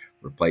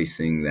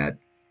 Replacing that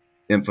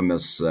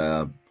infamous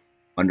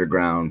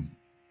underground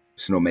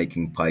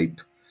snowmaking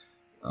pipe.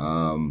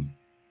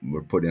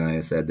 We're putting, like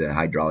I said, the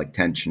hydraulic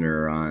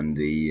tensioner on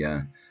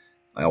the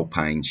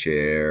alpine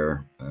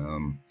chair.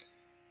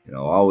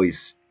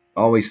 Always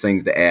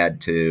things to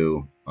add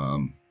to.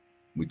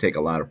 We take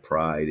a lot of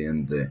pride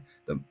in the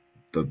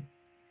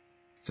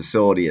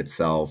facility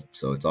itself,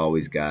 so it's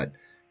always got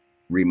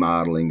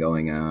remodeling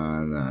going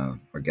on.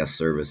 Our guest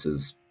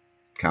services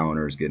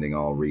counters getting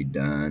all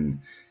redone.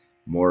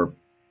 More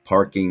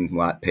parking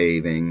lot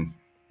paving,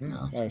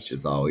 Mm, which nice.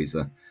 is always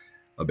a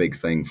big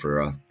thing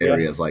for Yeah.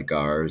 areas like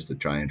ours to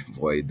try and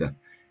avoid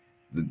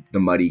the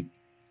muddy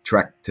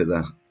trek to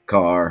the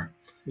car.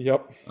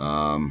 Yep.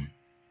 Um,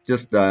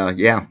 just a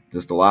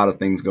lot of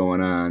things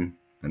going on.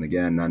 And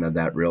again, none of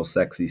that real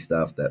sexy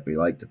stuff that we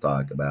like to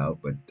talk about,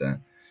 but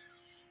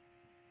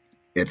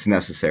it's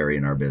necessary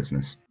in our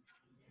business.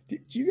 Do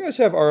you guys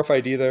have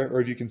RFID there, or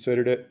have you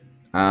considered it?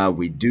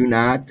 We do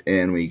not,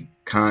 and we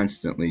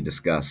constantly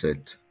discuss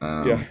it.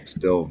 Yeah.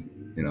 Still,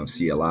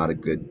 see a lot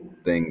of good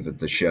things at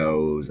the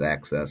shows,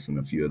 Access and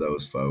a few of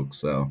those folks.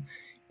 So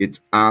it's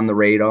on the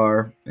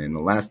radar. And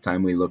the last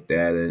time we looked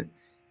at it,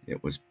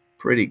 it was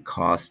pretty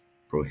cost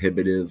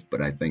prohibitive,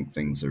 but I think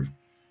things are,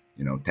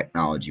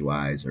 technology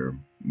wise are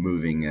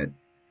moving at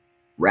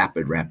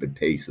rapid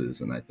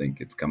paces. And I think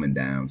it's coming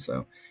down.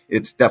 So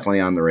it's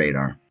definitely on the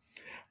radar.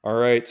 All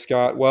right,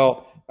 Scott.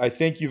 Well, I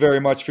thank you very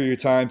much for your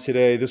time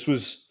today. This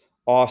was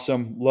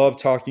awesome. Love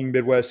talking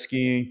Midwest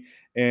skiing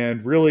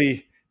and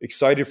really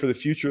excited for the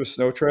future of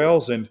snow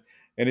trails. And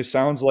it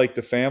sounds like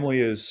the family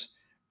is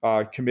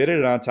committed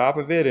and on top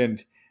of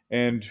it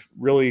and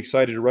really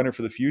excited to run it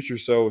for the future.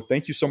 So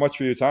thank you so much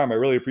for your time. I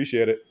really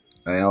appreciate it.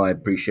 Well, I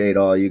appreciate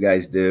all you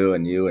guys do,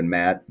 and you and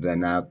Matt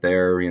then out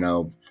there,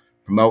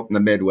 promoting the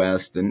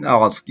Midwest and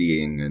all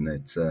skiing. And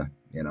it's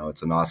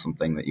it's an awesome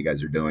thing that you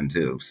guys are doing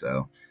too.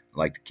 So I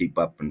like to keep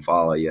up and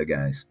follow you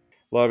guys.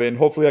 Love it. And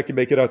hopefully I can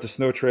make it out to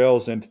snow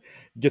trails and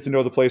get to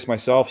know the place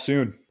myself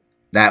soon.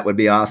 That would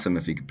be awesome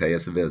if you could pay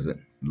us a visit.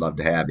 I'd love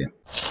to have you.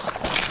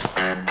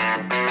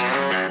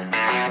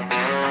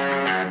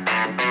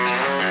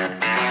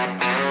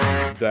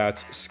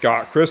 That's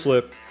Scott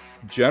Crislip,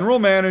 General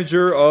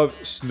Manager of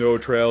Snow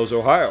Trails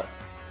Ohio.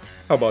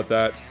 How about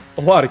that?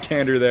 A lot of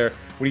candor there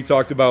when he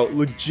talked about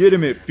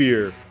legitimate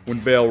fear when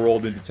Vail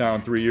rolled into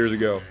town 3 years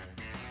ago.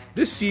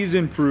 This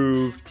season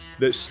proved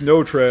that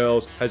Snow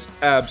Trails has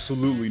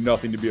absolutely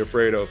nothing to be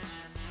afraid of.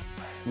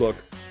 Look,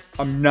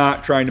 I'm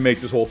not trying to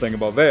make this whole thing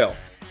about Vail,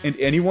 and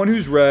anyone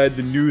who's read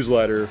the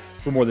newsletter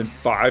for more than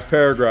 5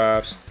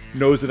 paragraphs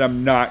knows that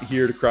I'm not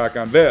here to crack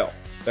on Vail.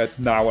 That's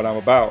not what I'm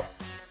about.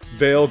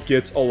 Vail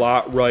gets a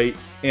lot right,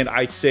 and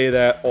I say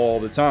that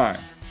all the time.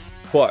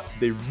 But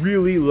they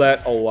really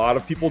let a lot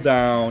of people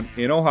down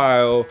in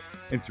Ohio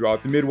and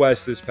throughout the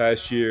Midwest this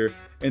past year,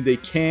 and they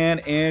can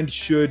and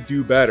should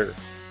do better.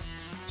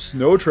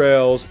 Snow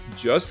Trails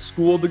just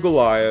schooled the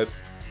Goliath,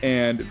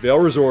 and Vail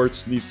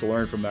Resorts needs to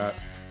learn from that.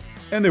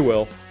 And they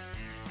will.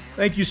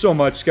 Thank you so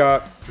much,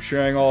 Scott, for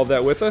sharing all of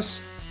that with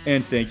us,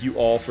 and thank you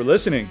all for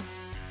listening.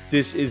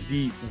 This is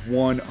the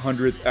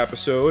 100th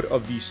episode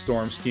of the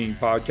Storm Skiing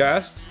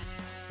Podcast.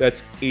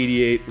 That's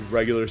 88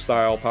 regular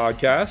style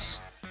podcasts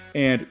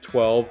and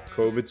 12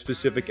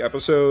 COVID-specific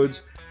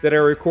episodes that I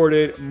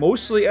recorded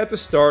mostly at the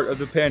start of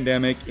the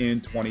pandemic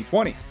in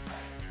 2020.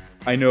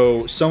 I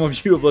know some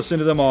of you have listened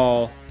to them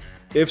all.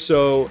 If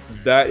so,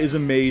 that is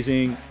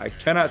amazing. I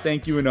cannot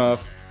thank you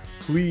enough.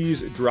 Please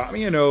drop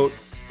me a note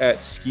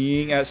at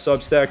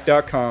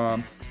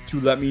skiing@substack.com to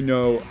let me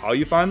know how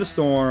you find the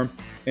storm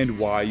and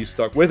why you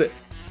stuck with it.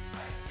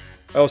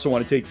 I also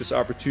want to take this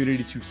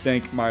opportunity to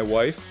thank my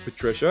wife,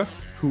 Patricia,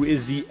 who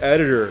is the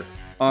editor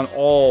on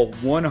all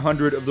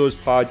 100 of those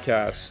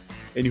podcasts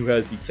and who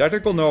has the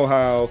technical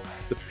know-how,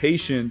 the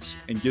patience,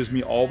 and gives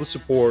me all the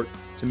support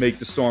to make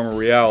the storm a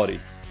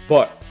reality.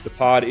 But the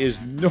pod is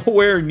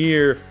nowhere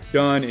near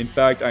done. In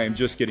fact, I am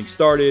just getting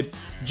started.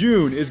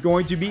 June is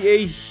going to be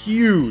a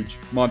huge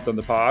month on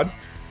the pod.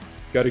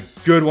 Got a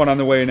good one on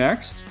the way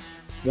next.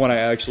 One I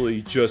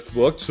actually just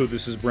booked, so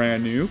this is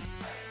brand new.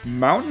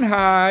 Mountain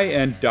High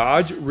and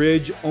Dodge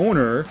Ridge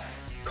owner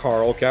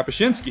Carl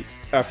Kapuscinski.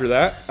 After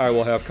that, I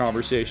will have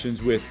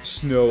conversations with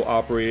Snow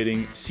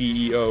Operating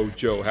CEO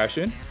Joe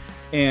Hession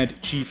and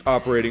Chief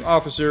Operating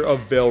Officer of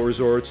Vail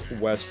Resorts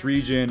West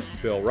Region,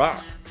 Bill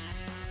Rock.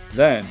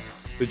 Then,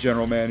 the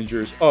general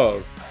managers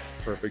of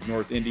Perfect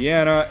North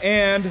Indiana,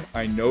 and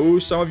I know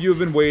some of you have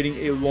been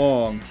waiting a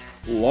long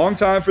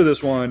time for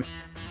this one,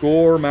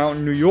 Gore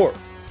Mountain, New York.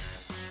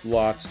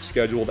 Lots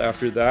scheduled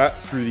after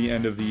that through the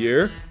end of the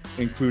year,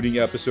 including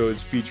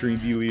episodes featuring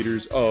the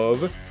leaders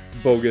of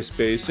Bogus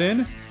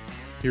Basin.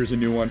 Here's a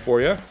new one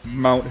for you.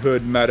 Mount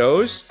Hood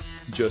Meadows,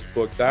 just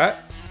booked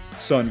that.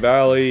 Sun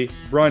Valley,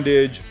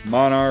 Brundage,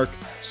 Monarch,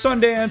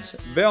 Sundance,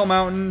 Vail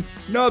Mountain,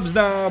 Nubs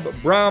Knob,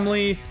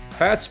 Bromley,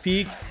 Pat's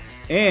Peak,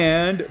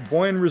 and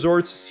Boyne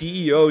Resorts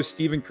CEO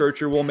Stephen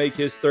Kircher will make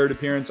his third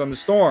appearance on the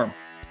Storm.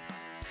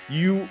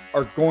 You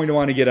are going to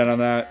want to get in on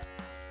that.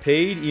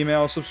 Paid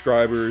email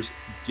subscribers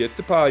get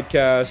the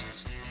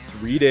podcasts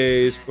 3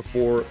 days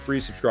before free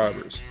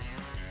subscribers.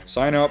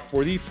 Sign up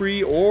for the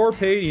free or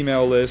paid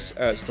email lists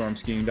at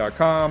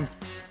stormskiing.com.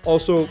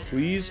 Also,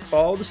 please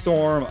follow the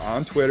Storm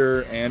on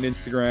Twitter and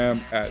Instagram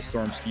at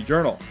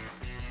StormSkiJournal.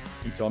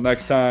 Until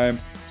next time,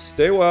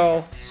 stay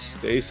well,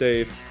 stay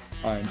safe.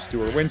 I'm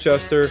Stuart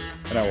Winchester,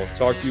 and I will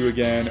talk to you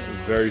again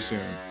very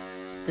soon.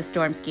 The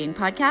Storm Skiing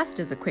Podcast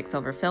is a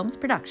Quicksilver Films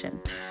production.